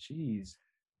guess. Jeez.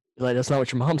 Like, that's not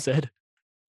what your mom said.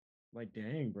 Like,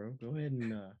 dang, bro. Go ahead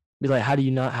and Be like, how do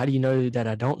you know that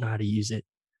I don't know how to use it?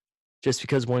 Just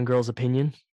because one girl's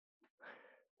opinion?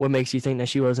 What makes you think that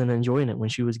she wasn't enjoying it when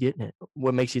she was getting it?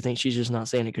 What makes you think she's just not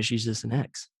saying it because she's just an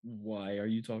ex? why are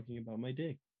you talking about my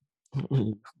dick?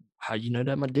 How you know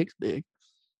that my dick's big?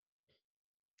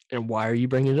 And why are you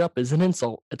bringing it up as an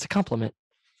insult? It's a compliment.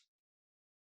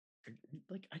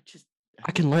 Like,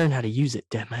 I can learn how to use it,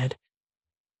 Deadman.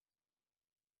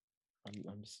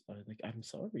 I'm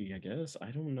sorry, I guess.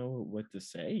 I don't know what to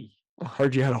say. I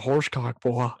heard you had a horse cock,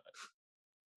 boy.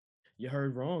 You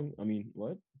heard wrong. I mean,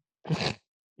 what?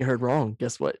 You heard wrong.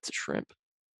 Guess what? It's a shrimp.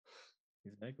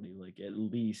 Exactly. Like at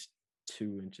least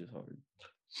 2 inches hard.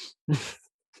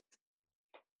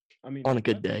 I mean, On a like,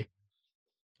 good day.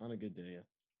 On a good day, yeah.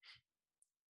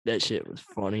 That shit was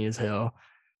funny as hell.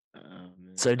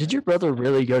 Man, So did your brother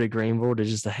really go to Greenville to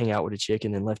just to hang out with a chick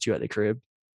and then left you at the crib?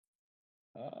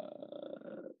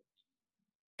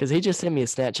 Because he just sent me a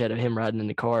Snapchat of him riding in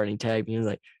the car and he tagged me. He was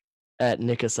like, at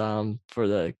Nickasam for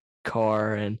the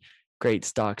car and great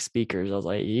stock speakers. I was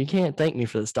like, you can't thank me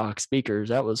for the stock speakers.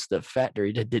 That was the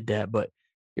factory that did that, but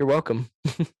you're welcome.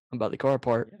 About the car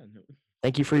part. Yeah, no.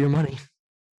 Thank you for your money.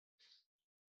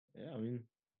 Yeah, I mean,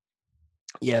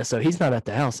 yeah, so he's not at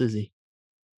the house, is he?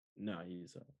 No,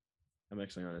 he's I'm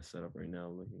actually on his setup right now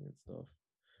looking at stuff.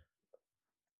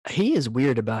 He is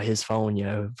weird about his phone,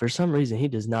 yo. For some reason, he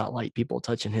does not like people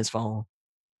touching his phone.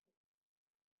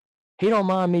 He don't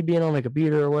mind me being on the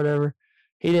computer or whatever.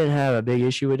 He didn't have a big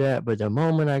issue with that, but the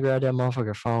moment I grab that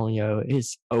motherfucker phone, yo,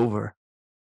 it's over.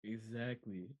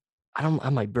 Exactly.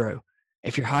 I'm like, bro,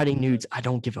 if you're hiding nudes, I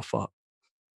don't give a fuck.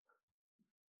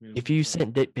 If you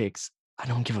sent dick pics, I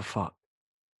don't give a fuck.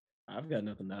 I've got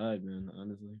nothing to hide, man,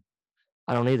 honestly.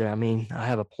 I don't either. I mean, I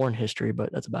have a porn history,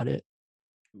 but that's about it.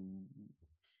 Ooh.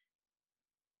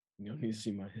 You don't need to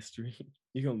see my history.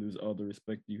 You're gonna lose all the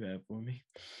respect you have for me.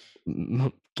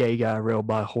 Gay guy railed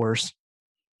by a horse.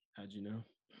 How'd you know?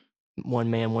 One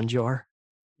man, one jar.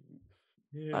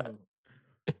 Yeah.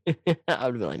 I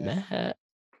would be like, Matt,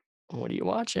 what are you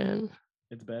watching?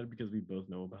 It's bad because we both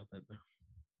know about that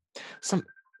though.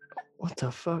 What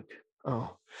the fuck?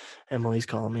 Oh, Emily's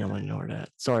calling me. I'm gonna ignore that.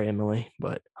 Sorry, Emily,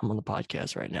 but I'm on the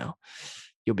podcast right now.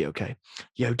 You'll be okay.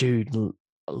 Yo, dude,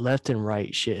 left and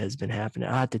right shit has been happening.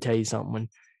 I have to tell you something when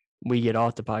we get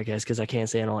off the podcast because I can't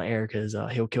say it on air because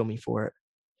he'll kill me for it.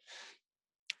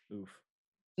 Oof.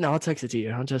 No, I'll text it to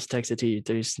you. I'll just text it to you.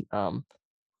 It's all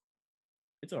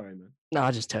right, man. No,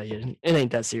 I'll just tell you. It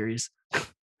ain't that serious.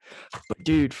 But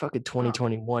dude, fucking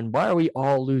 2021. Why are we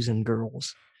all losing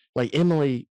girls? Like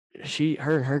Emily,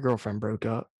 her and her girlfriend broke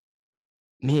up.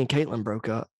 Me and Caitlin broke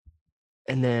up.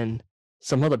 And then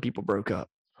some other people broke up.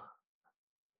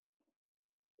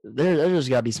 There's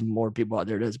got to be some more people out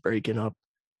there that's breaking up.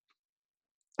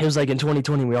 It was like in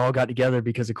 2020, we all got together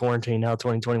because of quarantine. Now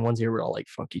 2021's here. We're all like,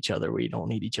 fuck each other. We don't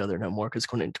need each other no more because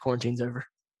quarantine's over.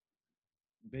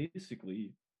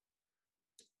 Basically.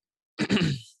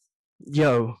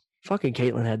 Yo, fucking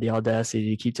Caitlin had the audacity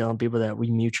to keep telling people that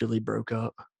we mutually broke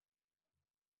up.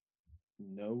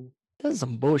 No. That's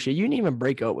some bullshit. You didn't even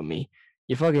break up with me.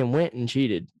 You fucking went and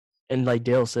cheated. And like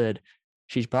Dale said,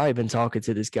 she's probably been talking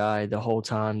to this guy the whole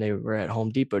time they were at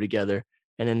Home Depot together.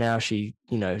 And then now she,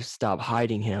 stopped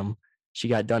hiding him. She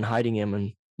got done hiding him,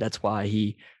 and that's why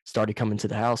he started coming to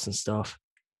the house and stuff.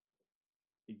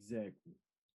 Exactly.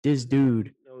 This dude.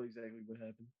 I know exactly what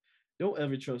happened. Don't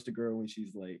ever trust a girl when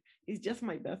she's like, he's just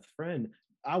my best friend.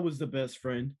 I was the best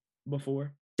friend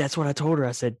before. That's what I told her.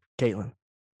 I said, Caitlin,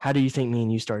 how do you think me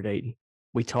and you started dating?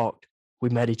 We talked, we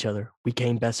met each other, we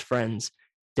became best friends,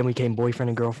 then we became boyfriend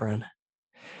and girlfriend.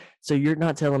 So you're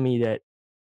not telling me that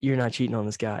you're not cheating on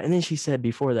this guy. And then she said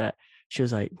before that, she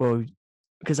was like, well,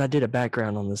 because I did a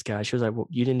background on this guy. She was like, well,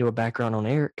 you didn't do a background on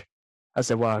Eric. I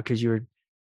said, wow, because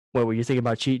were you thinking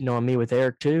about cheating on me with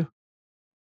Eric too?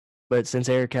 But since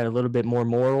Eric had a little bit more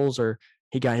morals or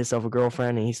he got himself a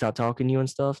girlfriend and he stopped talking to you and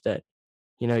stuff, that,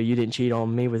 you didn't cheat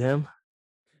on me with him.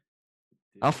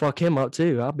 I'll Dude, fuck him up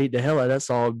too. I'll beat the hell out of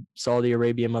that Saudi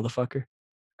Arabian motherfucker.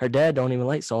 Her dad don't even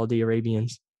like Saudi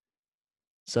Arabians.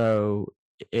 So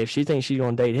if she thinks she's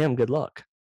gonna date him, good luck.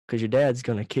 Because your dad's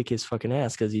gonna kick his fucking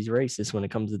ass because he's racist when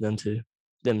it comes to them two,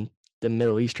 the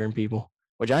Middle Eastern people.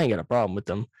 Which I ain't got a problem with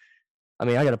them. I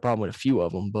mean, I got a problem with a few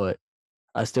of them, but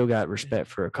I still got respect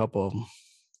for a couple of them.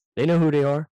 They know who they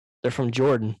are. They're from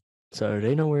Jordan, so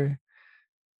they know where.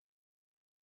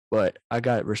 But I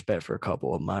got respect for a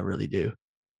couple of them. I really do.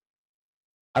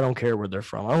 I don't care where they're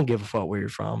from. I don't give a fuck where you're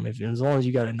from. If as long as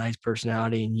you got a nice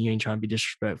personality and you ain't trying to be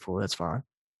disrespectful, that's fine.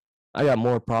 I got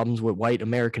more problems with white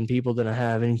American people than I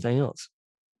have anything else.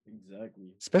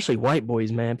 exactly. Especially white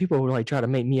boys, man. People who like try to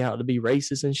make me out to be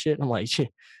racist and shit. I'm like, shit,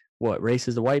 what,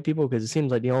 racist to white people? Because it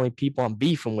seems like the only people I'm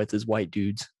beefing with is white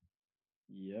dudes.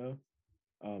 Yeah.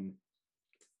 Um,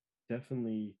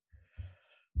 definitely.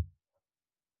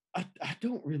 I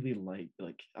don't really like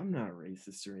I'm not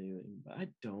racist or anything, but I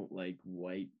don't like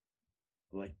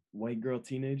white girl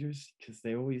teenagers because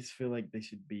they always feel like they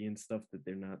should be in stuff that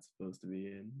they're not supposed to be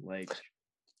in. Like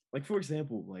for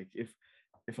example, like if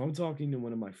I'm talking to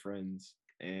one of my friends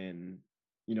and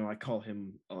I call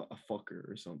him a fucker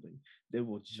or something, they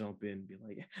will jump in and be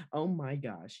like, "Oh my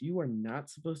gosh, you are not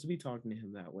supposed to be talking to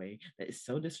him that way. That is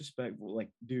so disrespectful." Like,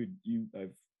 dude, I've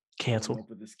grown Cancel. up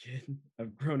with this kid.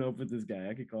 I've grown up with this guy.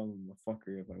 I could call him a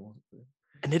fucker if I want to.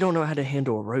 And they don't know how to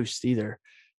handle a roast either.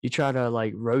 You try to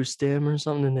like roast them or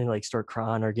something, and they like start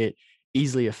crying or get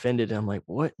easily offended. And I'm like,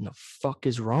 what in the fuck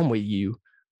is wrong with you?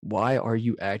 Why are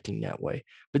you acting that way?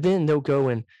 But then they'll go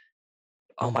and,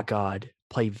 oh my God,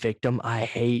 play victim. I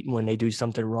hate when they do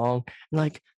something wrong. And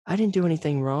like, I didn't do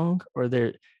anything wrong. Or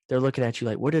they're looking at you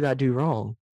like, what did I do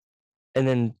wrong? And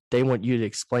then they want you to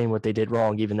explain what they did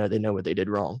wrong, even though they know what they did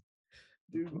wrong.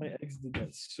 Dude, my ex did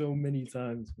that so many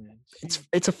times, man.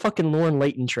 It's a fucking Lauren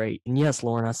Layton trait. And yes,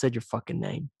 Lauren, I said your fucking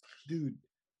name. Dude,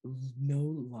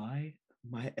 no lie,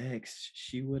 my ex,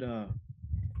 she would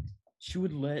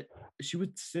let she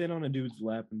would sit on a dude's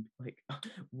lap and be like,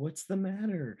 "What's the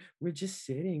matter? We're just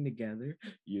sitting together."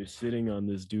 You're sitting on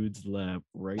this dude's lap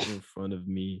right in front of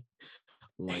me.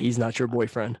 Like, He's not your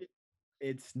boyfriend.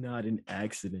 it's not an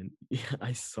accident.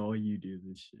 I saw you do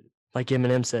this shit. Like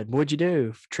Eminem said, what'd you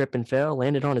do? Trip and fell,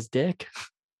 landed on his dick?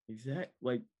 Exact.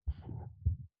 Like,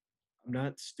 I'm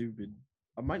not stupid.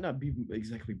 I might not be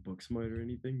exactly book smart or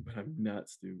anything, but I'm not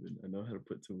stupid. I know how to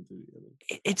put two and two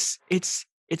together.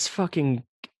 It's fucking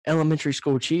elementary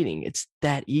school cheating. It's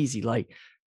that easy. Like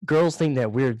girls think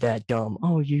that we're that dumb.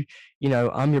 Oh,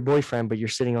 I'm your boyfriend, but you're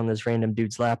sitting on this random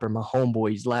dude's lap or my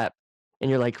homeboy's lap. And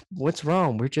you're like, what's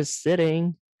wrong? We're just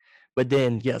sitting. But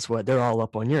then guess what? They're all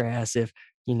up on your ass if,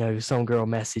 some girl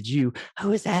message you,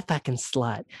 who is that fucking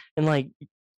slut? And like,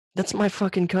 that's my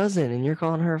fucking cousin, and you're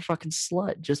calling her a fucking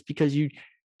slut just because you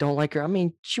don't like her. I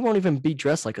mean, she won't even be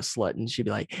dressed like a slut, and she'd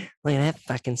be like, "Look at that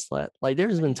fucking slut." Like,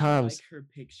 there's Why been did you like times, her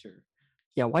picture?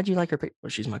 yeah. Why'd you like her? Well,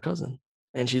 she's my cousin,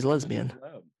 and she's Sit on lesbian. his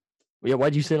lap. Yeah,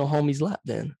 why'd you sit on homie's lap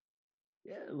then?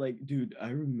 Yeah, like, dude, I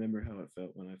remember how it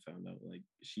felt when I found out like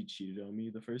she cheated on me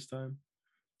the first time.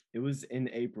 It was in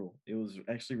April. It was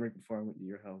actually right before I went to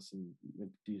your house and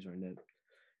went to Desjardins.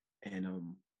 And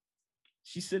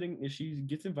she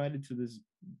gets invited to this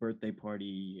birthday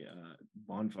party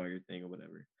bonfire thing or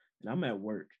whatever. And I'm at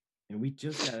work and we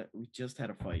just had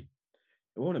a fight.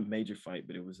 It wasn't a major fight,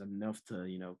 but it was enough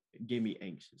to, get me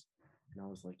anxious. And I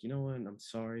was like, you know what? I'm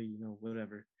sorry,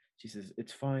 whatever. She says,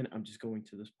 it's fine. I'm just going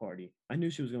to this party. I knew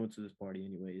she was going to this party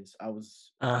anyways. I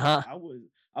was Uh huh.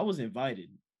 I was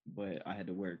invited, but I had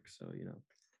to work, so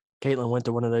Caitlin went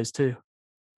to one of those too.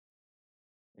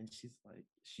 and she's like,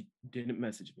 she didn't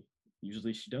message me.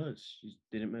 Usually she does. She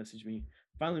didn't message me.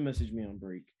 Finally messaged me on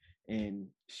break. And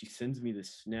she sends me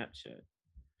this Snapchat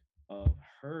of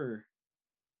her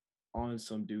on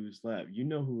some dude's lap. You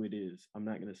know who it is. I'm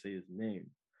not gonna say his name.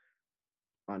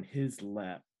 On his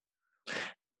lap.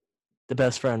 The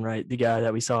best friend, right? The guy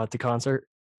that we saw at the concert.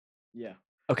 Yeah.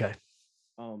 Okay.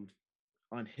 Um,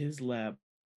 on his lap,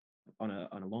 on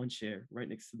a lawn chair right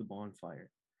next to the bonfire.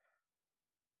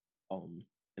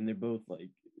 And they're both like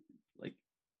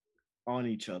on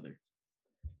each other.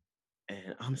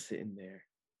 And I'm sitting there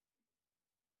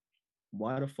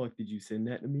why the fuck did you send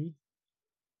that to me?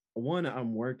 One,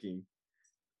 I'm working.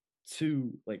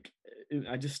 Two, like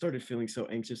I just started feeling so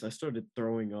anxious. I started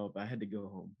throwing up. I had to go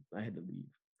home. I had to leave.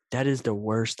 That is the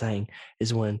worst thing,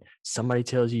 is when somebody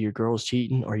tells you your girl's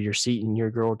cheating or you're seeing your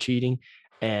girl cheating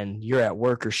and you're at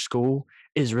work or school.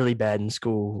 It is really bad in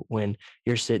school when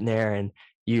you're sitting there and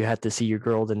you have to see your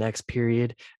girl the next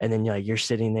period. And then you're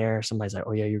sitting there. Somebody's like,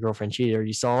 oh, yeah, your girlfriend cheated, or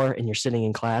you saw her, and you're sitting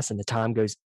in class and the time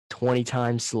goes 20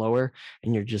 times slower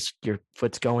and your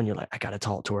foot's going. You're like, I got to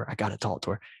talk to her. I got to talk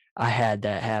to her. I had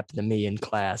that happen to me in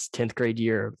class, 10th grade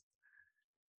year.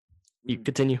 You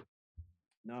continue.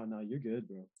 No, you're good,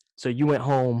 bro. So you went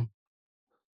home.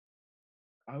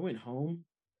 I went home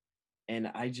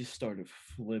and I just started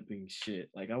flipping shit.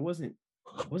 Like I wasn't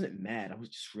mad. I was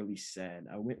just really sad.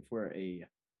 I went for a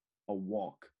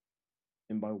walk.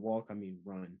 And by walk I mean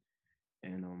run.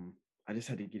 And I just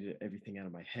had to get everything out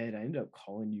of my head. I ended up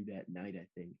calling you that night, I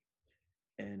think.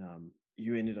 And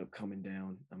you ended up coming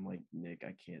down. I'm like, Nick,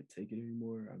 I can't take it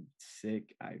anymore. I'm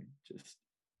sick. I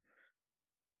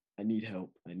need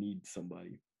help. I need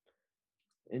somebody.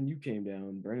 And you came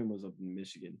down. Brandon was up in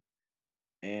Michigan.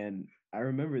 And I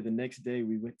remember the next day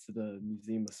we went to the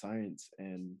Museum of Science,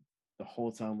 and the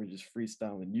whole time we're just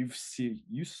freestyling.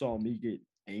 You saw me get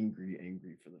angry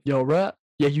for the Yo, rap?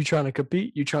 Yeah, you trying to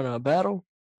compete? You trying to battle?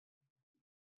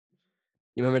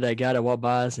 You remember that guy that walked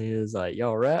by us and he was like,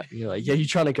 yo, rap? And you're like, yeah, you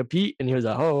trying to compete? And he was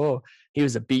like, oh. He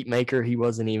was a beat maker. He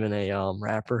wasn't even a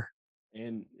rapper.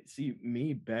 And see,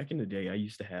 me back in the day, I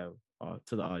used to have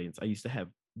to the audience, I used to have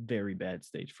very bad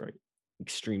stage fright,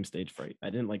 extreme stage fright. I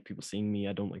didn't like people seeing me.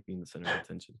 I don't like being the center of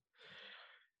attention.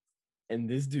 And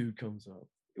this dude comes up.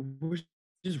 We're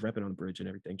just repping on the bridge and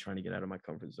everything, trying to get out of my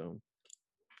comfort zone.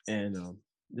 And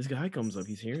this guy comes up.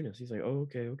 He's hearing us. He's like, "Oh,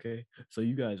 okay. So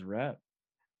you guys rap?"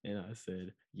 And I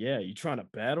said, "Yeah, you trying to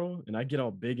battle?" And I get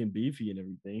all big and beefy and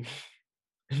everything.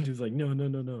 And he's like,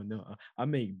 "No. I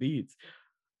make beats."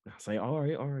 I was like, all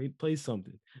right, play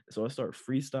something. So I start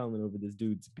freestyling over this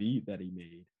dude's beat that he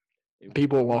made.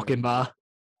 People walking by.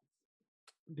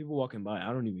 People walking by,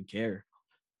 I don't even care.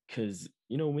 Because,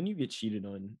 when you get cheated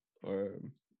on, or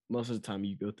most of the time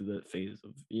you go through that phase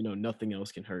of, nothing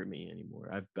else can hurt me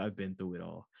anymore. I've been through it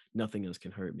all. Nothing else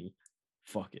can hurt me.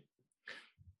 Fuck it.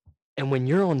 And when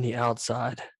you're on the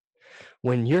outside,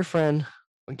 when your friend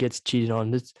gets cheated on,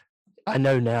 this I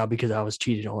know now because I was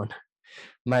cheated on.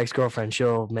 My ex-girlfriend,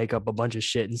 she'll make up a bunch of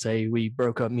shit and say we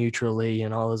broke up mutually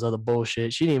and all this other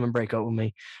bullshit. She didn't even break up with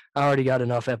me. I already got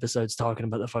enough episodes talking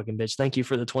about the fucking bitch. Thank you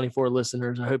for the 24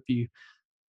 listeners. I hope you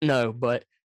know. But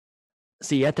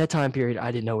see, at that time period,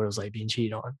 I didn't know what it was like being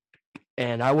cheated on.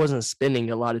 And I wasn't spending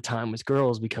a lot of time with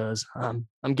girls because I'm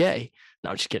gay.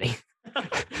 No, I'm just kidding.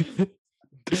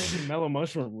 Mellow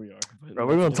mushroom we are. Bro,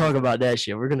 we're going to talk about that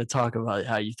shit. We're going to talk about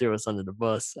how you threw us under the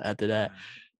bus after that.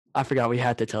 I forgot we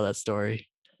had to tell that story.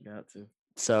 Got to.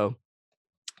 So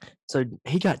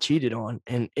he got cheated on,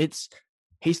 and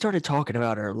he started talking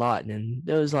about her a lot. And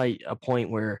there was like a point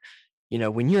where,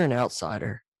 when you're an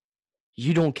outsider,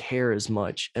 you don't care as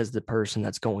much as the person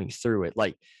that's going through it.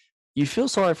 Like, you feel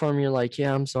sorry for them. You're like,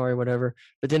 yeah, I'm sorry, whatever.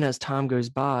 But then as time goes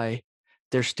by,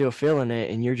 they're still feeling it.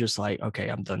 And you're just like, okay,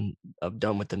 I'm done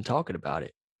with them talking about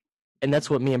it. And that's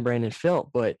what me and Brandon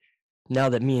felt. But now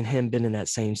that me and him been in that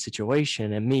same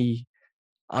situation, and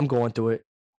I'm going through it,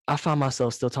 I find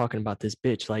myself still talking about this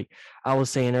bitch. Like I was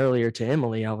saying earlier to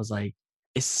Emily, I was like,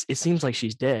 it seems like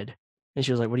she's dead. And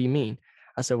she was like, what do you mean?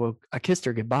 I said, well, I kissed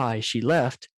her goodbye. She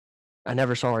left. I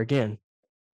never saw her again.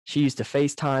 She used to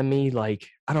FaceTime me. Like,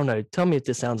 I don't know. Tell me if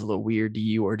this sounds a little weird to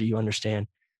you, or do you understand?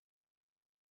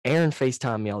 Aaron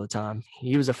FaceTimed me all the time.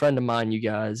 He was a friend of mine, you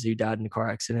guys, who died in a car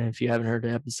accident. If you haven't heard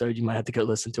the episode, you might have to go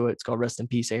listen to it. It's called Rest in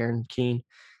Peace, Aaron Keene.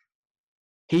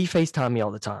 He FaceTimed me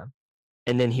all the time.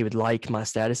 And then he would like my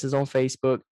statuses on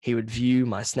Facebook. He would view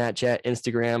my Snapchat,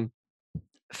 Instagram,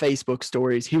 Facebook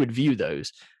stories. He would view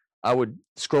those. I would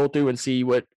scroll through and see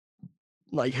which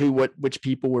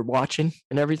people were watching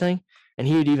and everything. And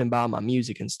he would even buy my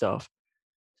music and stuff.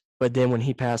 But then when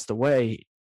he passed away,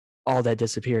 all that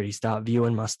disappeared. He stopped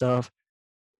viewing my stuff.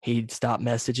 He'd stopped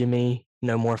messaging me.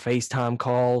 No more FaceTime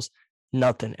calls.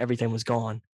 Nothing. Everything was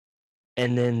gone.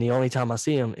 And then the only time I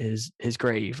see him is his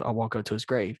grave. I walk up to his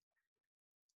grave.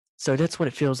 So that's what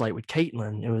it feels like with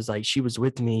Caitlin. It was like she was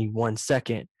with me 1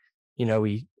 second.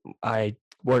 I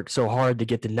worked so hard to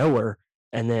get to know her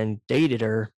and then dated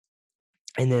her.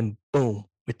 And then boom,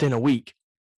 within a week,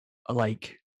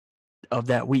 of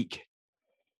that week,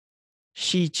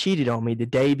 she cheated on me the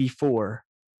day before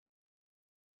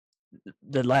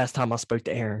the last time I spoke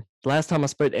to Aaron. The last time I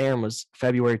spoke to Aaron was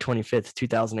February 25th,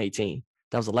 2018.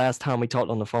 That was the last time we talked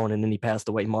on the phone, and then he passed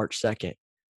away March 2nd.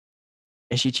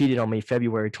 And she cheated on me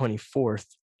February 24th.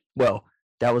 Well,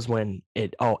 that was when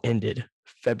it all ended,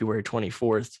 February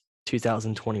 24th,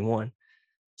 2021.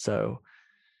 So,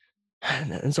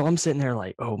 and so I'm sitting there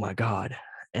like, oh my God.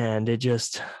 And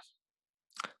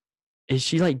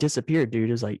she like disappeared,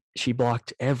 dude. It's like she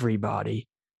blocked everybody,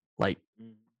 like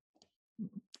Mm.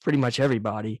 pretty much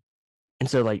everybody. And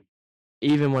so like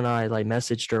even when I like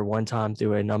messaged her one time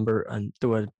through a number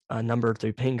a number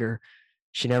through Pinger,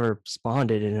 she never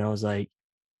responded. And I was like,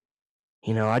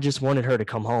 I just wanted her to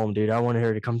come home, dude. I wanted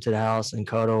her to come to the house and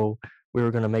cuddle. We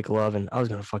were gonna make love, and I was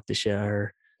gonna fuck the shit out of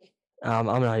her. I'm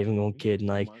not even gonna kid. And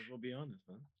You like, might as well be honest,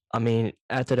 man. I mean,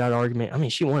 after that argument, I mean,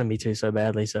 she wanted me to so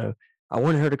badly. So I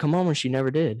wanted her to come home and she never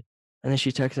did. And then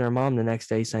she texted her mom the next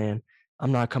day saying,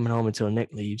 I'm not coming home until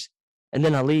Nick leaves. And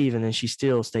then I leave and then she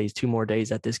still stays 2 more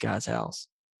days at this guy's house.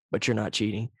 But you're not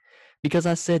cheating. Because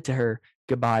I said to her,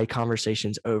 goodbye,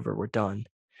 conversation's over, we're done.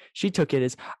 She took it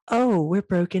as, oh, we're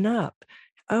broken up.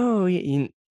 Oh,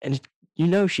 and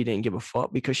she didn't give a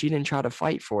fuck because she didn't try to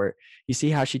fight for it. You see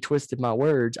how she twisted my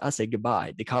words? I said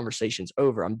goodbye. The conversation's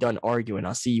over. I'm done arguing.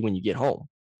 I'll see you when you get home.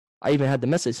 I even had the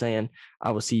message saying,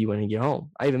 I will see you when you get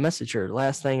home. I even messaged her. The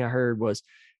last thing I heard was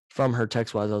from her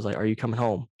text was, I was like, are you coming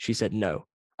home? She said, no.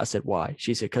 I said, why?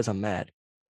 She said, because I'm mad.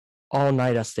 All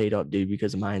night I stayed up, dude,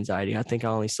 because of my anxiety. I think I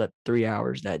only slept 3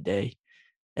 hours that day.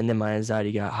 And then my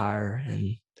anxiety got higher.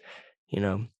 And, you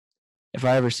know, if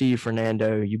I ever see you,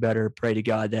 Fernando, you better pray to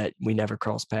God that we never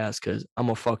cross paths because I'm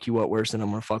going to fuck you up worse than I'm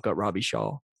going to fuck up Robbie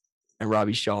Shaw. And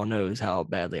Robbie Shaw knows how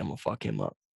badly I'm going to fuck him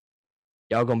up.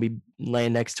 Y'all going to be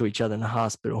laying next to each other in the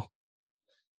hospital.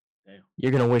 Damn.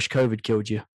 You're going to wish COVID killed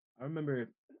you. I remember.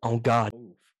 Oh, God.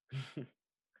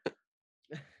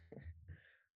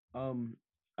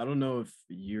 I don't know if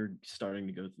you're starting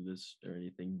to go through this or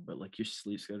anything, but like your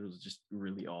sleep schedule is just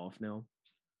really off now.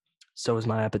 So is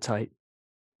my appetite.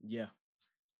 Yeah.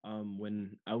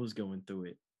 When I was going through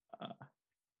it,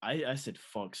 I said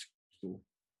fuck school.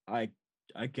 I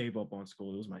I gave up on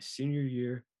school. It was my senior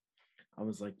year. I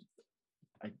was like,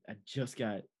 I just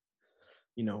got,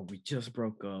 we just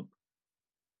broke up.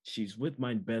 She's with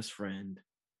my best friend.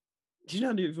 She's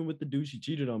not even with the dude she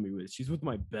cheated on me with. She's with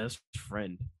my best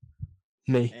friend.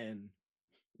 Me. And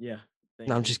yeah,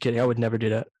 No, I'm just kidding. I would never do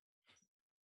that.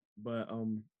 But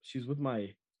she's with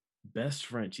my best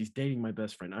friend. She's dating my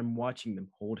best friend. I'm watching them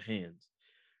hold hands.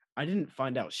 I didn't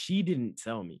find out. She didn't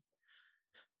tell me.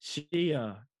 She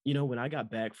when I got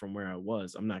back from where I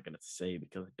was, I'm not gonna say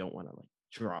because I don't want to like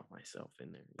drop myself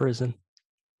in there. Prison.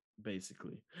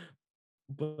 Basically.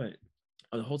 But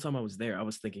the whole time I was there, I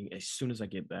was thinking, as soon as I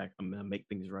get back, I'm gonna make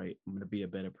things right. I'm gonna be a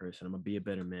better person. I'm gonna be a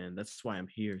better man. That's why I'm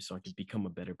here, so I can become a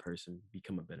better person,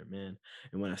 become a better man.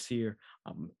 And when I see her,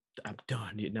 I'm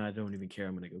done. Now I don't even care.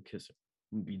 I'm gonna go kiss her.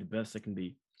 I'm gonna be the best I can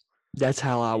be. That's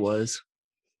how I was.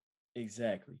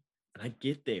 Exactly. And I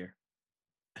get there,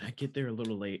 a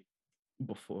little late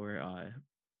before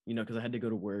because I had to go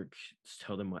to work,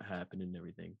 tell them what happened and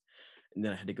everything. And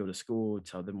then I had to go to school,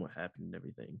 tell them what happened and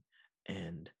everything.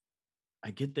 And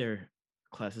I get there,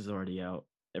 class is already out,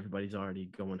 everybody's already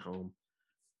going home.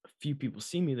 A few people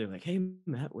see me, they're like, hey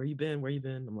Matt, where you been?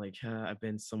 I'm like, I've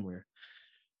been somewhere.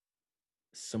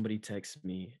 Somebody texts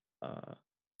me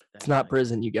It's that not night.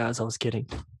 prison, you guys. I was kidding.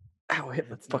 Ow, hit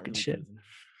my It's not fucking really shit. prison.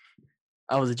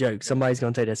 I was a joke. Somebody's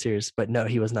gonna take that serious, but no,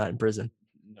 he was not in prison.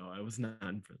 No, I was not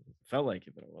in prison. Felt like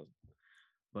it, but I wasn't.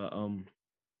 But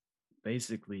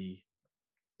basically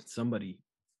somebody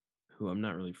who I'm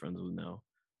not really friends with now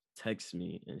texts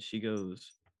me and she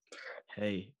goes,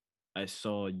 hey, I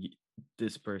saw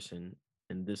this person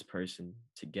and this person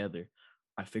together.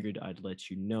 I figured I'd let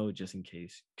you know just in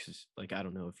case, because like I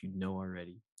don't know if you know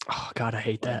already. Oh God, I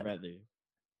hate But that.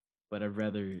 I'd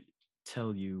rather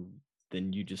tell you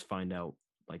than you just find out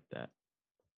like that.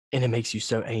 And it makes you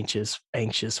so anxious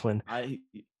when I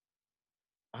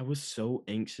was so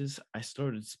anxious. I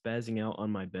started spazzing out on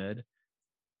my bed,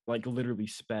 like literally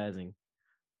spazzing,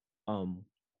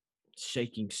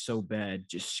 shaking so bad,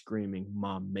 just screaming,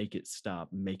 "Mom, make it stop!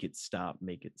 Make it stop!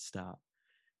 Make it stop!"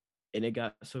 And it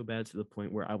got so bad to the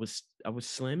point where I was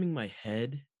slamming my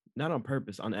head, not on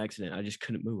purpose, on accident. I just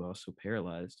couldn't move. I was so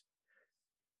paralyzed.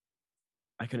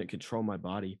 I couldn't control my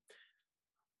body.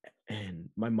 And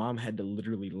my mom had to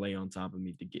literally lay on top of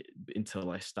me to get until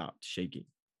I stopped shaking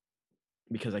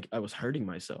because I was hurting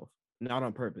myself, not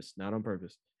on purpose, but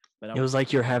I it was was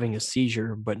like you're hurting having a myself.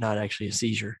 seizure, but not actually a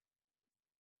seizure.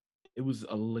 It was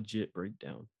a legit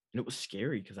breakdown, and it was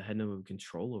scary because I had no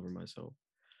control over myself.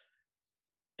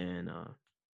 And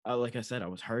like I said, I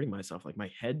was hurting myself. Like my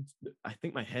head, I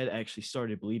think my head actually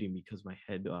started bleeding because my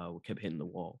head kept hitting the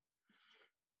wall.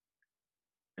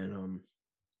 And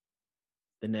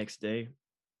the next day,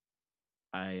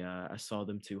 I saw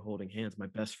them two holding hands, my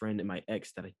best friend and my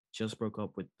ex that I just broke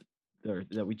up with, or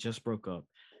that we just broke up,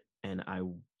 and I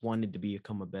wanted to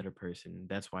become a better person.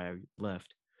 That's why I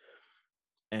left.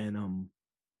 And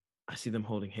I see them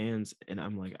holding hands, and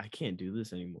I'm like, I can't do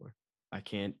this anymore. I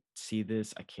can't see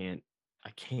this. I can't.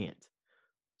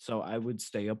 So I would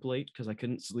stay up late because I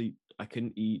couldn't sleep. I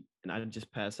couldn't eat, and I'd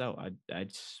just pass out. I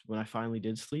just, when I finally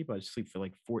did sleep, I'd sleep for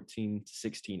like 14 to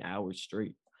 16 hours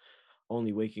straight,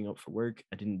 only waking up for work.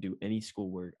 I didn't do any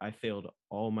schoolwork. I failed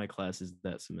all my classes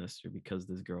that semester because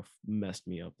this girl messed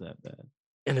me up that bad.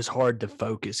 And it's hard to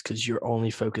focus because you're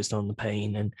only focused on the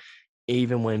pain. And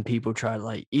even when people try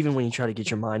to even when you try to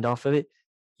get your mind off of it,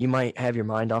 you might have your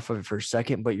mind off of it for a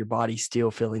second, but your body's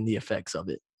still feeling the effects of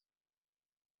it.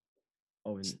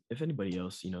 Oh, and if anybody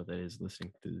else, that is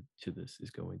listening to this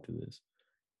is going through this,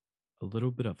 a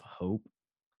little bit of hope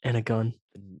And a gun.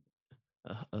 and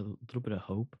a little bit of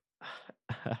hope.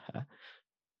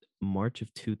 March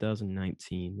of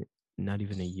 2019, not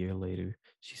even a year later,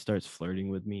 she starts flirting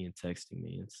with me and texting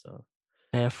me and stuff.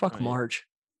 Yeah, fuck Right. March.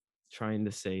 Trying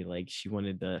to say like she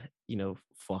wanted to,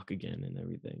 fuck again and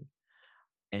everything.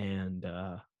 And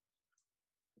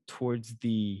towards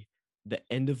the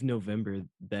end of November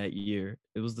that year,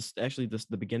 it was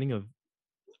the beginning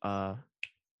of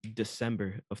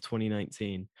December of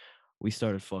 2019, we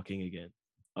started fucking again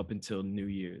up until New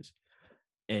Year's.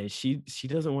 And she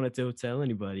doesn't want to tell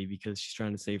anybody because she's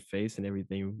trying to save face and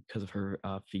everything because of her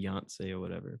fiance or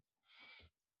whatever.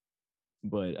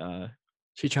 But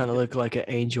She's trying to look like an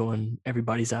angel in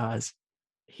everybody's eyes.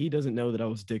 he doesn't know that I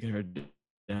was digging her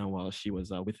down while she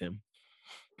was with him.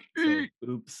 So,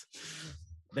 oops.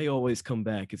 They always come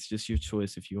back. It's just your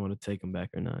choice if you want to take them back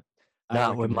or not.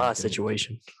 Not with my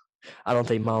situation. I don't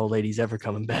think my old lady's ever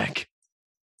coming back.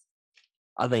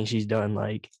 I think she's done.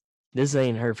 This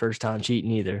ain't her first time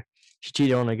cheating either. She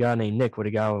cheated on a guy named Nick with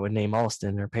a guy named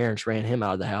Austin. Her parents ran him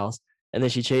out of the house. And then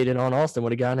she cheated on Austin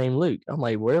with a guy named Luke. I'm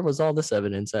like, where was all this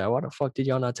evidence at? Why the fuck did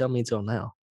y'all not tell me until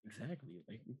now? Exactly.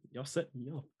 Like, y'all set me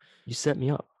up. You set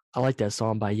me up. I like that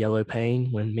song by Yellow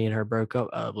Pain when me and her broke up.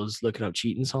 I was looking up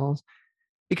cheating songs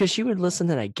because she would listen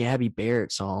to that Gabby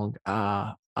Barrett song,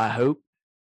 I Hope.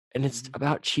 And it's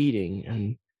about cheating.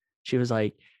 And she was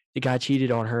like, the guy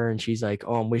cheated on her. And she's like,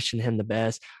 oh, I'm wishing him the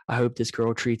best. I hope this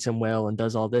girl treats him well and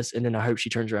does all this. And then I hope she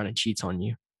turns around and cheats on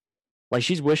you. Like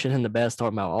she's wishing him the best,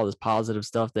 talking about all this positive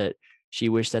stuff that she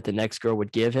wished that the next girl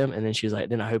would give him. And then she's like,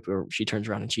 then I hope she turns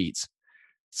around and cheats.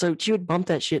 So she would bump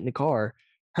that shit in the car.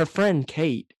 Her friend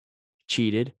Kate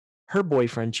cheated. Her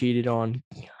boyfriend cheated on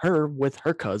her with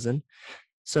her cousin.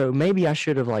 So maybe I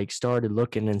should have started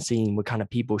looking and seeing what kind of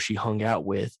people she hung out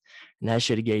with. And that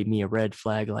should have gave me a red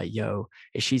flag like, yo,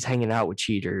 if she's hanging out with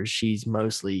cheaters, she's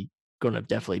mostly going to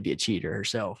definitely be a cheater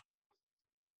herself.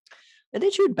 And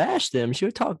then she would bash them. She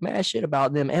would talk mad shit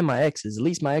about them and my exes. At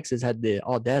least my exes had the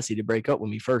audacity to break up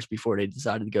with me first before they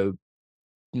decided to go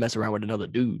mess around with another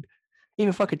dude.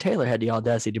 Even fucking Taylor had the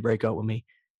audacity to break up with me.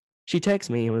 She texted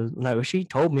me and was like, she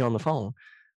told me on the phone,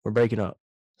 we're breaking up.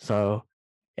 So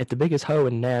if the biggest hoe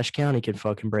in Nash County can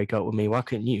fucking break up with me, why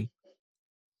couldn't you?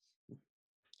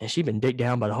 And she been dicked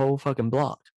down by the whole fucking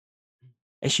block.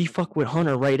 And she fucked with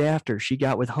Hunter right after. She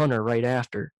got with Hunter right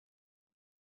after.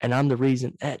 And I'm the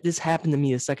reason that this happened to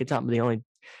me the second time. But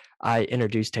I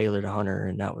introduced Taylor to Hunter,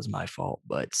 and that was my fault.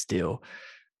 But still,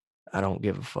 I don't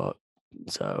give a fuck.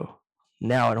 So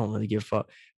now I don't really give a fuck.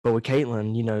 But with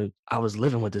Caitlin, I was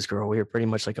living with this girl. We were pretty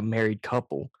much like a married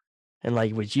couple. And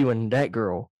like with you and that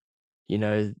girl,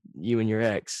 you and your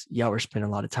ex, y'all were spending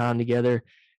a lot of time together.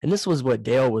 And this was what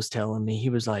Dale was telling me.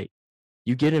 He was like,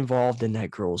 you get involved in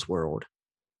that girl's world.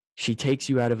 She takes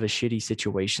you out of a shitty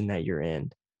situation that you're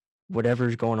in.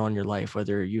 Whatever's going on in your life,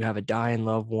 whether you have a dying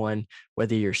loved one,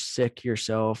 whether you're sick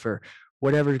yourself or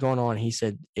whatever's going on. He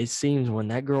said, it seems when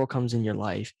that girl comes in your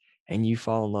life and you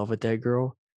fall in love with that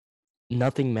girl,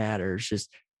 nothing matters.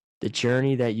 Just the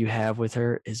journey that you have with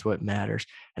her is what matters.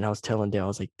 And I was telling Dale, I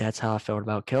was like, that's how I felt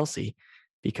about Kelsey.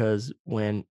 Because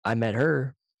when I met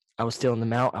her, I was still in the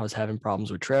mount. I was having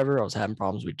problems with Trevor. I was having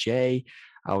problems with Jay.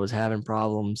 I was having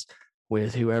problems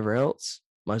with whoever else,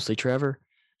 mostly Trevor.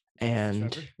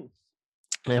 And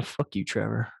man, fuck you,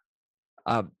 Trevor.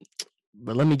 But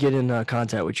let me get in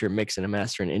contact with your mixing and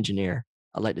mastering engineer.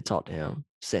 I'd like to talk to him,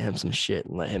 send him some shit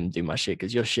and let him do my shit.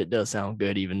 Cause your shit does sound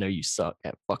good, even though you suck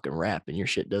at fucking rap. And your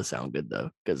shit does sound good though,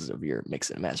 because of your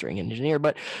mixing and mastering engineer.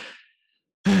 But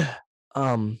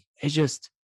it's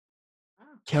just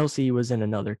Kelsey was in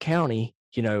another county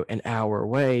an hour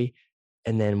away.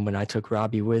 And then when I took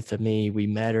Robbie with me, we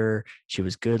met her. She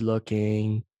was good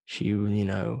looking. She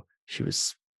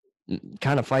was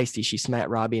kind of feisty. She smacked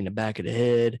Robbie in the back of the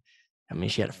head. I mean,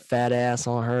 she had a fat ass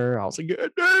on her. I was like,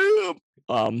 God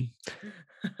damn.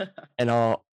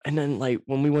 And then like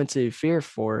when we went to Fear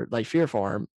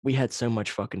Farm, we had so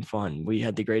much fucking fun. We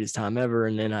had the greatest time ever.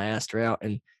 And then I asked her out,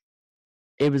 and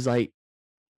it was like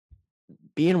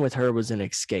being with her was an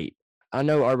escape. I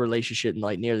know our relationship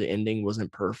like near the ending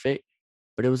wasn't perfect,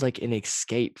 but it was like an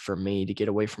escape for me to get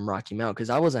away from Rocky Mount because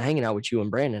I wasn't hanging out with you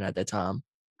and Brandon at that time.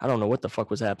 I don't know what the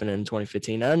fuck was happening in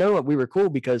 2015. And I know we were cool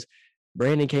because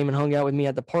Brandon came and hung out with me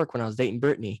at the park when I was dating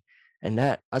Brittany. And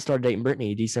that I started dating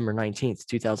Brittany December 19th,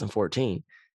 2014.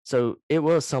 So it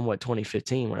was somewhat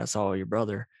 2015 when I saw your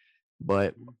brother,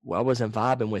 but I wasn't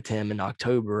vibing with him in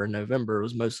October or November. It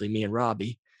was mostly me and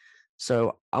Robbie.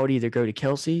 So I would either go to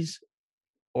Kelsey's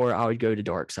or I would go to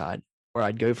Dark Side, or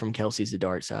I'd go from Kelsey's to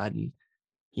Dark Side. And,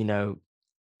 you know,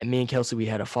 and me and Kelsey, we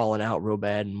had a falling out real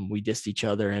bad and we dissed each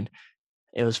other. And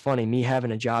it was funny, me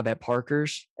having a job at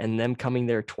Parker's and them coming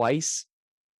there twice.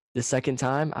 The second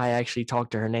time, I actually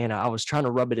talked to her Nana. I was trying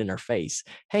to rub it in her face.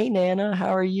 Hey, Nana,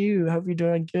 how are you? Hope you're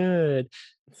doing good.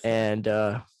 And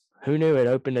who knew it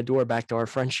opened the door back to our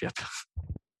friendship.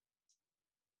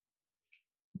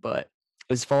 But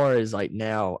as far as like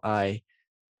now,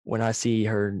 when I see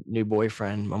her new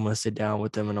boyfriend, I'm gonna sit down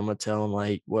with him and I'm gonna tell him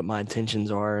like what my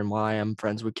intentions are and why I'm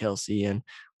friends with Kelsey and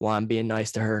why I'm being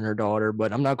nice to her and her daughter.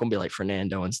 But I'm not gonna be like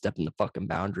Fernando and stepping the fucking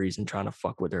boundaries and trying to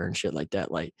fuck with her and shit like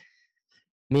that. Like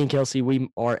me and Kelsey, we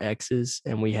are exes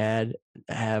and we have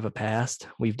a past.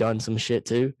 We've done some shit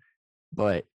too.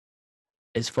 But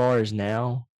as far as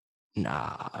now,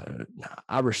 nah,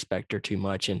 I respect her too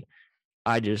much. And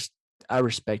I just I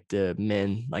respect the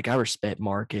men. Like I respect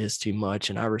Marcus too much,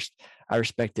 and I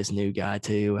respect this new guy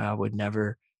too. I would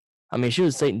never. I mean, she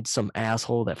was dating some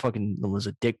asshole that fucking was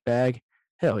a dick bag.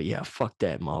 Hell yeah, fuck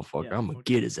that motherfucker. Yeah, I'm gonna fuck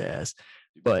get him. his ass.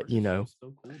 Dude, But Marcus was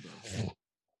so cool though.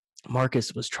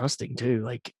 Marcus was trusting too.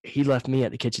 Like he left me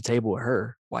at the kitchen table with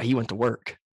her while he went to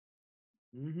work.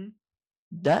 Mm-hmm.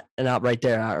 That and out right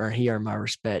there, he earned my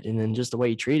respect. And then just the way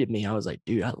he treated me, I was like,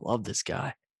 dude, I love this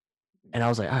guy. And I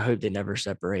was like, I hope they never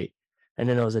separate. And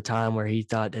then there was a time where he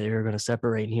thought that they were going to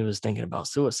separate and he was thinking about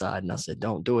suicide. And I said,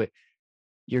 don't do it.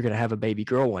 You're going to have a baby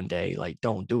girl one day. Like,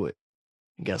 don't do it.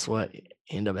 And guess what?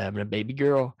 He ended up having a baby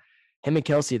girl. Him and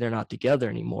Kelsey, they're not together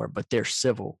anymore, but they're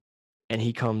civil. And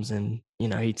he comes and,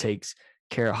 he takes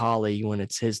care of Holly when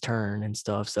it's his turn and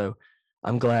stuff. So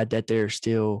I'm glad that they're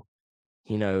still,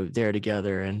 there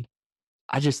together. And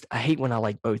I hate when I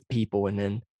like both people and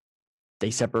then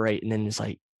they separate and then it's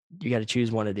like, you got to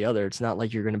choose one or the other. It's not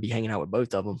like you're going to be hanging out with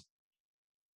both of them.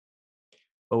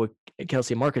 But with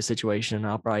Kelsey and Marcus situation,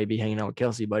 I'll probably be hanging out with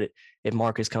Kelsey. But if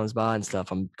Marcus comes by and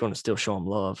stuff, I'm going to still show him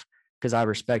love because I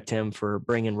respect him for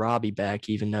bringing Robbie back,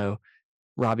 even though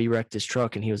Robbie wrecked his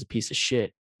truck and he was a piece of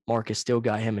shit. Marcus still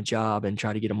got him a job and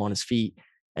tried to get him on his feet.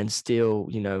 And still,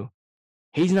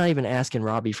 he's not even asking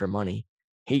Robbie for money.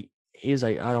 He's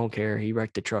like, I don't care. He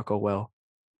wrecked the truck. Oh, well.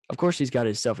 Of course, he's got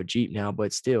himself a Jeep now,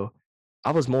 but still,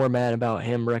 I was more mad about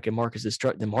him wrecking Marcus's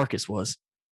truck than Marcus was.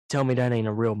 Tell me that ain't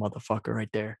a real motherfucker right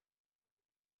there.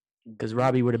 Because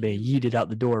Robbie would have been yeeted out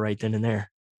the door right then and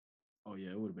there. Oh yeah,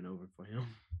 it would have been over for him.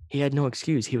 He had no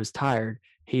excuse. He was tired.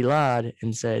 He lied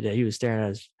and said that he was staring at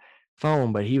his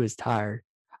phone, but he was tired.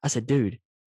 I said, dude,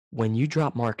 when you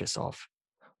drop Marcus off,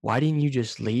 why didn't you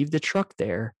just leave the truck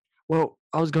there? Well,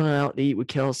 I was going out to eat with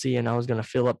Kelsey and I was going to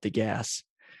fill up the gas.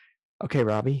 Okay,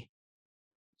 Robbie,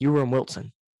 you were in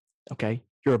Wilson. Okay,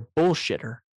 you're a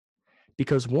bullshitter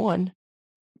because one,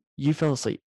 you fell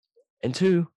asleep, and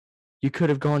two, you could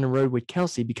have gone and rode with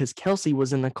Kelsey because Kelsey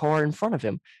was in the car in front of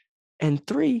him, and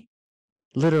three,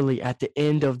 literally at the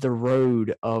end of the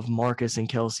road of Marcus and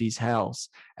Kelsey's house,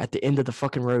 at the end of the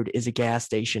fucking road is a gas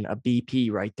station, a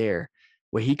BP right there.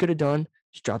 What he could have done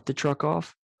is dropped the truck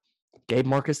off, gave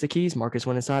Marcus the keys. Marcus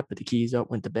went inside, put the keys up,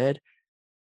 went to bed.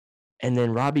 And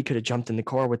then Robbie could have jumped in the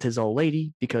car with his old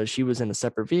lady because she was in a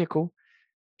separate vehicle.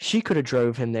 She could have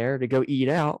drove him there to go eat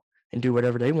out and do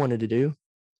whatever they wanted to do.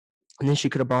 And then she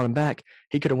could have brought him back.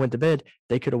 He could have went to bed.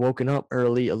 They could have woken up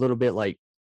early, a little bit like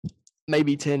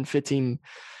maybe 10, 15,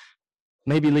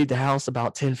 maybe leave the house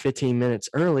about 10, 15 minutes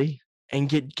early and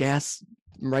get gas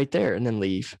right there and then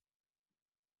leave.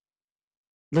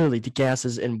 Literally, the gas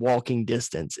is in walking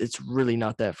distance. It's really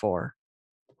not that far.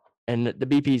 And the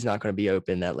BP is not going to be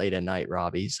open that late at night,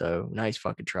 Robbie. So nice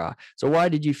fucking try. So why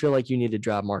did you feel like you needed to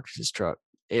drive Marcus's truck?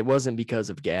 It wasn't because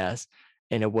of gas,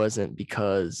 and it wasn't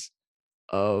because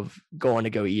of going to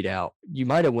go eat out. You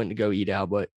might have went to go eat out,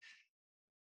 but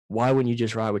why wouldn't you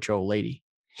just ride with your old lady?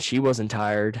 She wasn't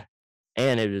tired,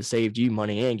 and it would have saved you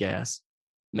money and gas.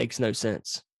 Makes no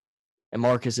sense. And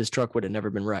Marcus's truck would have never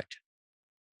been wrecked.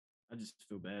 I just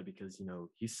feel bad because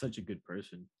he's such a good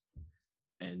person,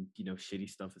 and shitty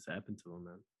stuff has happened to him,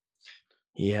 man.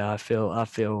 Yeah, I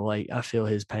feel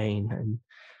his pain, and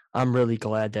I'm really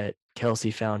glad that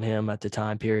Kelsey found him at the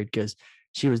time period because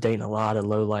she was dating a lot of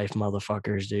low life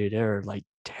motherfuckers, dude. They were like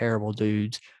terrible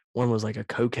dudes. One was like a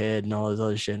cokehead and all this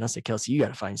other shit. And I said, Kelsey, you got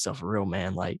to find yourself a real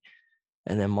man. Like,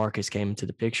 and then Marcus came into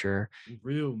the picture.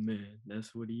 Real man,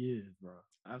 that's what he is, bro.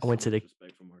 I have I so went to much the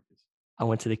respect for Marcus. I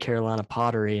went to the Carolina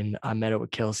Pottery and I met up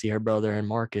with Kelsey, her brother, and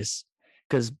Marcus.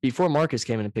 Because before Marcus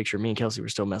came in the picture, me and Kelsey were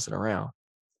still messing around.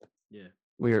 Yeah.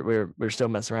 We were still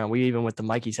messing around. We even went to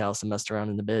Mikey's house and messed around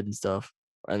in the bed and stuff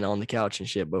and on the couch and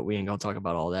shit, but we ain't gonna talk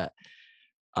about all that.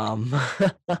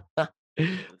 But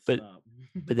Stop.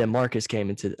 but then Marcus came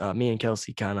into me and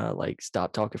Kelsey kind of like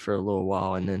stopped talking for a little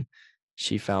while, and then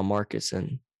she found Marcus,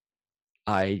 and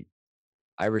I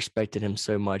respected him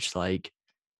so much, like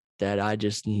that I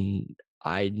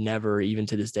never, even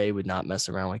to this day, would not mess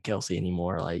around with Kelsey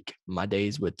anymore. Like my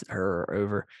days with her are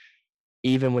over.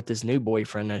 Even with this new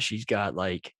boyfriend that she's got,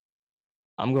 like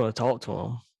I'm going to talk to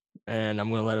him and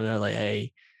I'm going to let him know, like,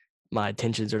 hey, my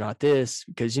intentions are not this,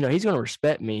 because he's going to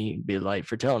respect me, be like,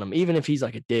 for telling him, even if he's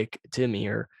like a dick to me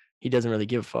or he doesn't really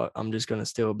give a fuck. I'm just going to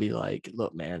still be like,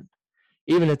 look, man,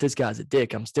 even if this guy's a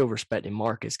dick, I'm still respecting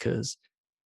Marcus, because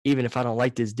even if I don't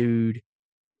like this dude,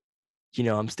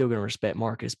 I'm still going to respect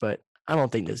Marcus. But I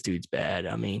don't think this dude's bad.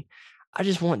 I mean, I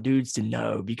just want dudes to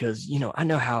know, because I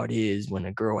know how it is when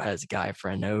a girl has a guy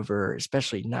friend over,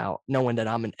 especially now knowing that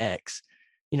I'm an ex.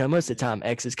 Most of the time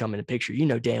exes come in the picture,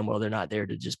 damn well they're not there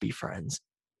to just be friends.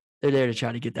 They're there to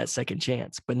try to get that second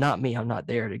chance, but not me. I'm not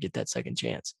there to get that second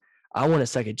chance. I want a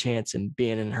second chance in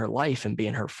being in her life and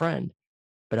being her friend,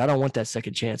 but I don't want that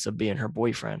second chance of being her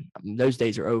boyfriend. Those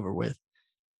days are over with.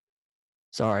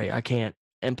 Sorry, I can't.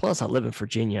 And plus, I live in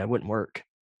Virginia. It wouldn't work.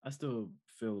 I still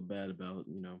feel bad about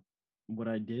what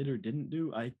I did or didn't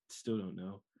do. I still don't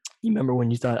know. You remember when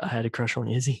you thought I had a crush on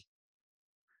Izzy?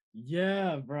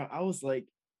 Yeah, bro. I was like,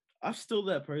 I'm still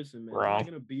that person, man. Wrong. I'm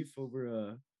not gonna beef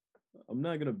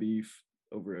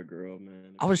over a girl,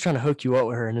 man. I was trying to hook you up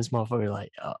with her, and this motherfucker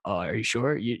like, are you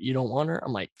sure you don't want her?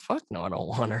 I'm like, fuck no, I don't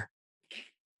want her.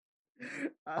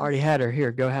 I already had her.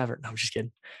 Here, go have her. No, I'm just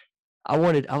kidding. I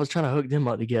was trying to hook them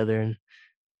up together, and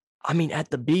I mean, at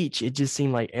the beach, it just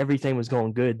seemed like everything was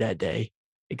going good that day,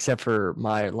 except for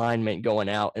my alignment going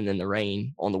out and then the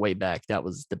rain on the way back. That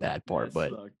was the bad part,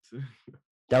 but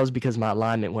that was because my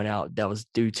alignment went out. That was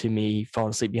due to me falling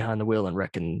asleep behind the wheel and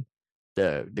wrecking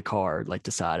the car, like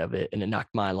the side of it, and it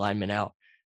knocked my alignment out.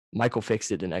 Michael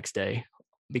fixed it the next day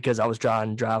because I was trying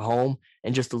to drive home,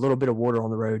 and just a little bit of water on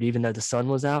the road, even though the sun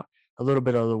was out, a little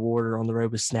bit of the water on the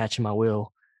road was snatching my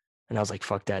wheel. And I was like,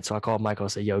 fuck that. So I called Michael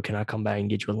and said, yo, can I come back and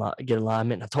get you get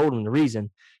alignment? And I told him the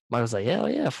reason. Michael's like, hell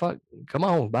yeah, fuck, come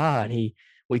on, bye. And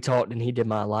we talked and he did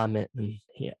my alignment, and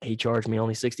he charged me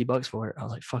only $60 for it. I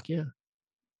was like, fuck yeah.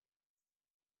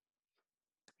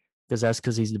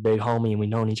 Because he's the big homie and we've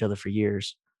known each other for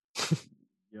years.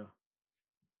 Yeah.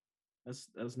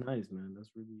 That's nice, man.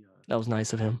 That's really that was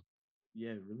nice of him.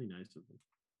 Yeah, really nice of him.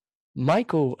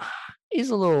 Michael, he's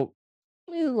a little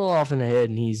off in the head,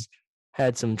 and he's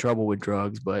had some trouble with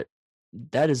drugs, but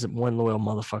that is one loyal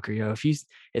motherfucker, yo.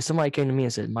 If somebody came to me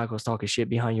and said Michael's talking shit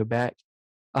behind your back,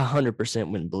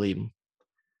 100% wouldn't believe him.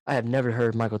 I have never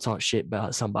heard Michael talk shit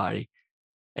about somebody,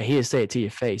 and he'll say it to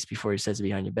your face before he says it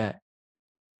behind your back.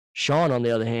 Sean, on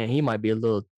the other hand, he might be a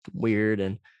little weird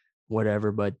and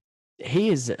whatever, but he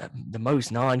is the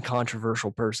most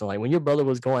non-controversial person. Like when your brother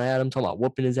was going at him, talking about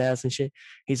whooping his ass and shit,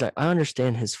 he's like, I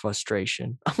understand his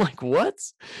frustration. I'm like, what?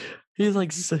 He's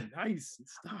like, nice.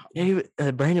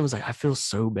 Stop. Brandon was like, I feel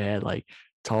so bad, like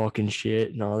talking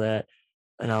shit and all that.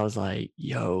 And I was like,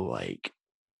 yo, like,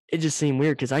 it just seemed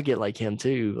weird because I get like him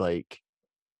too, like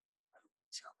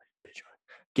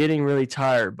getting really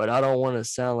tired, but I don't want to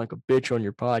sound like a bitch on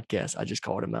your podcast. I just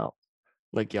called him out.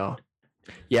 Like, y'all,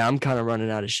 yeah, I'm kind of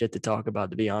running out of shit to talk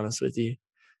about, to be honest with you.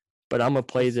 But I'm gonna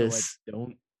play this.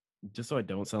 Just so I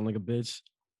don't sound like a bitch,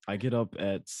 I get up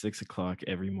at 6 o'clock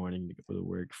every morning to go to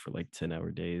work for like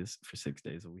 10-hour days for 6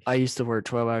 days a week. I used to work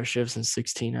 12-hour shifts and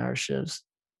 16-hour shifts.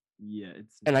 Yeah,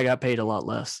 and I got paid a lot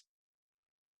less.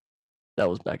 That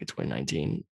was back in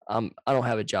 2019. I don't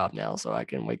have a job now, so I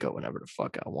can wake up whenever the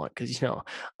fuck I want, because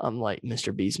I'm like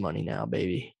Mr. Beast money now,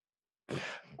 baby.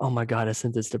 Oh my god, I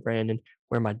sent this to Brandon,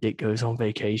 where my dick goes on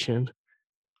vacation.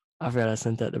 I forgot I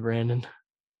sent that to Brandon.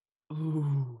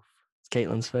 Ooh. It's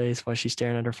Caitlin's face while she's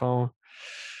staring at her phone.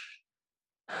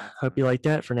 Hope you like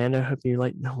that, Fernando. Hope you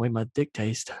like the way my dick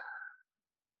tastes.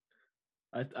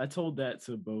 I told that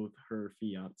to both her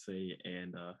fiance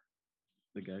and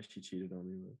the guy she cheated on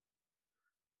me with.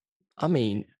 I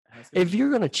mean, Ask him if how you're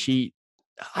that gonna is. cheat,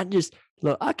 I just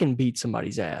look, I can beat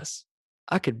somebody's ass.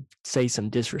 I could say some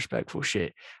disrespectful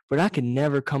shit, but I could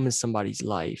never come in somebody's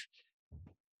life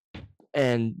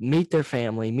and meet their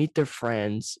family, meet their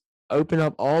friends, open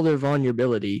up all their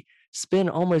vulnerability, spend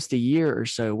almost a year or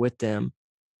so with them,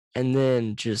 and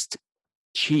then just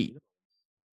cheat.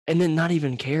 And then not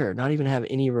even care, not even have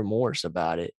any remorse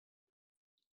about it.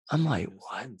 I'm like, No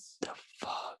what sense. the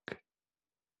fuck?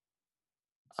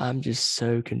 I'm just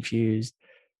so confused.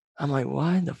 I'm like,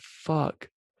 why the fuck?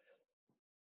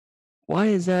 Why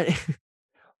is that?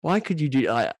 Why could you do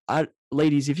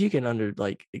ladies, if you can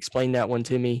explain that one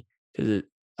to me, because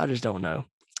I just don't know.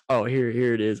 Oh, here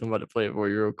it is. I'm about to play it for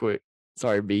you real quick.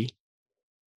 Sorry, B.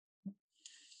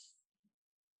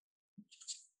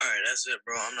 All right, that's it,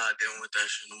 bro. I'm not dealing with that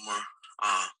shit no more.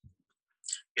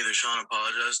 Either Sean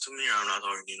apologized to me or I'm not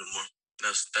talking to you no more.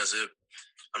 That's it.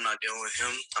 I'm not dealing with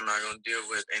him. I'm not gonna deal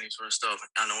with any sort of stuff.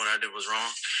 I know what I did was wrong.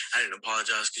 I didn't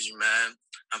apologize because you're mad.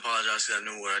 I apologize because I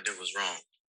knew what I did was wrong.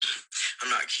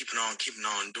 I'm not keeping on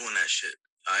doing that shit.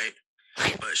 All right.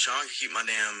 But Sean can keep my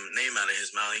damn name out of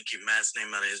his mouth. He can keep Matt's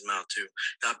name out of his mouth too.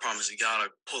 I promise you,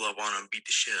 gotta pull up on him and beat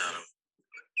the shit out of him.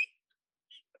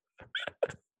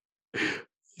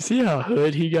 You see how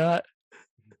hood he got?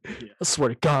 Yeah. I swear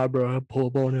to God, bro, I pull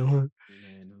up on him.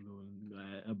 Man,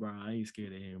 bro, I ain't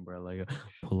scared of him, bro. Like,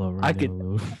 pull up right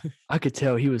now. I could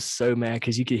tell he was so mad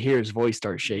because you could hear his voice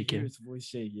start You hear shaking. his voice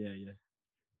shake. Yeah.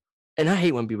 And I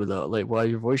hate when people go like, "Well,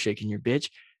 your voice shaking, your bitch,"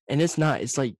 and it's not.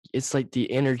 It's like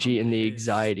the energy and the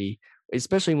anxiety,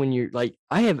 especially when you're like,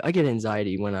 I get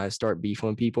anxiety when I start beefing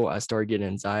with people. I start getting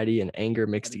anxiety and anger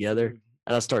mixed together,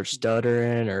 and I start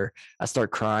stuttering or I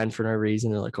start crying for no reason.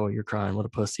 They're like, "Oh, you're crying, what a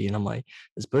pussy," and I'm like,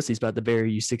 "This pussy's about to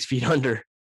bury you 6 feet under."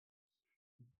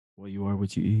 Well, you are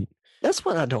what you eat. That's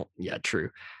what I don't. Yeah, true.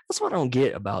 That's what I don't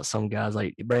get about some guys.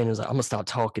 Like Brandon's like, "I'm gonna stop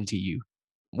talking to you."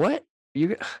 What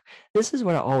you? This is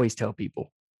what I always tell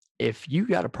people. If you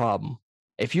got a problem,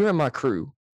 if you're in my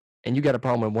crew and you got a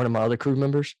problem with one of my other crew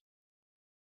members,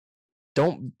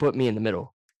 don't put me in the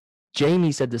middle.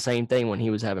 Jamie said the same thing when he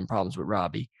was having problems with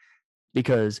Robbie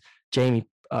because Jamie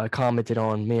commented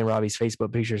on me and Robbie's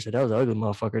Facebook picture, said that was an ugly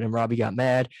motherfucker. And then Robbie got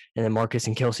mad, and then Marcus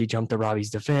and Kelsey jumped to Robbie's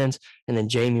defense, and then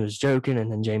Jamie was joking,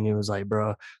 and then Jamie was like,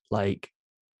 "Bro, like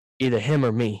either him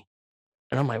or me."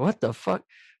 And I'm like, "What the fuck,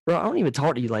 bro? I don't even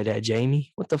talk to you like that,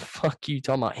 Jamie. What the fuck you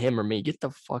talking about, him or me? Get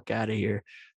the fuck out of here."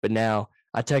 But now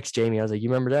I text Jamie. I was like, "You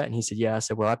remember that?" And he said, "Yeah." I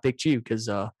said, "Well, I picked you because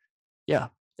yeah,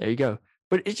 there you go."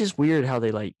 But it's just weird how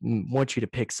they like want you to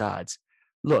pick sides.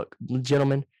 Look,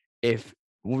 gentlemen, if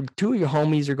two of your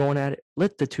homies are going at it,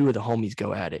 let the two of the homies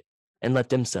go at it and let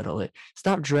them settle it.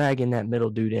 Stop dragging that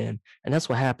middle dude in. And that's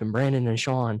what happened. Brandon and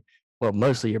Sean, well,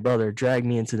 mostly your brother, dragged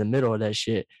me into the middle of that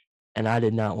shit, and I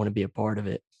did not want to be a part of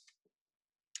it.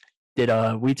 Did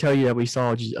we tell you that we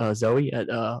saw Zoe at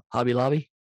Hobby Lobby?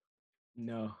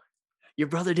 No, Your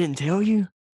brother didn't tell you?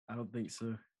 I don't think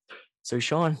so. So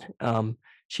Sean,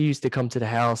 she used to come to the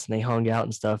house and they hung out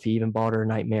and stuff. He even bought her a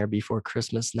Nightmare Before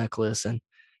Christmas necklace and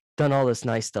done all this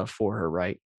nice stuff for her,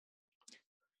 right?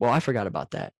 Well, I forgot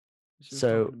about that. She was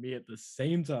So talking to me at the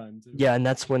same time too. yeah, and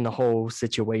that's when the whole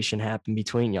situation happened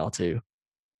between y'all two.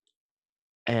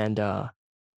 And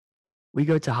we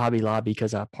go to Hobby Lobby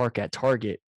because I park at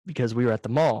Target because we were at the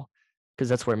mall because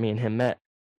that's where me and him met.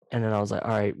 And then I was like,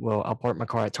 all right, well, I'll park my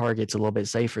car at Target. It's a little bit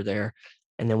safer there.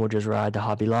 And then we'll just ride to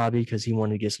Hobby Lobby because he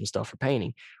wanted to get some stuff for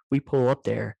painting. We pull up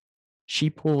there. She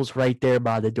pulls right there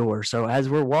by the door. So as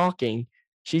we're walking,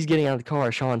 she's getting out of the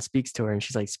car. Sean speaks to her and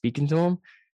she's like speaking to him.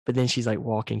 But then she's like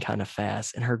walking kind of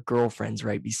fast. And her girlfriend's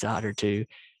right beside her too.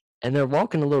 And they're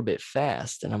walking a little bit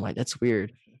fast. And I'm like, that's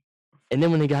weird. And then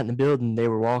when they got in the building, they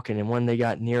were walking. And when they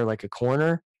got near like a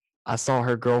corner, I saw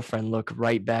her girlfriend look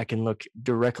right back and look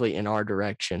directly in our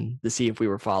direction to see if we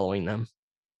were following them.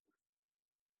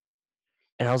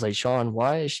 And I was like, Sean,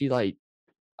 why is she like,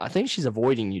 I think she's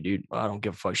avoiding you, dude. I don't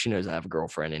give a fuck. She knows I have a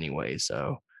girlfriend anyway.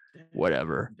 So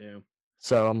whatever. Damn.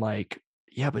 So I'm like,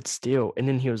 yeah, but still. And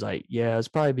then he was like, yeah, it's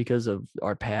probably because of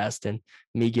our past and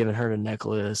me giving her the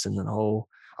necklace and the whole.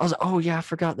 I was like, oh, yeah, I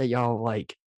forgot that y'all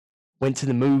like went to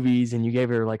the movies and you gave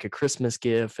her like a Christmas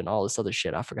gift and all this other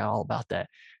shit. I forgot all about that.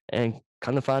 And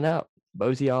kind of find out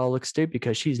both of y'all look stupid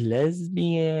because she's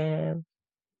lesbian.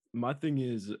 My thing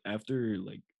is after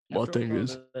My after thing all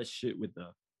is, that shit with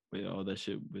all that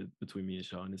shit between me and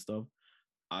Sean and stuff,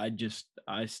 I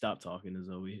stopped talking to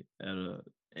Zoe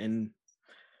and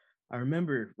I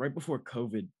remember right before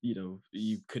COVID,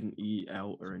 you couldn't eat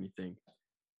out or anything.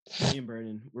 Me and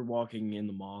Brandon, we're walking in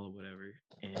the mall or whatever,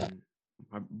 and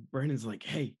Brandon's like,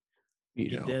 "Hey,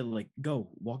 get there, like, go,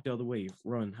 walk the other way,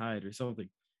 run, hide, or something."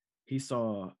 He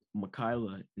saw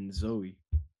Michaela and Zoe,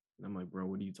 and I'm like, "Bro,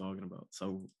 what are you talking about?"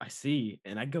 So I see,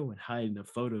 and I go and hide in a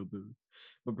photo booth.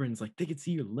 But Brandon's like, "They can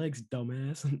see your legs,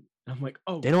 dumbass." And I'm like,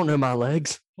 "Oh, They don't know shit, my pull 'em,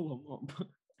 legs. pull 'em up."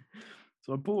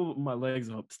 So I pull my legs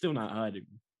up, still not hiding.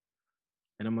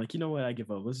 And I'm like, you know what? I give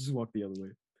up. Let's just walk the other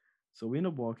way. So we end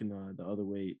up walking the other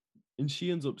way, and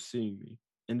she ends up seeing me.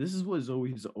 And this is what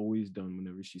Zoe has always done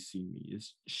whenever she's seen me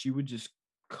is she would just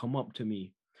come up to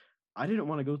me. I didn't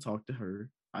want to go talk to her.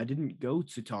 I didn't go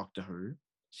to talk to her.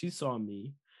 She saw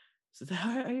me, said,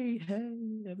 hey,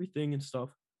 everything and stuff.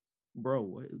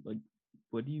 Bro,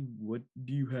 what do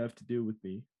you have to do with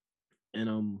me?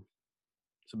 And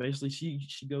so basically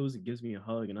she goes and gives me a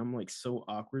hug, and I'm like so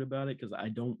awkward about it because I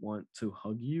don't want to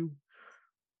hug you.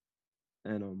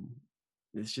 And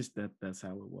it's just that's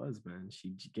how it was, man.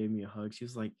 She gave me a hug. She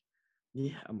was like,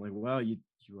 yeah. I'm like, wow, you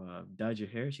dyed your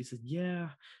hair? She said, yeah,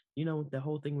 the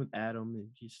whole thing with Adam and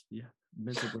just, yeah,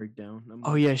 mental breakdown. I'm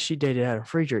Oh like, yeah, she dated Adam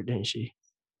Friedrich, didn't she?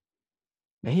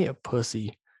 Man, he a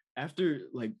pussy. after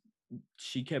like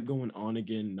she kept going on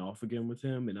again and off again with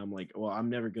him, and I'm like, well, I'm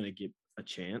never gonna get a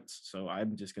chance, so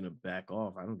I'm just gonna back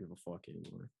off. I don't give a fuck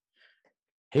anymore.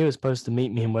 He was supposed to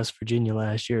meet me in West Virginia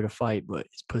last year to fight, but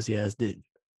his pussy ass didn't.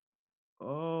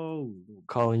 Oh,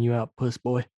 Calling you out, puss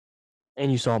boy.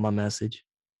 And you saw my message.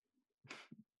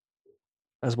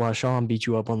 That's why Sean beat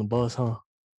you up on the bus, huh?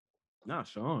 not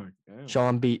Sean. Damn.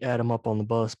 Sean beat Adam up on the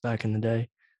bus back in the day.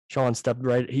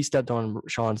 He stepped on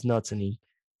Sean's nuts and he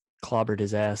clobbered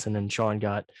his ass, and then Sean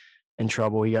got in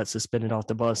trouble. He got suspended off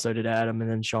the bus, so did Adam, and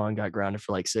then Sean got grounded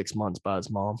for like 6 months by his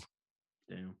mom.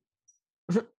 Damn.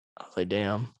 I was like,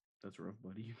 damn. That's rough,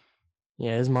 buddy.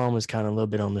 Yeah, his mom was kind of a little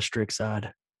bit on the strict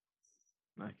side.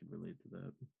 I can relate to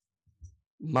that.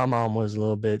 My mom was a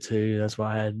little bit too. That's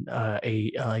why I had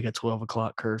like a 12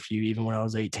 o'clock curfew even when I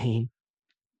was 18.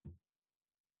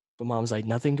 But mom's like,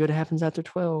 nothing good happens after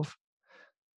 12.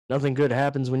 Nothing good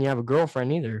happens when you have a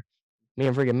girlfriend either. Me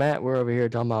and freaking Matt, we're over here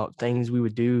talking about things we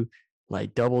would do,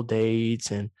 like double dates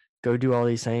and go do all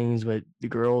these things with the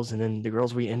girls. And then the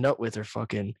girls we end up with are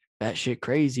fucking batshit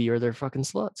crazy or they're fucking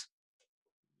sluts.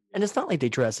 And it's not like they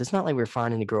dress. It's not like we're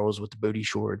finding the girls with the booty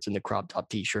shorts and the crop top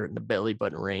t-shirt and the belly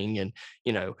button ring and,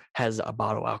 has a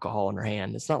bottle of alcohol in her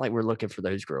hand. It's not like we're looking for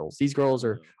those girls. These girls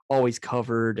are always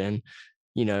covered and,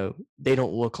 they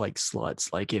don't look like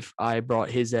sluts. Like if I brought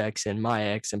his ex and my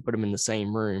ex and put them in the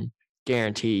same room,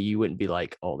 guarantee you wouldn't be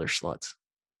like, oh, they're sluts.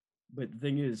 But the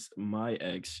thing is, my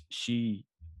ex, she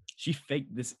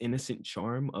faked this innocent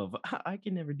charm of I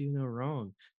can never do no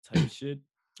wrong type shit.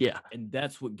 Yeah. And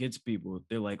that's what gets people.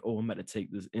 They're like, oh, I'm about to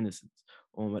take this innocence.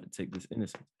 Oh, I'm about to take this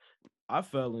innocence. I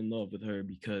fell in love with her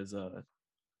because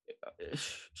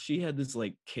she had this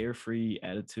like carefree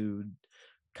attitude,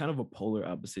 kind of a polar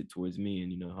opposite towards me,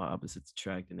 and how opposites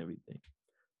attract and everything.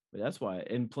 But that's why.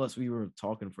 And plus, we were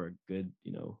talking for a good,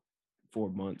 4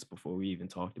 months before we even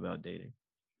talked about dating.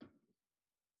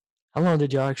 How long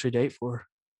did y'all actually date for?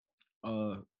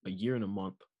 A year and a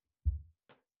month.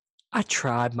 I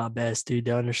tried my best, dude,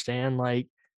 to understand. Like,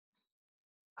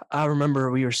 I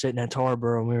remember we were sitting at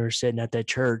Tarboro and we were sitting at that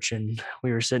church and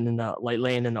we were sitting in the, like,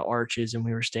 laying in the arches and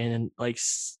we were standing, like,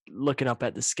 looking up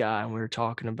at the sky and we were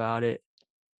talking about it.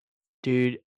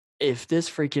 Dude, if this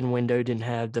freaking window didn't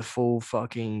have the full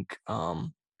fucking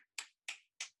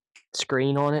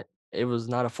screen on it, it was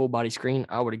not a full body screen,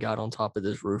 I would have got on top of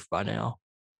this roof by now.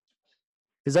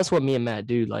 Because that's what me and Matt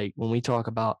do. Like, when we talk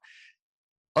about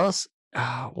us,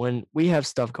 when we have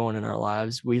stuff going in our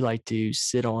lives, we like to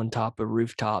sit on top of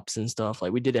rooftops and stuff.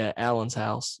 Like we did at Alan's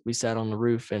house. We sat on the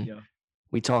roof and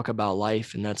we talk about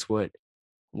life, and that's what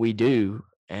we do.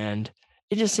 And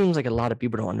it just seems like a lot of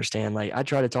people don't understand. Like I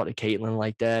try to talk to Caitlin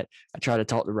like that. I try to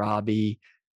talk to Robbie.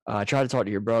 I try to talk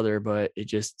to your brother, but it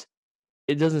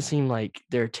doesn't seem like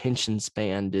their attention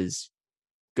span is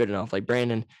good enough. Like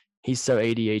Brandon, he's so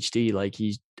ADHD, like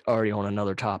he's already on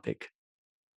another topic.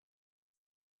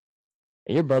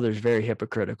 And your brother's very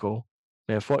hypocritical.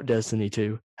 Man, fuck Destiny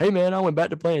 2. Hey, man, I went back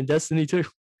to playing Destiny 2.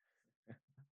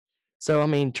 So, I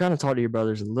mean, trying to talk to your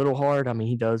brother's a little hard. I mean,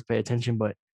 he does pay attention,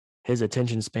 but his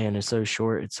attention span is so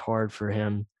short, it's hard for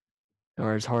him,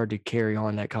 or it's hard to carry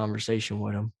on that conversation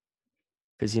with him.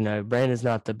 Because, Brandon's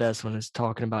not the best when it's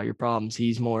talking about your problems.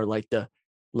 He's more like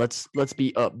let's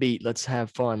be upbeat. Let's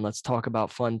have fun. Let's talk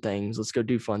about fun things. Let's go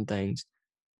do fun things.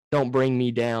 Don't bring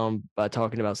me down by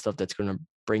talking about stuff that's going to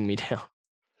bring me down.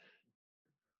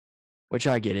 which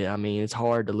I get it. I mean, it's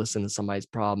hard to listen to somebody's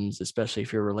problems, especially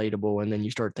if you're relatable, and then you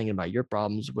start thinking about your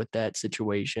problems with that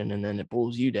situation, and then it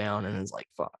pulls you down, and it's like,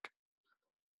 fuck.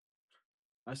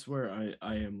 I swear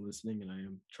I am listening and I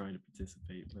am trying to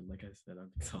participate, but like I said,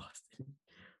 I'm exhausted.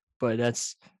 But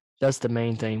that's the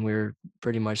main thing we're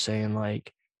pretty much saying.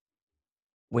 Like,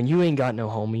 when you ain't got no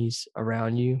homies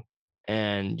around you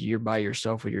and you're by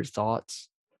yourself with your thoughts.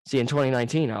 See, in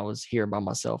 2019, I was here by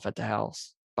myself at the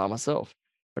house by myself,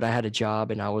 but I had a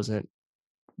job and I wasn't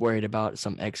worried about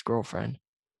some ex-girlfriend.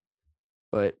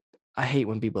 But I hate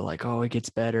when people are like, oh, it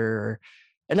gets better.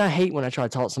 And I hate when I try to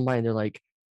talk to somebody and they're like,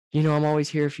 I'm always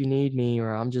here if you need me,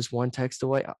 or I'm just one text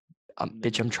away.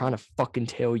 Bitch, I'm trying to fucking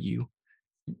tell you.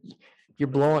 You're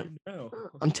blowing.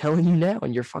 I'm telling you now,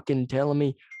 and you're fucking telling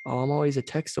me, oh, I'm always a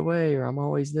text away, or I'm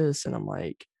always this. And I'm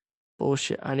like,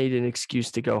 bullshit. I need an excuse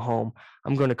to go home.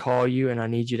 I'm going to call you, and I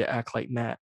need you to act like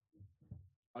Matt.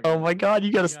 Oh my God,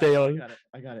 you got to stay on.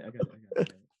 I got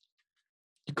it.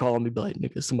 You call me, be like,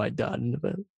 nigga, somebody died in the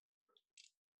event.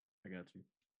 I got you.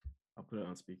 I'll put it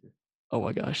on speaker. Oh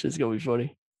my gosh, this is going to be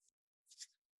funny.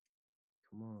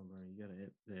 Come on, bro. You got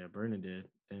it. Yeah, Vernon did.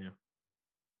 Damn.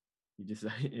 You just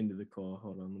ended the call.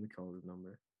 Hold on. Let me call his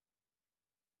number.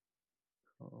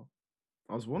 Call.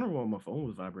 I was wondering why my phone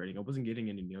was vibrating. I wasn't getting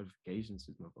any notifications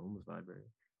since my phone was vibrating.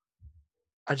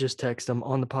 I just texted him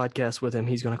on the podcast with him.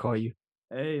 He's going to call you.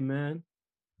 Hey, man.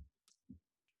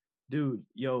 Dude,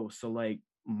 yo, so like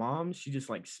mom, she just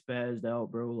like spazzed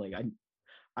out, bro. Like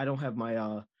I don't have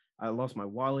my I lost my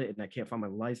wallet and I can't find my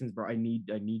license, bro. I need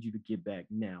you to get back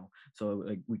now. So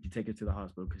like we could take her to the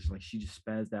hospital because like she just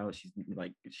spazzed out.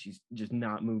 She's just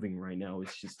not moving right now.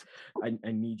 It's just I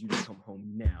need you to come home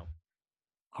now.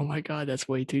 Oh my God, that's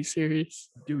way too serious.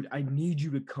 Dude, I need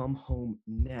you to come home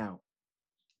now.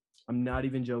 I'm not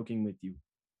even joking with you.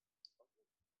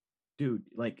 Dude,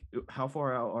 like how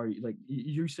far out are you? Like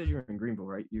you said you're in Greenville,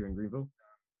 right? You're in Greenville?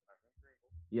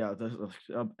 Yeah,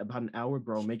 about an hour,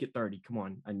 bro. Make it 30. Come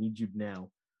on, I need you now.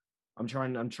 I'm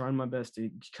trying my best to,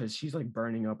 because she's like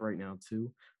burning up right now too.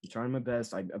 I'm trying my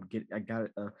best. I got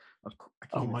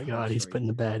oh my God, he's putting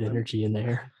the bad energy in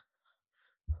there.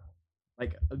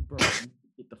 Like, bro,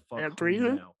 get the fuck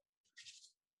home now.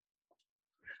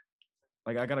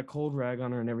 Like, I got a cold rag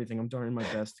on her and everything. I'm doing my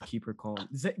best to keep her calm.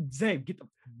 Zabe,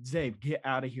 get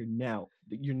out of here now.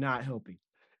 You're not helping.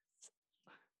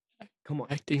 Come on.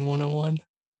 Acting 101.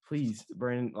 Please,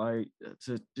 Brandon, all right,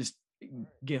 so just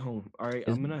get home. All right,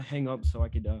 I'm gonna hang up so I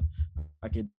could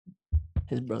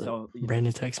his brother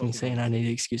Brandon texted me saying I need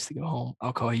an excuse to go home.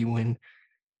 I'll call you and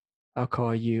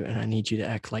I need you to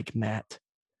act like Matt.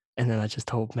 And then I just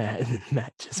told Matt, and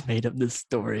Matt just made up this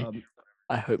story.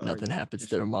 I hope nothing happens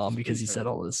to her mom because he said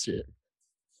all this shit.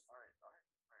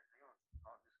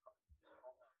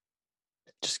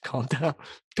 Just calm down.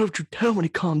 Don't you tell me to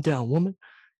calm down, woman.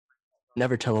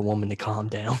 Never tell a woman to calm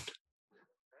down.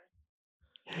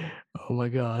 Oh my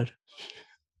God.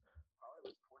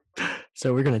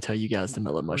 So we're going to tell you guys the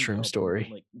mellow mushroom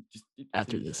story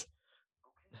after this.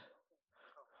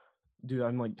 Dude,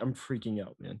 I'm freaking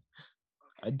out, man.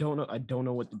 I don't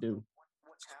know what to do.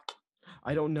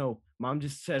 I don't know. Mom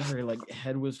just said her like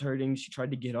head was hurting. She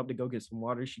tried to get up to go get some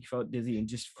water. She felt dizzy and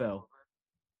just fell.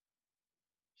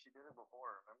 She did it before,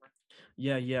 remember?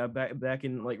 Yeah, back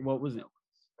in like what was it?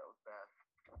 That was bad.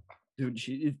 Dude,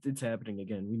 it's happening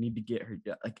again. We need to get her.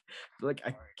 Like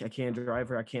I can't drive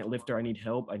her. I can't lift her. I need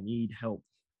help. I'm on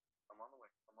the way.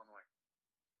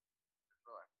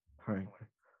 All right.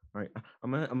 All right,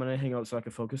 I'm gonna hang out so I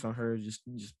can focus on her. Just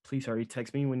please hurry.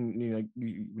 Text me when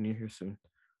you're here soon.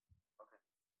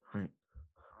 Okay. All right.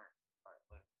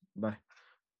 Bye.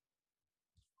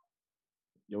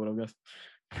 Yo, what up, guys?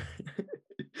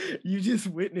 You just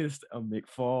witnessed a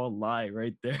McFall lie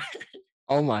right there.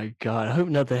 Oh my God! I hope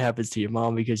nothing happens to your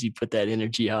mom because you put that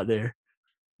energy out there.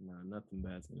 Nah, nothing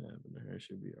bad's gonna happen to her.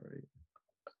 She'll be all right.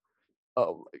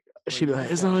 Oh my God! She'll be like,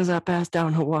 as long as I pass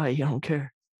down Hawaii, I don't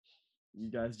care. You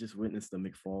guys just witnessed the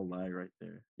McFall lie right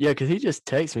there. Yeah, because he just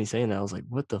texted me saying that. I was like,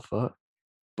 what the fuck?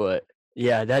 But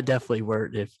yeah, that definitely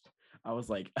worked. If I was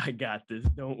like, I got this,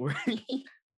 don't worry.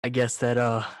 I guess that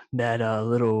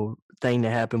little thing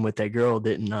that happened with that girl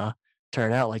didn't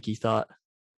turn out like he thought.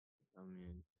 I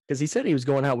mean, because he said he was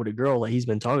going out with a girl. Like he's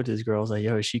been talking to this girl. I was like,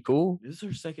 yo, is she cool? This is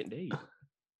her second date.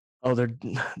 Oh,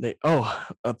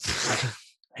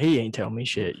 he ain't telling me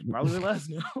shit. Probably last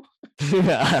now.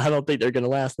 I don't think they're gonna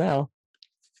last now.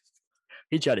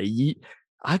 He tried to yeet.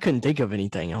 I couldn't think of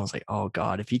anything. I was like, oh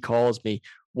God, if he calls me,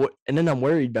 what? And then I'm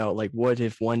worried about like, what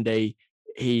if one day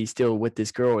he's still with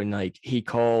this girl and like he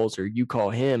calls or you call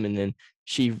him and then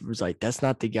she was like, that's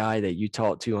not the guy that you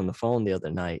talked to on the phone the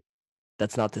other night.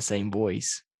 that's not the same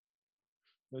voice.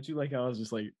 Don't you like how I was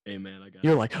just like, hey man, I got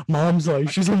You're it. like, mom's like,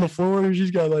 she's on the floor. She's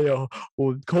got like a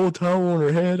cold towel on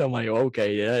her head. I'm like,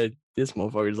 okay, yeah, this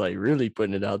motherfucker's like really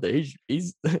putting it out there.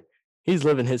 He's he's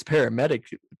living his paramedic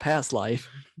past life.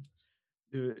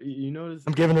 Dude, you notice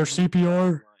I'm giving her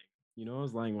CPR. You know I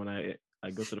was lying when I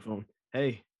go to the phone.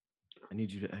 Hey, I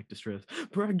need you to act distressed.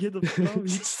 Bro, get the fuck out of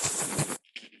here.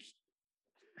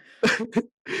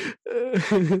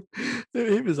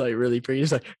 He was like really freaking.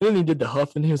 He's like, and then he did the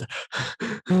huff, and he was like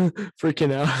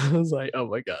freaking out. I was like, oh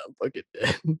my god, I'm fucking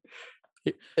dead.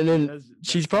 And then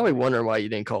she's probably wondering why you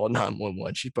didn't call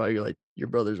 911. She's probably like, your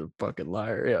brother's a fucking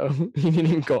liar, yo. He didn't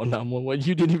even call 911.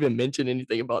 You didn't even mention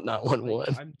anything about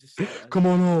 911. I'm just come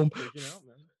on home. Out, man.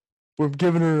 We're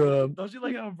giving her. Don't you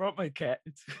like how I brought my cat?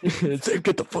 Zave,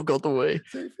 get the fuck out the way.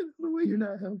 Zave, get out the way. You're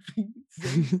not helping.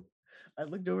 I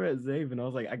looked over at Zave and I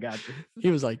was like, I got this.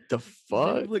 He was like, the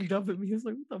fuck? Zave looked up at me. He was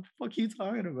like, what the fuck are you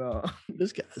talking about?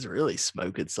 This guy's really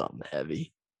smoking something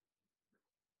heavy.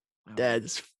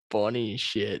 That's funny as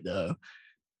shit, though.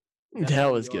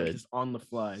 That was good. Just on the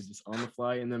fly,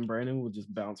 and then Brandon will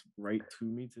just bounce right to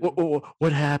me too.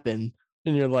 What happened?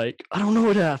 And you're like, I don't know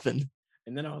what happened.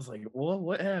 And then I was like, well,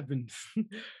 what happened?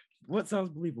 What sounds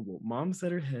believable? Mom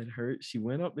said her head hurt. She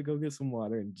went up to go get some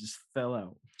water and just fell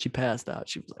out. She passed out.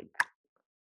 She was like,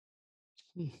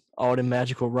 all the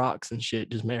magical rocks and shit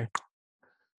just made her.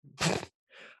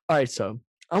 All right, so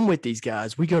I'm with these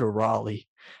guys. We go to Raleigh,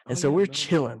 and so we're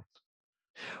chilling.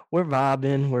 We're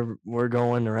vibing. We're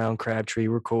going around Crabtree.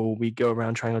 We're cool. We go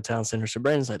around Triangle Town Center. So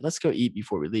Brandon's like, let's go eat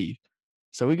before we leave.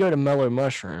 So we go to Mellow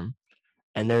Mushroom,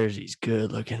 and there's these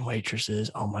good-looking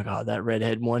waitresses. Oh my god, that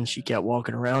redhead one. She kept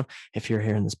walking around. If you're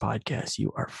hearing this podcast,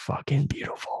 you are fucking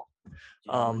beautiful.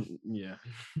 Yeah.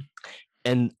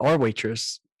 And our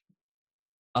waitress,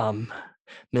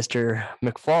 Mr.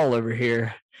 McFall over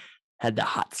here, had the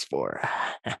hots for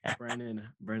her.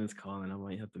 Brandon's calling. I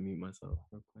might have to mute myself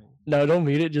real quick. No, don't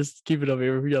mute it. Just keep it over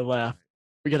here. We gotta laugh.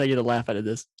 We gotta get a laugh out of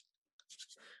this.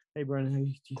 Hey,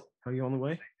 Brandon, how you on the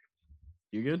way?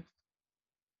 You good?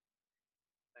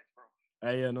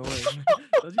 Hey, yeah, no way.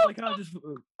 Don't you like how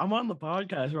I'm on the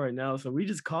podcast right now, so we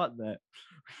just caught that.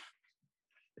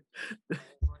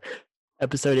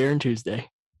 Episode airing Tuesday.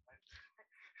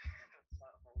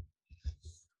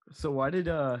 So why did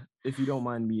if you don't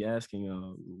mind me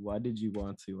asking, why did you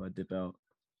want to dip out?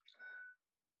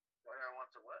 Why I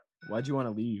want to what? Why'd you want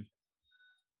to leave?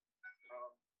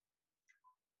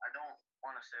 I don't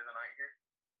want to stay the night here.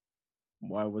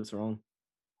 Why? What's wrong?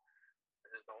 I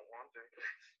just don't want to.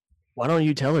 Why don't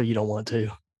you tell her you don't want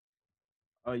to?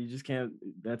 Oh, you just can't.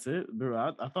 That's it,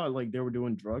 bro. I thought like they were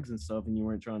doing drugs and stuff, and you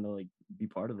weren't trying to like be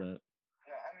part of that.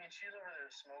 Yeah, I mean, she's over there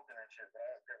smoking and shit, but I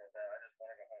don't care about that. I just want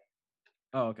to go home.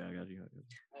 Oh, okay, I got you.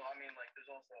 Well, I mean, like,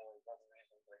 there's also other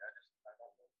reasons. Like, I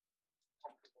don't want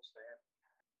some people staying.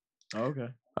 Oh,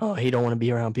 okay. Oh, he don't want to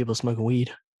be around people smoking weed.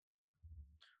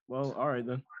 Well, all right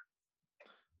then.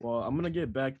 Well, I'm gonna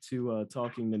get back to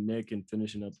talking to Nick and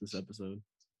finishing up this episode.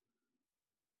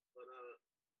 But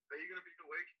are you gonna be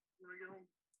awake when I get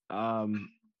home?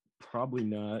 Probably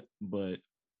not, but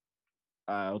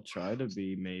I'll try to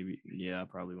be. Maybe. Yeah, I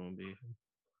probably won't be. Okay.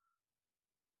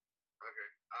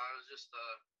 I was just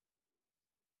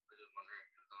wondering.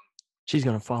 She's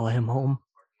gonna follow him home.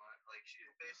 Like, she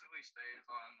basically stays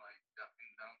on like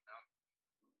in downtown.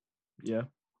 Yeah.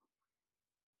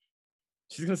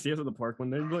 She's gonna see us at the park one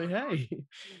day and be like, "Hey."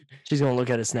 She's gonna look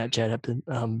at a Snapchat up the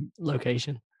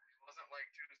location. It wasn't like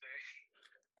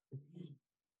Tuesday.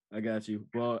 I got you.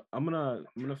 Well, I'm gonna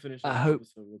finish I this hope-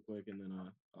 episode real quick and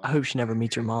then I hope she never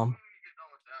meets your mom.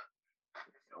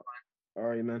 All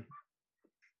right, man.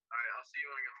 All right, I'll see you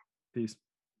when I get home. Peace.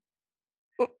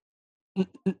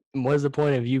 What's the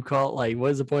point of you call? Like,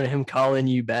 what's the point of him calling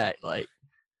you back? Like,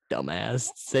 dumbass.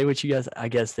 Say what you guys. I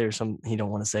guess there's some he don't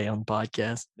want to say on the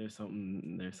podcast. There's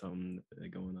something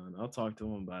going on. I'll talk to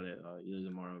him about it either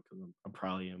tomorrow because I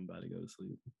probably am about to go to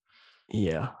sleep.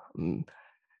 Yeah,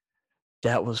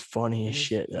 that was funny as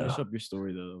shit though. Finish up your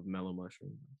story though of Mellow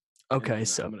Mushroom. Okay,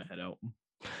 so I'm gonna head out.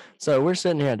 So we're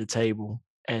sitting here at the table,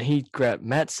 and he grabbed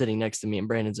Matt's sitting next to me, and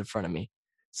Brandon's in front of me.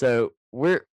 So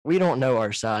we don't know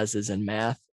our sizes in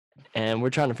math, and we're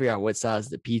trying to figure out what size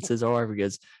the pizzas are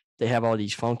because they have all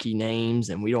these funky names,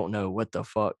 and we don't know what the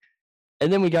fuck.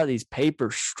 And then we got these paper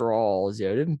straws.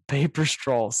 Yo, them paper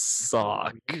straws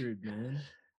suck. Weird, man.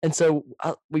 And so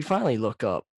we finally look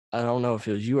up. I don't know if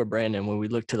it was you or Brandon when we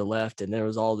looked to the left, and there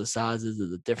was all the sizes of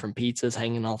the different pizzas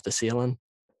hanging off the ceiling.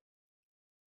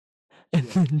 And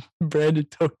then Brandon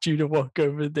told you to walk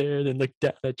over there and then look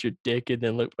down at your dick and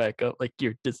then look back up like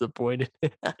you're disappointed.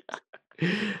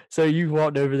 So you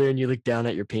walked over there and you look down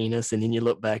at your penis and then you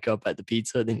look back up at the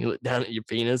pizza, then you look down at your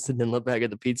penis and then look back at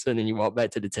the pizza and then you walk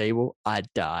back to the table. I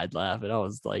died laughing. I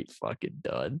was like fucking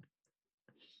done.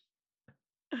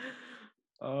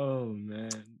 Oh man.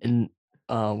 And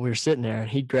we were sitting there and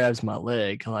he grabs my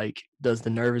leg, like does the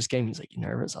nervous game. He's like, "You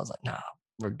nervous?" I was like, "Nah,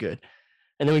 we're good."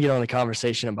 And then we get on the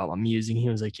conversation about my music. He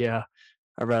was like, "Yeah,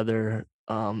 I'd rather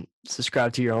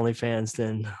subscribe to your OnlyFans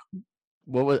than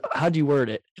how'd you word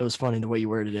it?" It was funny the way you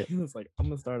worded it. He was like, "I'm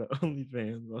gonna start an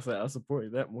OnlyFans." I said, "I'll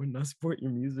support that more than I support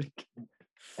your music."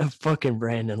 And fucking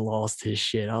Brandon lost his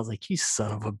shit. I was like, "You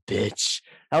son of a bitch."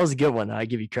 That was a good one. I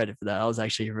give you credit for that. That was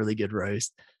actually a really good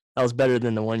roast. That was better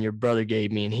than the one your brother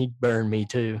gave me, and he burned me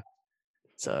too.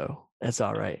 So that's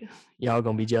all right. Y'all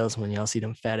gonna be jealous when y'all see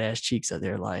them fat ass cheeks out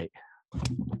there like,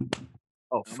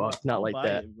 oh fuck, not I'll like buy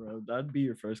that. it, bro. I'd be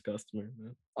your first customer,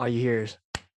 man. All you hear is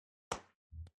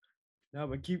No,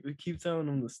 but keep telling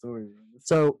them the story. Man.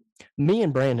 so me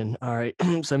and Brandon, all right.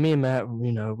 So me and Matt,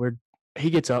 he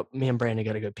gets up, me and Brandon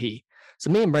gotta go pee. So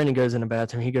me and Brandon goes in the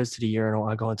bathroom, he goes to the urinal,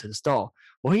 I go into the stall.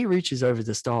 Well, he reaches over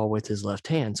the stall with his left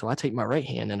hand. So I take my right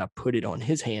hand and I put it on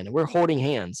his hand. And we're holding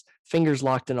hands, fingers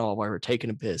locked and all while we're taking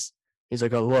a piss. He's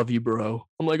like, "I love you, bro."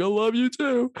 I'm like, "I love you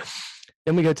too."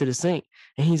 Then we go to the sink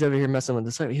and he's over here messing with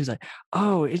the soap. He was like,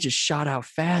 "Oh, it just shot out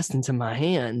fast into my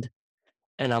hand."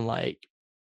 And I'm like,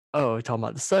 "Oh, we're talking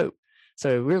about the soap."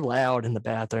 So we're loud in the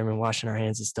bathroom and washing our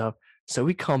hands and stuff. So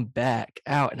we come back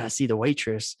out and I see the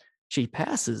waitress. She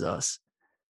passes us.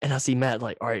 And I see Matt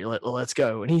like, "All right, let's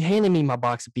go." And he handed me my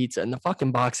box of pizza and the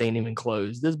fucking box ain't even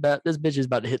closed. This bitch is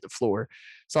about to hit the floor.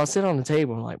 So I sit on the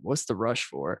table and I'm like, "What's the rush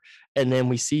for?" And then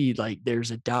we see like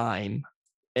there's a dime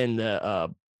in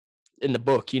the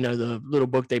book, the little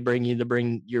book they bring you to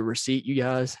bring your receipt, you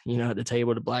guys, at the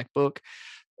table, the black book.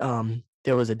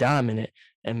 There was a dime in it.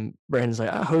 And Brandon's like,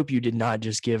 "I hope you did not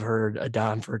just give her a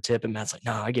dime for a tip." And Matt's like,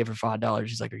 "No, I gave her $5."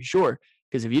 He's like, "Are you sure?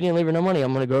 Because if you didn't leave her no money,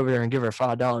 I'm going to go over there and give her a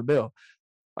 $5 bill."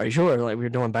 "Are you sure?" Like we were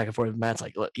doing back and forth. Matt's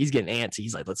like, "Look, he's getting antsy."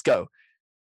 He's like, "Let's go."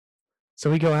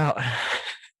 So we go out.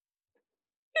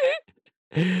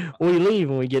 We leave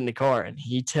and we get in the car and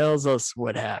he tells us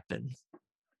what happened.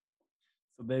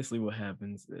 So basically, what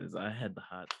happens is I had the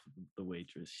hot the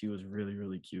waitress. She was really,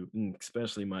 really cute, and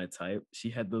especially my type.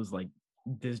 She had those like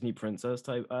Disney princess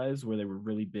type eyes where they were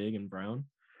really big and brown,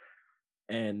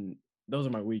 and those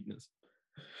are my weakness.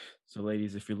 So,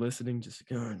 ladies, if you're listening, just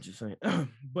saying.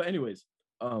 But anyways,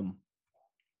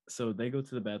 so they go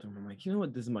to the bathroom. I'm like, "You know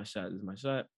what? This is my shot. This is my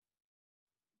shot."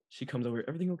 She comes over.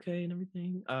 "Everything okay and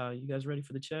everything? You guys ready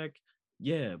for the check?"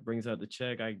 Yeah, brings out the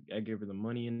check. I give her the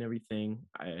money and everything.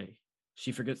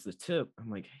 She forgets the tip. I'm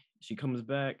like, she comes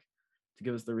back to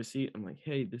give us the receipt. I'm like,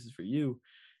 "Hey, this is for you."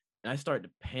 And I start to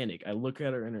panic. I look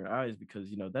at her in her eyes because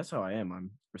that's how I am.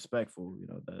 I'm respectful.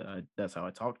 That's how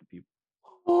I talk to people.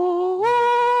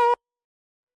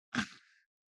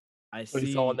 I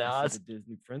see the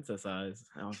Disney princess eyes.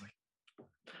 And I was like,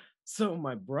 so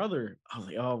my brother, I was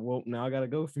like, "Oh, well, now I gotta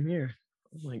go from here."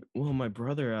 I'm like, "Well, my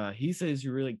brother, he says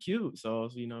you're really cute. So I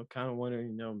was, kind of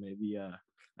wondering, maybe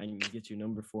I can get your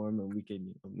number for him and we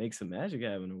can make some magic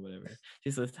happen or whatever."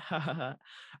 She says, "Ha ha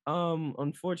ha.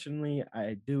 Unfortunately,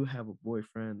 I do have a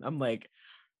boyfriend." I'm like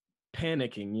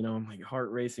panicking, I'm like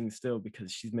heart racing still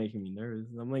because she's making me nervous.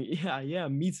 I'm like, yeah,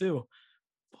 me too.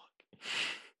 Fuck.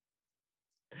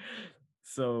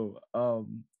 So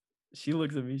she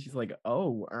looks at me, she's like,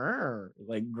 "Oh,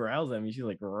 like growls at me. She's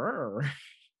like, "Rrr."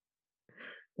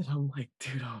 And I'm like,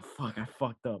 "Dude, oh fuck, I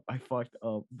fucked up.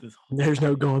 This whole There's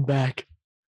no going back.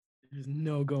 There's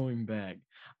no going back."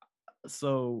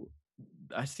 So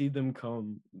I see them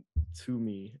come to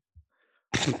me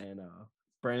and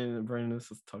Brandon is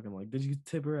just talking like, "Did you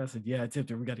tip her?" I said, "Yeah, I tipped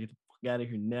her. We gotta get the fuck out of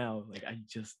here now." Like I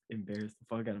just embarrassed the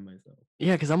fuck out of myself.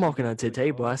 Yeah, because I'm walking up to the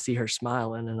table. I see her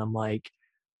smiling and I'm like,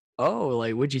 "Oh,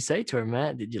 like, what'd you say to her,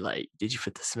 Matt? Did you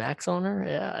put the smacks on her?"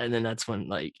 Yeah. And then that's when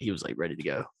like he was like ready to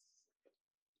go.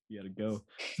 You gotta go.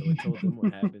 So I told them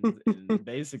what happens, and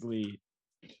basically,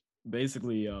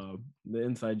 the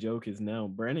inside joke is now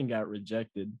Brandon got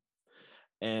rejected,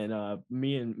 and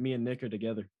me and Nick are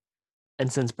together.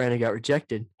 And since Brandon got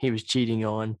rejected, I was cheating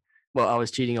on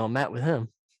Matt with him.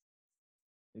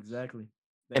 Exactly.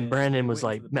 And Brandon was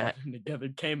like, "Matt." Together,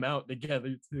 came out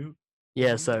together too.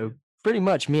 Yeah, so pretty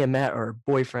much me and Matt are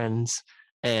boyfriends,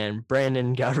 and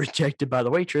Brandon got rejected by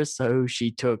the waitress, so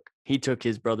he took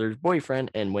his brother's boyfriend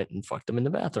and went and fucked him in the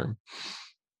bathroom.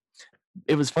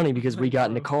 It was funny because we got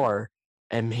in the car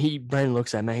and Brandon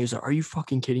looks at Matt. He was like, "Are you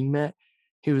fucking kidding, Matt?"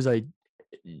 He was like,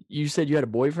 "You said you had a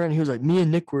boyfriend?" He was like, "Me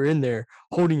and Nick were in there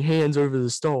holding hands over the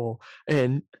stall.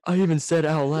 And I even said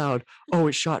out loud, 'Oh,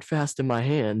 it shot fast in my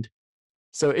hand.'"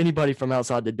 So anybody from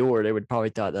outside the door, they would probably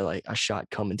thought that like a shot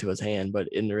come into his hand, but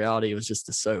in reality, it was just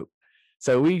the soap.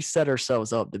 So we set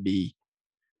ourselves up to be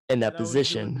in that And I was doing the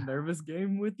position. nervous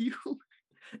game with you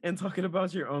and talking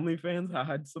about your OnlyFans,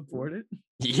 how I'd support it.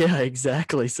 Yeah,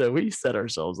 exactly. So we set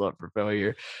ourselves up for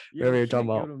failure. Yeah, Where we you were talking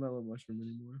can't go about, to Mellow Mushroom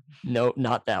anymore. no,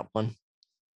 not that one.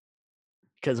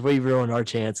 Because we ruined our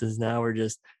chances. Now we're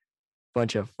just a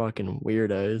bunch of fucking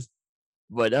weirdos.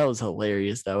 But that was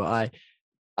hilarious though. I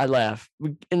laugh.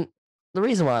 And the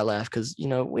reason why I laugh, because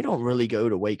we don't really go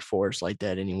to Wake Forest like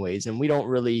that anyways, and we don't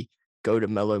really go to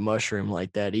Mellow Mushroom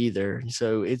like that either.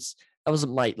 So that was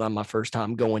my first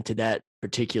time going to that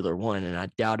particular one, and I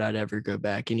doubt I'd ever go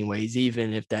back anyways,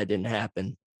 even if that didn't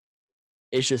happen.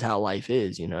 It's just how life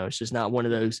is. It's just not one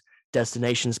of those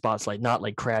destination spots, like not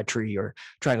like Crabtree or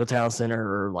Triangle Town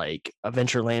Center or like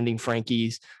Adventure Landing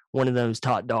Frankie's, one of those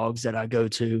top dogs that I go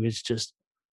to. It's just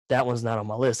that one's not on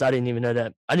my list. I didn't even know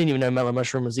that. I didn't even know Mellow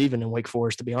Mushroom was even in Wake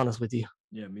Forest, to be honest with you.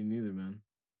 Yeah, me neither, man.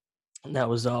 And that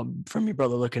was from your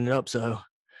brother looking it up. So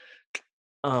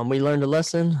we learned a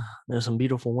lesson. There's some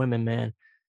beautiful women, man.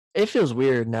 It feels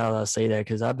weird now that I say that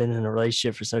because I've been in a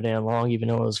relationship for so damn long, even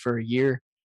though it was for a year.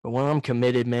 But when I'm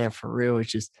committed, man, for real,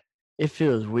 it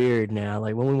feels weird now.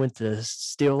 Like when we went to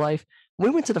Steel Life, we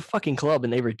went to the fucking club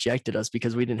and they rejected us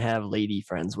because we didn't have lady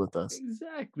friends with us.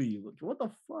 Exactly. What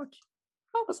the fuck?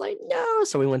 I was like, no.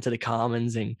 So we went to the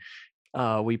Commons and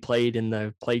we played in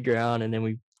the playground, and then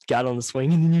we got on the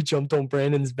swing, and then you jumped on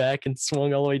Brandon's back and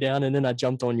swung all the way down, and then I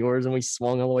jumped on yours and we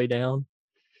swung all the way down.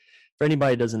 For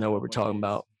anybody who doesn't know what we're talking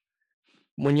about,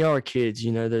 when y'all are kids,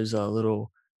 those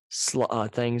little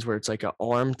things where it's like an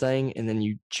arm thing, and then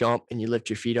you jump and you lift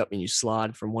your feet up and you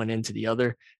slide from one end to the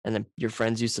other, and then your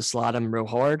friends used to slide them real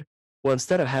hard. Well,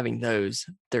 instead of having those,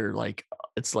 they're like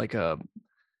it's like It's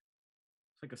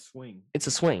like a swing. it's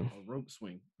a swing. A rope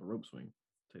swing. A rope swing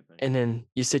type thing. And then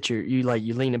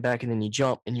you lean it back and then you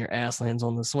jump and your ass lands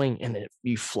on the swing and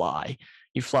you fly.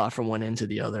 You fly from one end to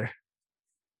the other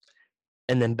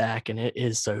and then back, and it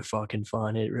is so fucking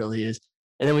fun. It really is.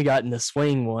 And then we got in the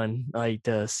swing one, like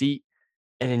the seat,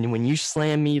 and then when you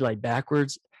slam me like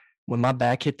backwards, when my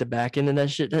back hit the back end of that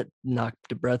shit, that knocked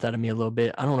the breath out of me a little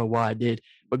bit. I don't know why I did,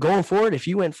 but going forward, if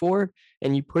you went forward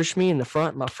and you pushed me in the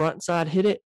front, my front side hit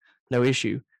it, no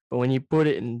issue. But when you put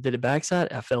it and did it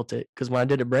backside, I felt it because when I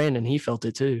did it, Brandon, he felt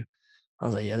it too. I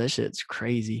was like, yeah, that shit's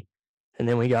crazy. And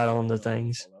then we got on the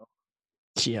things.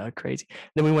 Yeah, crazy.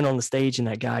 Then we went on the stage and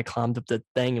that guy climbed up the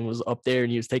thing and was up there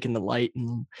and he was taking the light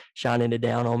and shining it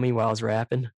down on me while I was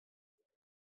rapping.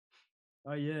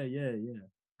 Oh yeah.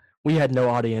 We had no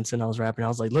audience and I was rapping. I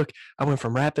was like, look, I went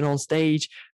from rapping on stage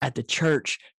at the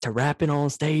church to rapping on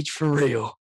stage for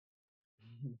real.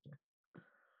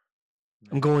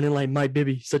 I'm going in like Mike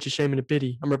Bibby, such a shame and a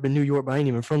pity. I'm up in New York, but I ain't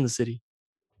even from the city.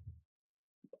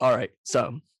 All right.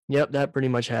 So, yep, that pretty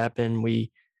much happened.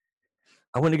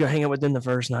 I went to go hang out with them the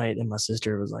first night, and my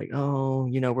sister was like, oh,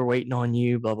 we're waiting on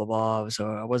you, blah, blah, blah. So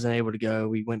I wasn't able to go.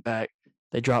 We went back.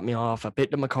 They dropped me off. I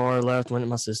picked up my car, left, went to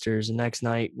my sister's. The next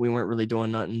night, we weren't really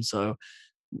doing nothing. So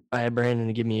I had Brandon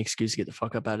to give me an excuse to get the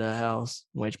fuck up out of the house,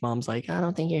 which mom's like, I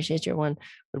don't think your sister would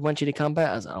want you to come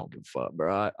back. I was like, I don't give a fuck,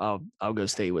 bro. I'll go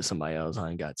stay with somebody else. I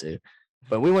ain't got to.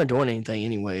 But we weren't doing anything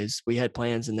anyways. We had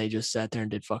plans and they just sat there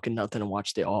and did fucking nothing and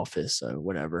watched The Office. So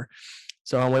whatever.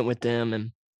 So I went with them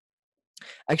and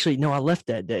actually, no, I left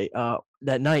that day.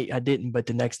 That night I didn't, but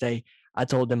the next day I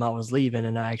told them I was leaving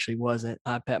and I actually wasn't.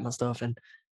 I packed my stuff and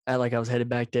I like I was headed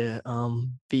back to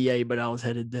VA, but I was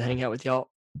headed to hang out with y'all.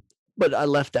 But I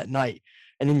left that night,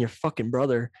 and then your fucking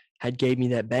brother had gave me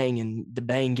that bang, and the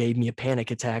bang gave me a panic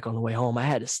attack on the way home. I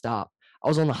had to stop. I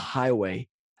was on the highway.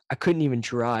 I couldn't even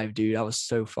drive, dude. I was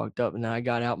so fucked up. And then I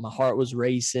got out. My heart was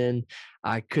racing.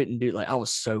 I couldn't do I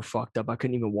was so fucked up. I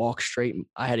couldn't even walk straight.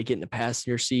 I had to get in the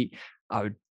passenger seat. I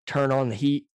would turn on the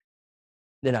heat.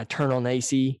 Then I turn on the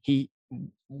AC heat,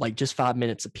 like just 5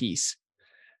 minutes apiece.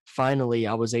 Finally,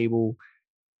 I was able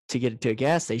to get to a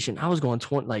gas station. I was going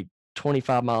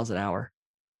 25 miles an hour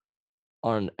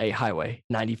on a highway,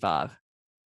 95.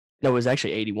 No, it was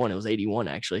actually 81. It was 81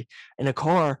 actually. And a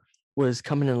car was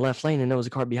coming in the left lane and there was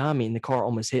a car behind me and the car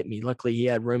almost hit me. Luckily, he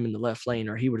had room in the left lane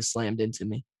or he would have slammed into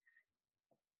me.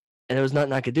 And there was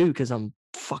nothing I could do because I'm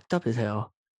fucked up as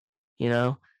hell,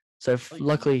 So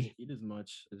luckily, eat as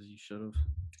much as you should have.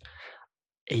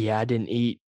 Yeah, I didn't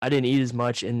eat. I didn't eat as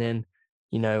much, and then,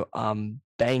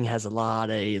 Bang has a lot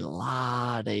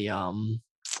of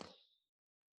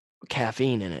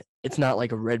caffeine in it. It's not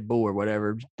like a Red Bull or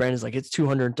whatever. Brandon's like, it's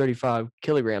 235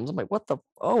 kilograms. I'm like, what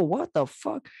the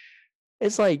fuck?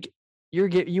 It's like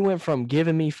you went from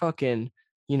giving me fucking,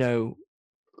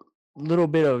 little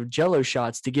bit of Jello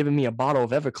shots to giving me a bottle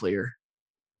of Everclear.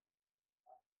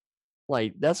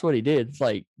 Like that's what he did. It's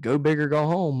like go big or go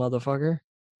home, motherfucker.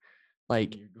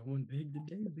 Like You're going big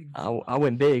today, big. I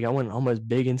went big. I went almost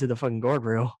big into the fucking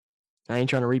guardrail. I ain't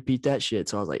trying to repeat that shit.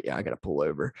 So I was like, yeah, I gotta pull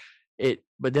over.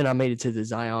 But then I made it to the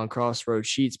Zion Crossroads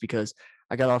Sheets because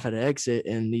I got off at an exit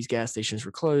and these gas stations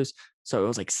were closed. So it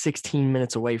was like 16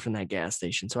 minutes away from that gas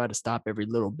station. So I had to stop every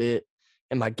little bit.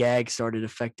 And my gag started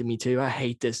affecting me too. I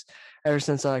hate this. Ever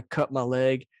since I cut my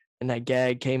leg and that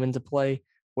gag came into play,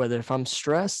 whether if I'm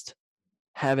stressed,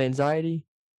 have anxiety,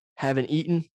 haven't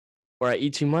eaten, or I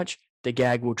eat too much, the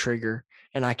gag will trigger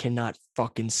and I cannot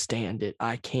fucking stand it.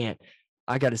 I can't.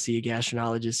 I got to see a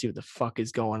gastroenterologist, see what the fuck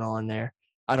is going on there.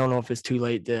 I don't know if it's too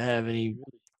late to have any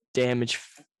damage,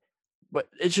 but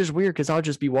it's just weird because I'll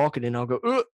just be walking and I'll go,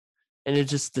 ugh, and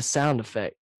it's just the sound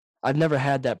effect. I've never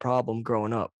had that problem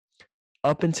growing up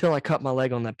until I cut my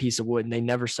leg on that piece of wood and they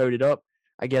never sewed it up.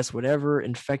 I guess whatever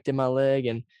infected my leg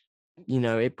and,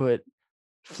 it put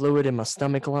fluid in my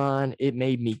stomach line. It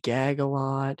made me gag a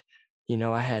lot.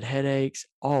 I had headaches,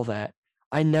 all that.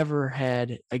 I never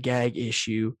had a gag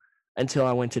issue until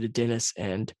I went to the dentist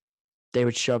and they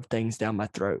would shove things down my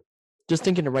throat. Just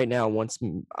thinking of right now, once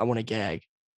I want to gag.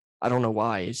 I don't know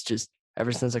why. It's just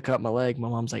ever since I cut my leg, my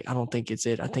mom's like, I don't think it's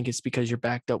it. I think it's because you're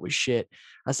backed up with shit.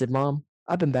 I said, Mom,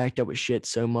 I've been backed up with shit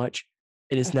so much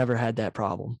and it's never had that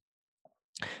problem.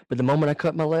 But the moment I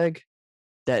cut my leg,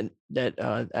 and they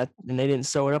didn't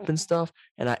sew it up and stuff,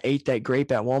 and I ate that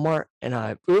grape at Walmart, and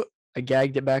I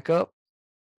gagged it back up.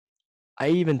 I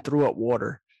even threw up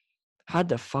water. How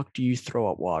the fuck do you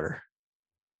throw up water?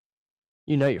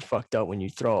 You know you're fucked up when you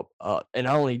throw up. And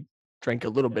I only drank a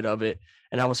little bit of it,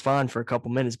 and I was fine for a couple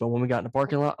minutes. But when we got in the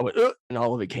parking lot, I went, and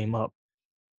all of it came up.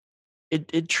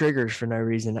 It triggers for no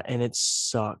reason, and it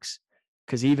sucks.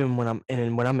 Because even when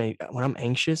I'm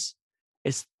anxious,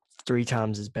 it's 3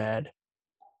 times as bad.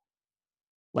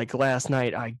 Like last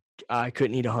night, I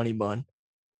couldn't eat a honey bun.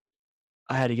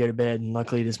 I had to go to bed, and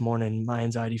luckily this morning my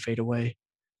anxiety faded away.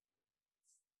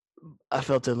 I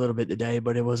felt it a little bit today,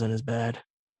 but it wasn't as bad.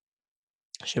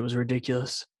 Shit was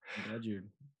ridiculous. I'm glad you're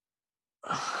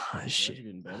Shit.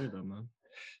 getting better though, man.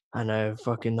 I know,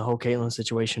 fucking the whole Caitlyn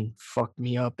situation fucked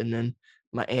me up, and then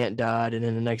my aunt died, and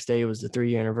then the next day was the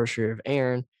 3-year anniversary of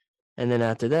Aaron, and then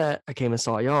after that I came and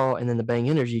saw y'all, and then the Bang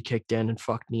Energy kicked in and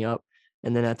fucked me up,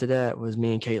 and then after that was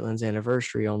me and Caitlyn's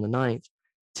anniversary on the 9th.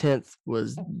 10th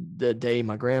was the day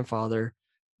my grandfather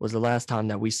was the last time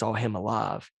that we saw him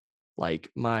alive. Like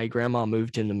my grandma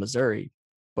moved him to Missouri,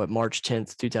 but March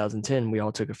 10th, 2010, we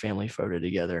all took a family photo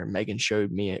together. Megan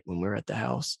showed me it when we were at the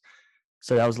house.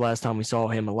 So that was the last time we saw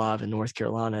him alive in North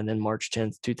Carolina. And then March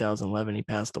 10th, 2011, he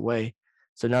passed away.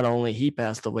 So not only he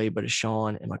passed away, but it's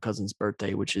Sean and my cousin's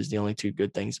birthday, which is the only 2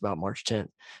 good things about March 10th.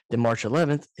 Then March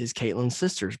 11th is Caitlin's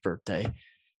sister's birthday.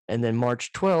 And then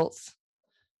March 12th,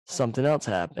 something else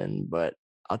happened, but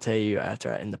I'll tell you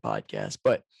after I end the podcast.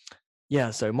 But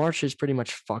yeah, so March is pretty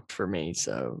much fucked for me.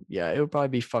 So yeah, it would probably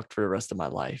be fucked for the rest of my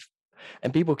life.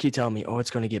 And people keep telling me, oh,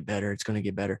 it's going to get better. It's going to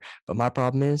get better. But my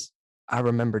problem is I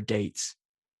remember dates.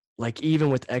 Like even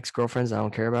with ex-girlfriends I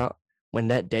don't care about, when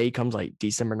that day comes like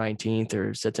December 19th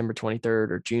or September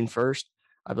 23rd or June 1st,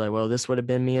 I'd be like, well, this would have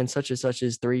been me and such's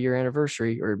 3-year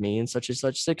anniversary or me and such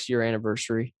 6-year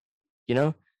anniversary.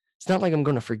 It's not like I'm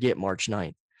going to forget March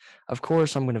 9th. Of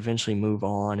course, I'm going to eventually move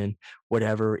on and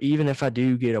whatever. Even if I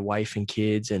do get a wife and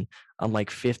kids and I'm like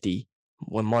 50,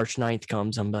 when March 9th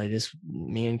comes, I'm like,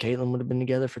 me and Caitlin would have been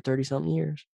together for 30 something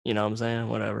years. You know what I'm saying?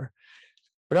 Whatever.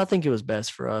 But I think it was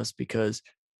best for us because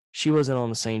she wasn't on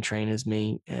the same train as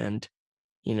me. And,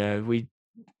 we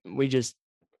just,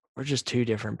 we're just 2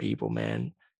 different people,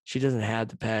 man. She doesn't have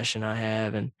the passion I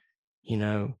have. And, you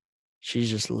know, she's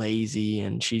just lazy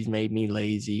and she's made me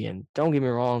lazy. And don't get me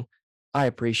wrong, I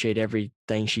appreciate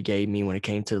everything she gave me when it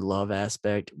came to the love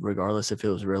aspect, regardless if it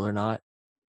was real or not.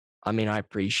 I mean, I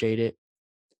appreciate it.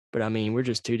 But I mean, we're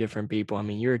just 2 different people. I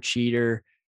mean, you're a cheater.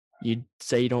 You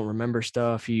say you don't remember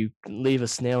stuff. You leave a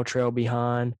snail trail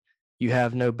behind. You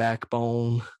have no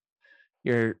backbone.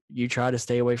 You try to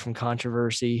stay away from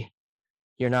controversy.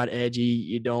 You're not edgy.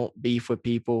 You don't beef with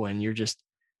people, and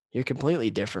you're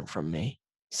completely different from me.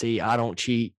 See, I don't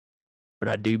cheat, but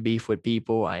I do beef with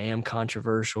people. I am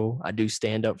controversial. I do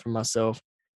stand up for myself,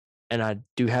 and I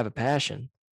do have a passion.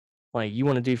 Like you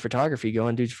want to do photography, go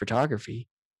and do photography.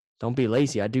 Don't be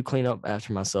lazy. I do clean up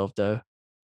after myself though.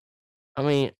 I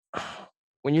mean,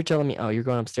 when you're telling me, oh, you're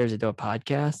going upstairs to do a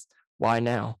podcast, why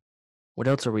now? What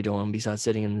else are we doing besides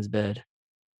sitting in this bed?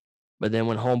 But then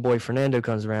when homeboy Fernando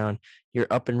comes around, you're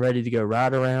up and ready to go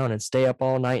ride around and stay up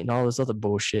all night and all this other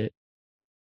bullshit.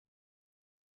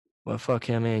 Well, fuck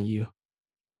him and you.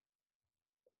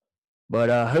 But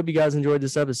I hope you guys enjoyed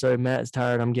this episode. Matt is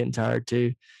tired. I'm getting tired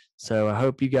too. So I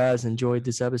hope you guys enjoyed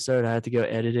this episode. I had to go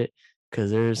edit it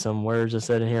because there's some words I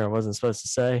said in here I wasn't supposed to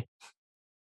say.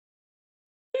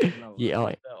 No, Yeah.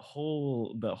 like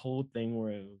that whole thing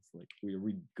where it was like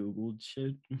we Googled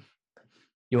shit.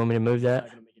 You want me to move that?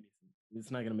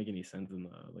 It's not gonna make any sense in the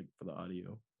for the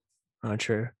audio. Oh,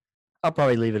 true. I'll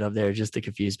probably leave it up there just to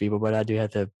confuse people, but I do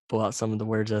have to pull out some of the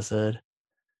words I said.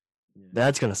 Yeah.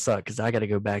 That's gonna suck because I got to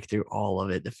go back through all of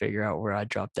it to figure out where I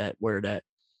dropped that word at.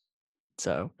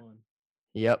 So,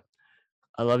 yep.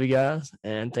 I love you guys,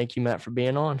 and thank you, Matt, for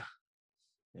being on.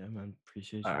 Yeah, man.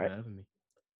 Appreciate All you right. having me.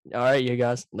 All right, you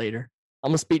guys. Later. I'm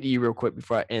gonna speak to you real quick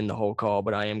before I end the whole call,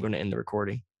 but I am gonna end the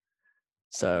recording.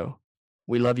 So,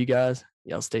 we love you guys.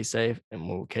 Y'all stay safe, and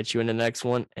we'll catch you in the next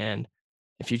one. And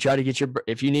if you try to get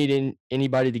if you need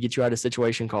anybody to get you out of a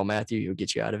situation, call Matthew. He'll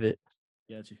get you out of it.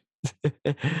 Got you.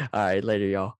 All right, later,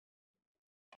 y'all.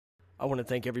 I want to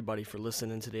thank everybody for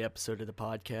listening to the episode of the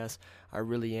podcast. I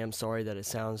really am sorry that it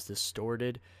sounds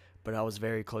distorted, but I was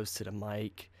very close to the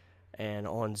mic, and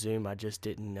on Zoom, I just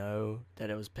didn't know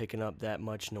that it was picking up that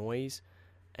much noise.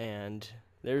 And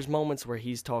there's moments where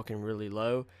he's talking really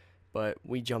low, but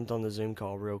we jumped on the Zoom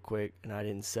call real quick, and I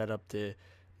didn't set up the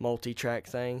multi-track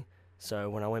thing. So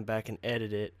when I went back and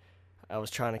edited it, I was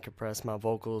trying to compress my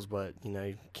vocals, but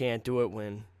you can't do it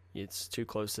when it's too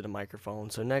close to the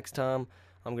microphone. So next time,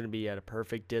 I'm going to be at a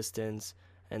perfect distance,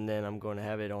 and then I'm going to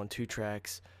have it on 2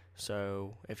 tracks.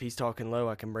 So if he's talking low,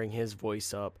 I can bring his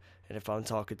voice up, and if I'm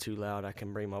talking too loud, I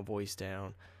can bring my voice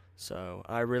down. So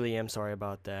I really am sorry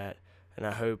about that, and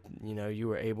I hope you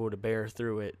were able to bear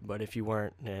through it. But if you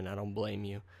weren't, then I don't blame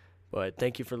you. But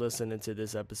thank you for listening to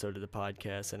this episode of the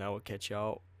podcast, and I will catch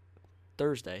y'all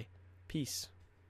Thursday. Peace.